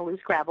 email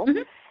Loose Gravel.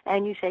 Mhm.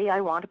 And you say,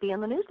 I want to be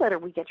on the newsletter.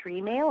 We get your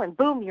email, and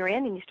boom, you're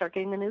in, and you start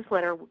getting the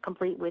newsletter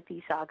complete with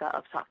the saga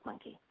of Sock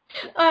Monkey.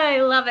 I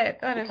love it.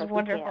 That is Because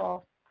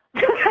wonderful.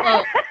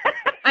 Well,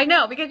 I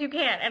know, because you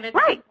can, and it's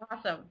Right.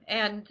 awesome.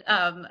 And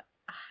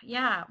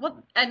yeah.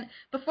 Well, and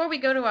before we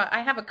go to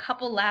I have a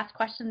couple last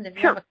questions if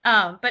you Sure.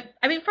 have but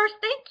I mean, first,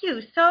 thank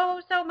you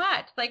so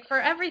much, like, for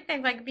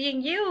everything, like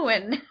being you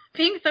and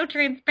being so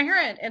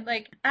transparent, and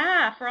like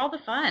for all the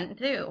fun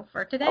too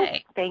for Oh,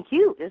 today. thank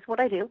you. Is what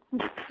I do.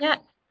 Yes.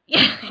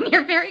 Yeah,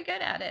 you're very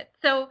good at it.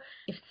 So,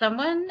 if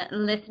someone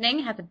listening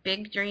has a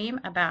big dream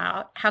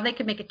about how they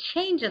could make a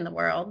change in the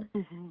world,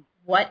 Mm-hmm.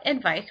 what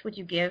advice would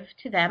you give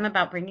to them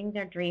about bringing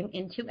their dream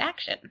into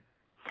action?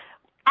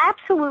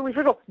 Absolutely,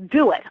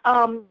 do it.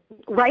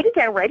 Write it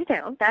down. Write it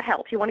down. That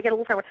helps. You want to get a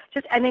little further.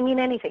 And I mean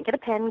anything. Get a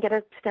pen, get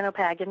a steno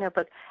pad, get a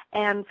notebook,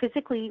 and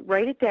physically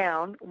write it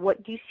down.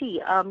 What do you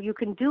see? You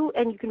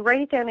can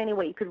write it down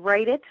anyway. You could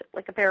write it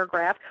like a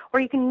paragraph,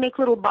 or you can make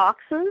little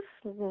boxes,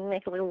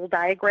 make a little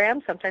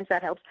diagram. Sometimes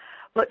that helps.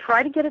 But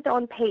try to get it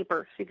on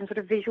paper so you can sort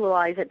of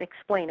visualize it and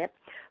explain it.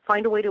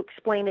 Find a way to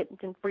explain it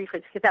in brief,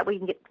 because that way you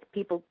can get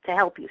people to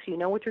help you so you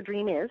know what your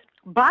dream is.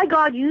 By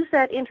God, use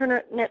that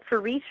internet for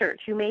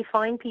research. You may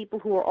find people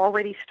who are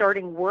already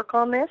starting work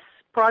on this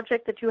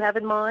project that you have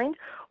in mind,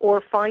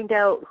 or find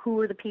out who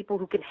are the people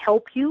who can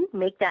help you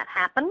make that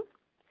happen.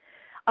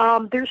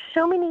 There's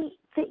so many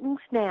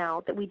things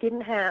now that we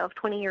didn't have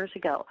 20 years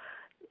ago.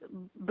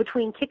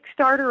 Between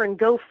Kickstarter and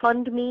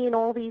GoFundMe and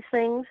all these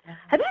things. Yeah.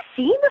 Have you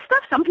seen the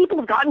stuff some people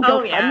have gotten Oh,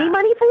 GoFundMe yeah.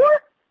 money for?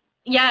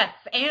 Yes,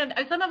 and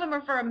some of them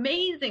are for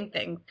amazing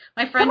things.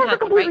 My Some friend are for has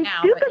one right completely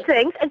now, but stupid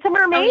things, and some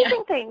are oh yeah,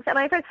 amazing things.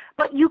 And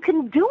but you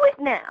can do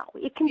it now.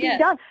 It can be yes,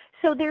 done.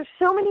 So there's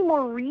so many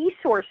more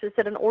resources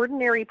that an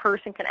ordinary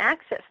person can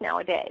access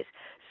nowadays.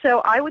 So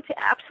I would say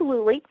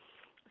absolutely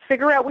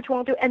figure out what you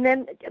want to do, and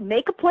then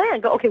make a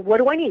plan. Go, okay, what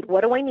do I need?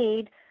 What do I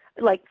need?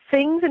 Like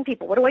things and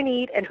people. What do I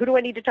need, and who do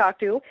I need to talk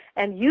to?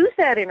 And use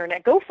that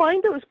internet. Go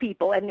find those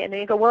people, and then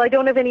you go, well, I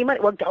don't have any money.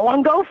 Well, go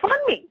on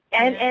GoFundMe,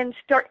 and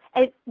start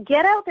and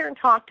get out there and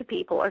talk to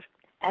people.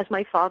 As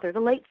my father, the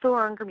late Phil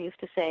Arngrim,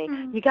 used to say,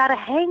 you got to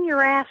hang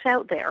your ass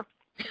out there.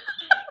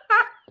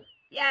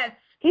 yes.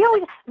 He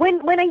always,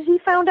 he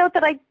found out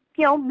that I,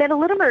 met a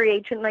literary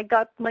agent and I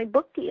got my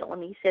book deal,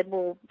 and he said,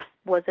 well,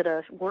 was it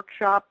a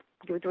workshop?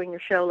 You were doing your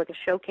show like a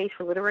showcase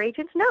for literary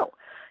agents? No.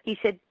 He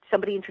said,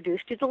 somebody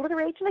introduced you to the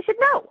literary agent? I said,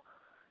 no.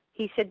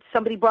 He said,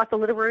 somebody brought the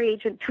literary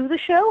agent to the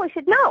show? I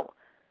said, no.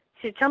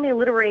 He said, tell me a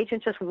literary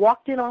agent just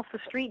walked in off the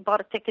street,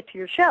 bought a ticket to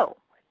your show.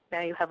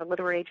 Now you have a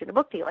literary agent, a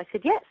book deal. I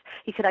said, yes.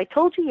 He said, I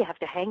told you have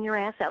to hang your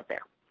ass out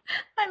there.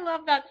 I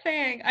love that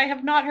saying. I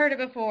have not heard it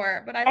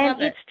before, but I And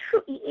love it. it's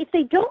true. If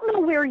they don't know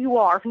where you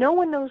are, if no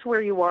one knows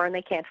where you are and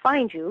they can't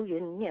find you,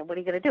 what are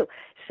you going to do?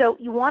 So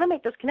you want to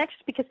make those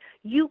connections, because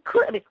you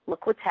could. I mean,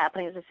 look what's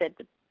happening, as I said,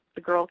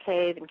 the Girl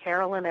Cave and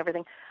Carolyn and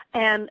everything.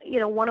 And,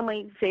 one of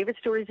my favorite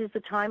stories is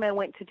the time I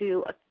went to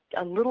do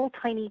a little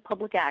tiny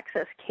public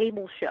access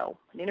cable show,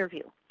 an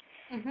interview.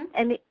 Mm-hmm.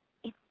 And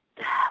it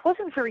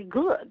wasn't very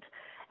good.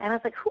 And I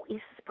was like, who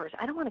is this person?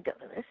 I don't want to go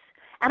to this.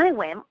 And I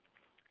went.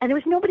 And there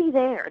was nobody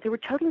there. They were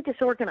totally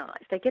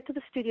disorganized. I get to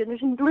the studio, and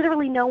there's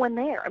literally no one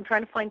there. I'm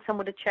trying to find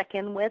someone to check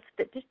in with.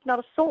 Just not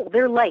a soul.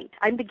 They're late.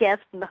 I'm the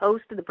guest, and the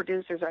host and the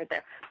producers aren't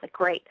there. Like,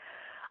 great.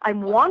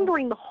 I'm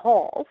wandering the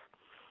halls,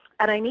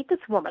 and I meet this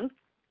woman,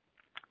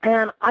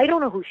 and I don't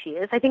know who she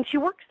is. I think she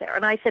works there.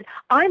 And I said,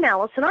 I'm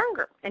Allison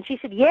Arngrim. And she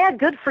said, yeah,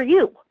 good for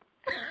you.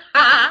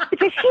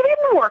 Because she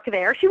didn't work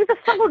there. She was a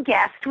fellow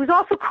guest who was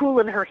also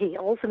cooling her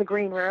heels in the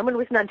green room and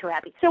was none too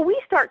happy. So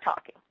we start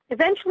talking.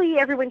 Eventually,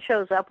 everyone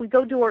shows up. We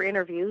go do our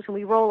interviews, and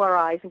we roll our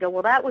eyes and go,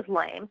 well, that was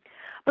lame.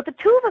 But the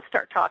two of us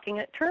start talking,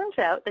 and it turns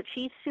out that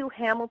she's Sue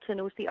Hamilton,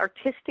 who was the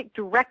artistic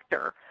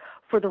director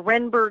for the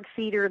Renberg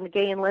Theater and the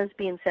Gay and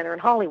Lesbian Center in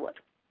Hollywood.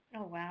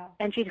 Oh, wow.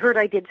 And she'd heard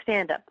I did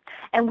stand-up.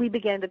 And we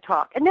began to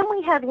talk. And then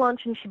we had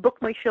lunch, and she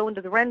booked my show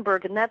into the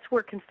Renberg, and that's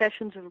where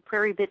Confessions of a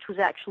Prairie Bitch was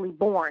actually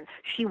born.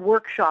 She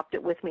workshopped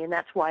it with me, and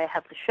that's why I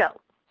have the show.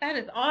 That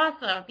is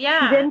awesome.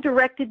 Yeah. She then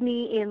directed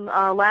me in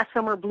last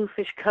summer,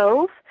 Bluefish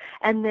Cove,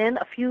 and then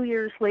a few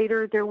years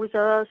later, there was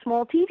a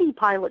small TV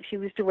pilot she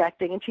was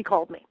directing, and she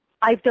called me.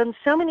 I've done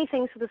so many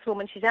things with this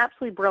woman. She's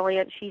absolutely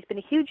brilliant. She's been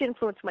a huge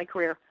influence in my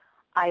career.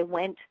 I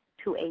went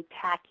to a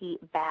tacky,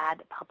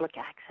 bad public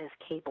access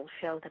cable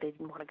show that I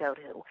didn't want to go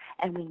to,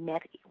 and we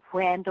met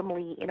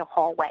randomly in a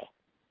hallway.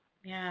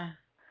 Yeah.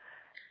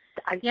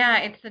 Yeah,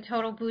 it's the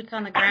total boots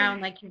on the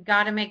ground. Like, you've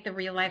got to make the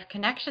real life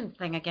connections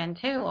thing again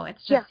too.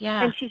 It's just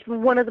And she's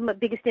been one of the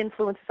biggest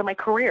influences of my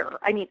career.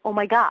 I mean, oh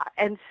my God.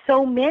 And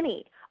so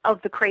many of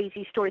the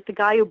crazy stories. The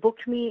guy who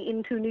booked me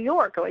into New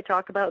York, who I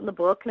talk about in the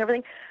book and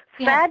everything,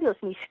 fabulous.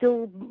 And he's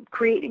still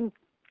creating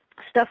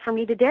stuff for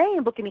me today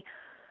and booking me.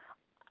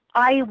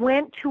 I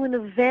went to an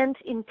event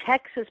in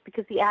Texas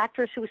because the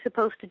actress who was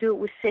supposed to do it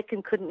was sick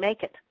and couldn't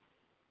make it.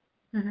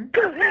 Mm-hmm.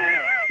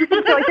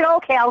 So I said,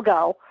 okay, I'll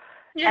go.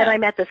 Yeah. And I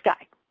met this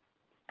guy.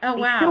 Oh,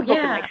 He's wow. still booking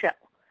Yeah. my show.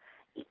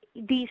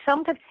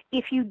 Sometimes,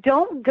 if you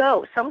don't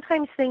go,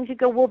 sometimes things you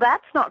go, well,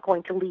 that's not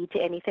going to lead to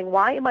anything.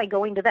 Why am I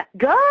going to that?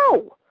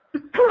 Go!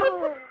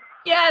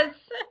 Yes.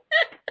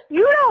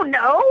 You don't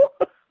know.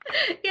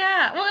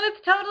 Yeah. Well, and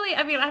it's totally,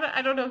 I mean,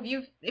 I don't know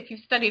if you've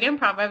studied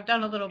improv. I've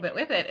done a little bit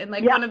with it. And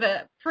like Yeah. one of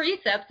the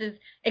precepts is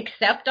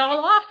accept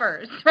all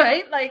offers,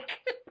 right? Like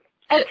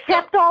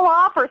Accept all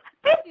offers.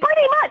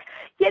 Pretty much.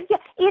 Yeah,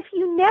 if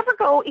you never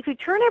go, if you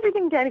turn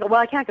everything down and go,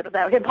 well, I can't go to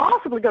that, I can't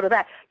possibly go to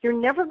that, you're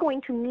never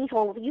going to meet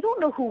all of it. You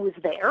don't know who was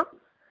there.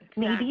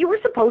 Exactly. Maybe you were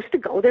supposed to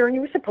go there and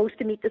you were supposed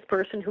to meet this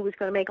person who was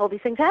going to make all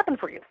these things happen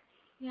for you.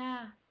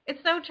 Yeah.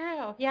 It's so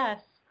true.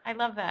 Yes. I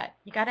love that.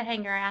 You got to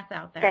hang your ass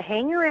out there. To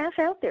hang your ass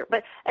out there.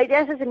 But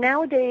as I said,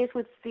 nowadays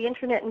with the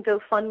internet and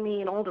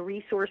GoFundMe and all the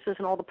resources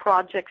and all the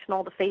projects and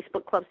all the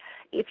Facebook clubs,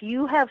 if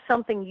you have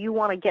something you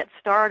want to get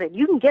started,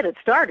 you can get it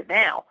started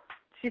now.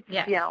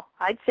 Yes. You know,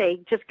 I'd say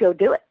just go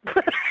do it.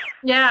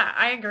 Yeah,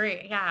 I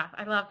agree. Yeah,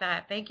 I love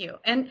that. Thank you.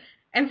 And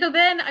so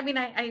then, I mean,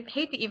 I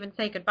hate to even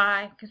say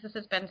goodbye because this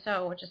has been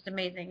so just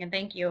amazing, and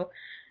thank you.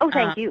 Oh,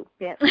 thank you.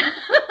 Yes.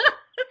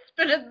 It's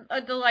been a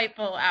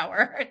delightful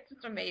hour. It's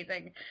just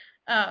amazing.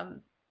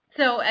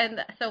 So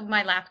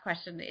my last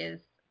question is,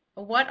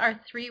 what are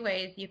 3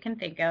 ways you can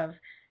think of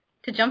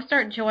to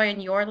jumpstart joy in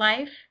your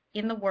life,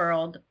 in the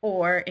world,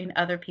 or in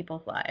other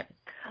people's lives?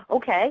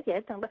 Okay,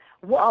 yes.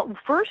 Well,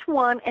 first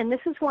one, and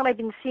this is one I've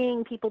been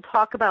seeing people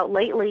talk about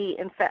lately,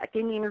 in fact,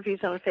 in the interviews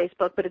on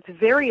Facebook, but it's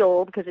very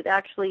old because it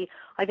actually,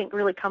 I think,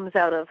 really comes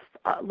out of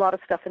a lot of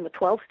stuff in the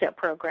 12-step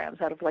programs,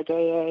 out of like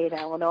AA and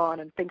Al-Anon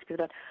and things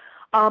people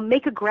done.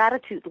 Make a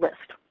gratitude list.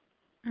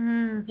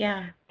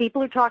 Yeah.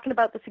 People are talking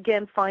about this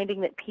again,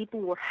 finding that people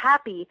who are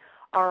happy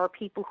are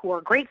people who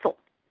are grateful.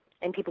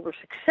 And people who are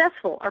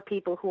successful are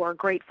people who are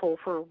grateful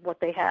for what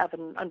they have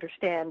and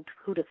understand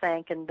who to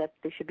thank and that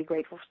they should be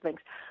grateful for things.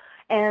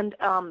 And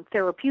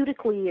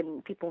therapeutically,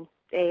 and people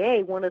in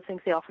AA, one of the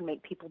things they often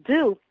make people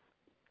do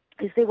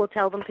is they will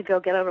tell them to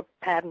go get out a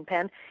pad and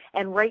pen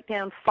and write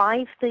down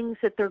 5 things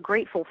that they're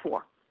grateful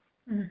for.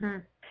 Mm-hmm.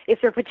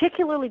 If they're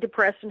particularly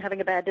depressed and having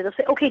a bad day, they'll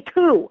say, okay,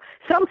 2,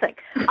 something.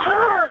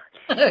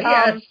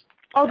 Yes.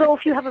 Although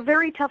if you have a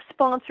very tough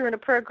sponsor in a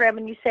program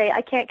and you say,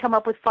 I can't come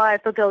up with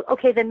 5, they'll go,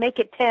 okay, then make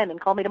it 10 and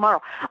call me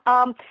tomorrow.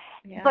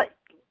 Yeah. But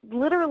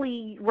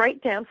literally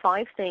write down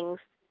 5 things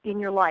in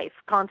your life,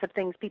 concept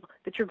things, people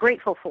that you're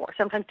grateful for.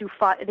 Sometimes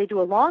they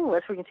do a long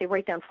list where you can say,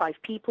 write down 5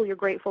 people you're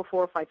grateful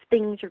for, 5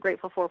 things you're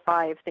grateful for,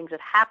 5 things that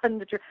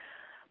happened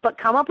but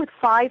come up with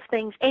 5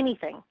 things,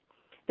 anything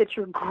that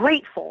you're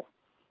grateful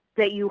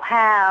that you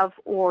have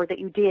or that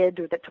you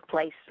did or that took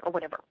place or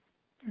whatever.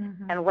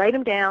 Mm-hmm. And write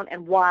them down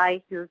and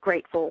why you're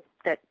grateful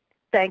that,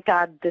 thank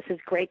God, this is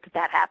great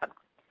that happened.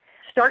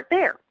 Start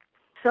there.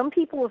 Some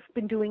people have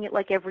been doing it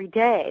like every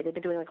day. They've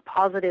been doing like a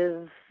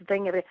positive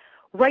thing every day.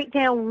 Write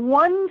down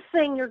one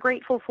thing you're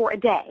grateful for a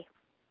day.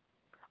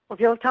 Or if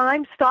you have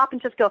time, stop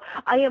and just go,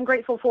 I am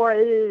grateful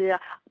for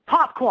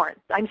popcorn.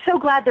 I'm so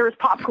glad there is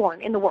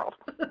popcorn in the world.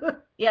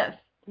 Yes.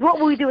 What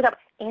will we do without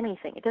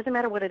anything? It doesn't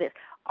matter what it is.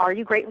 Are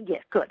you grateful?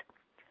 Yes, good.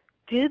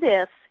 Do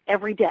this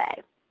every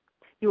day.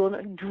 You will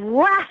have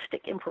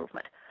drastic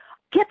improvement.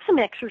 Get some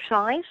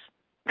exercise.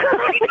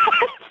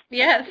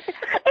 Yes.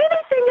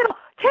 Anything at all.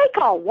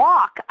 Take a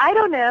walk. I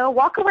don't know.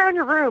 Walk around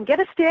your room. Get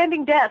a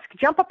standing desk.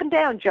 Jump up and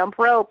down. Jump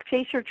rope.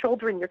 Chase your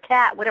children, your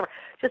cat, whatever.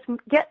 Just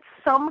get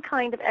some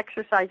kind of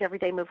exercise every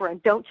day. Move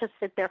around. Don't just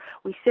sit there.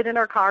 We sit in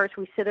our cars.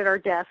 We sit at our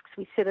desks.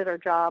 We sit at our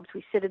jobs.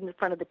 We sit in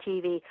front of the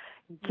TV.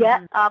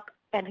 Get up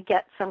and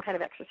get some kind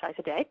of exercise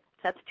a day.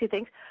 That's 2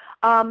 things.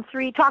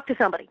 3, talk to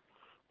somebody.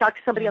 Talk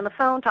to somebody on the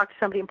phone. Talk to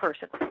somebody in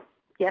person.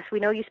 Yes,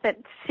 we know you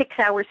spent 6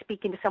 hours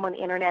speaking to someone on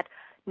the internet.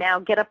 Now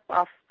get up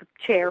off the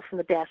chair from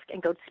the desk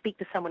and go speak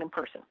to someone in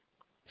person.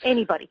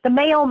 Anybody. The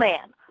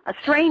mailman. A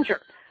stranger.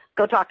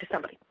 Go talk to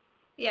somebody.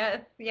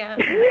 Yes, yes.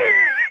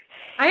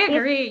 I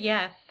agree,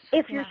 yes.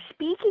 If you're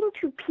speaking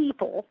to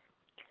people,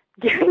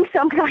 doing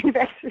some kind of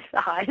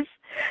exercise,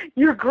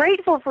 you're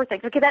grateful for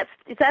things. Okay,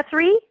 is that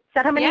 3? Is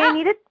that how many I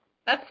needed?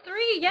 That's 3,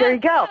 yes. There you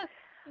go.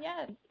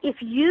 Yes. If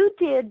you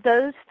did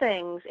those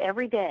things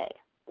every day,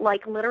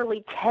 like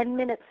literally 10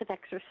 minutes of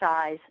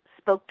exercise,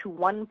 spoke to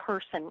one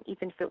person,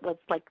 even if it was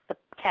like the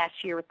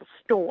cashier at the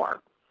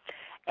store,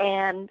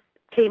 and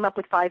came up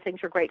with 5 things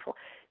you're grateful.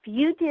 If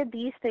you did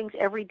these things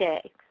every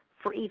day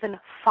for even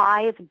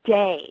 5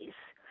 days,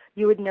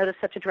 you would notice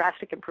such a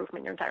drastic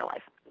improvement in your entire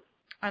life.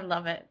 I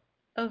love it.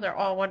 Those are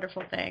all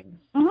wonderful things.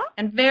 Mm-hmm.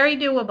 And very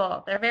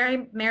doable. They're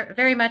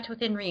very much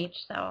within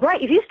reach. So right,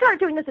 if you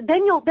start doing this,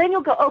 then you'll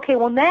go, okay,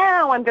 well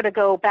now I'm going to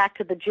go back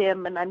to the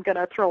gym and I'm going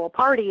to throw a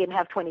party and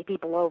have 20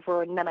 people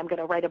over and then I'm going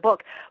to write a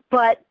book.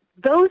 But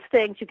those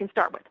things you can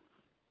start with.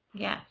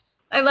 Yes.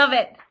 I love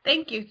it.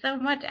 Thank you so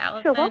much,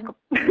 Allison. You're welcome.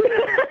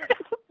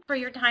 For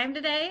your time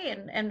today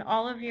and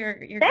all of your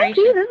Thank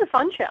you. This is a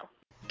fun show.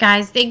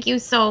 Guys, thank you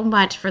so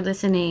much for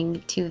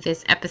listening to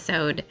this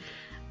episode.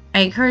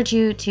 I encourage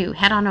you to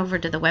head on over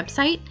to the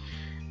website,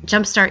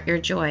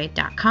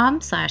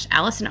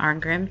 jumpstartyourjoy.com/Allison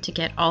Arngrim, to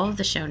get all of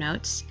the show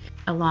notes,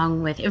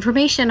 along with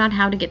information on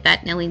how to get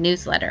that Nilly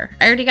newsletter.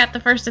 I already got the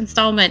first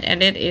installment,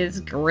 and it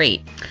is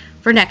great.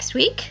 For next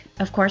week,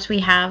 of course, we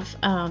have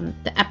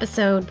the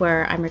episode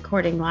where I'm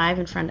recording live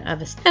in front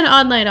of an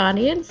online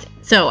audience.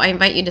 So I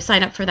invite you to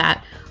sign up for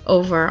that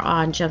over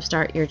on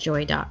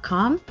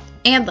jumpstartyourjoy.com.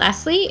 And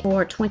lastly,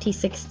 for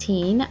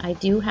 2016, I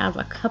do have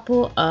a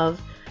couple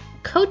of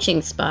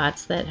coaching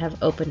spots that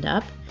have opened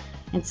up.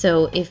 And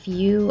so if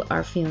you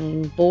are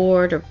feeling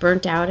bored or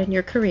burnt out in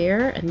your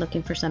career and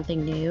looking for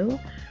something new,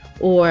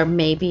 or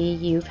maybe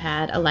you've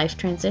had a life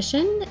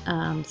transition,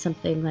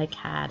 something like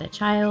had a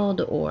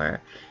child or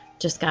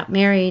just got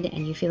married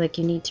and you feel like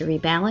you need to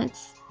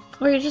rebalance,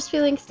 or you're just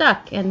feeling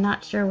stuck and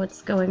not sure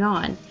what's going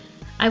on,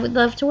 I would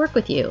love to work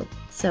with you.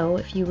 So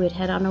if you would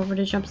head on over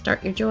to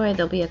Jumpstart Your Joy,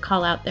 there'll be a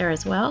call out there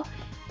as well.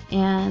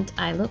 And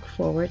I look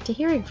forward to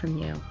hearing from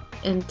you.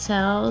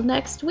 Until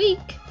next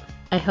week,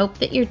 I hope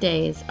that your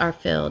days are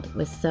filled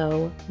with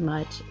so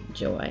much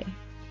joy.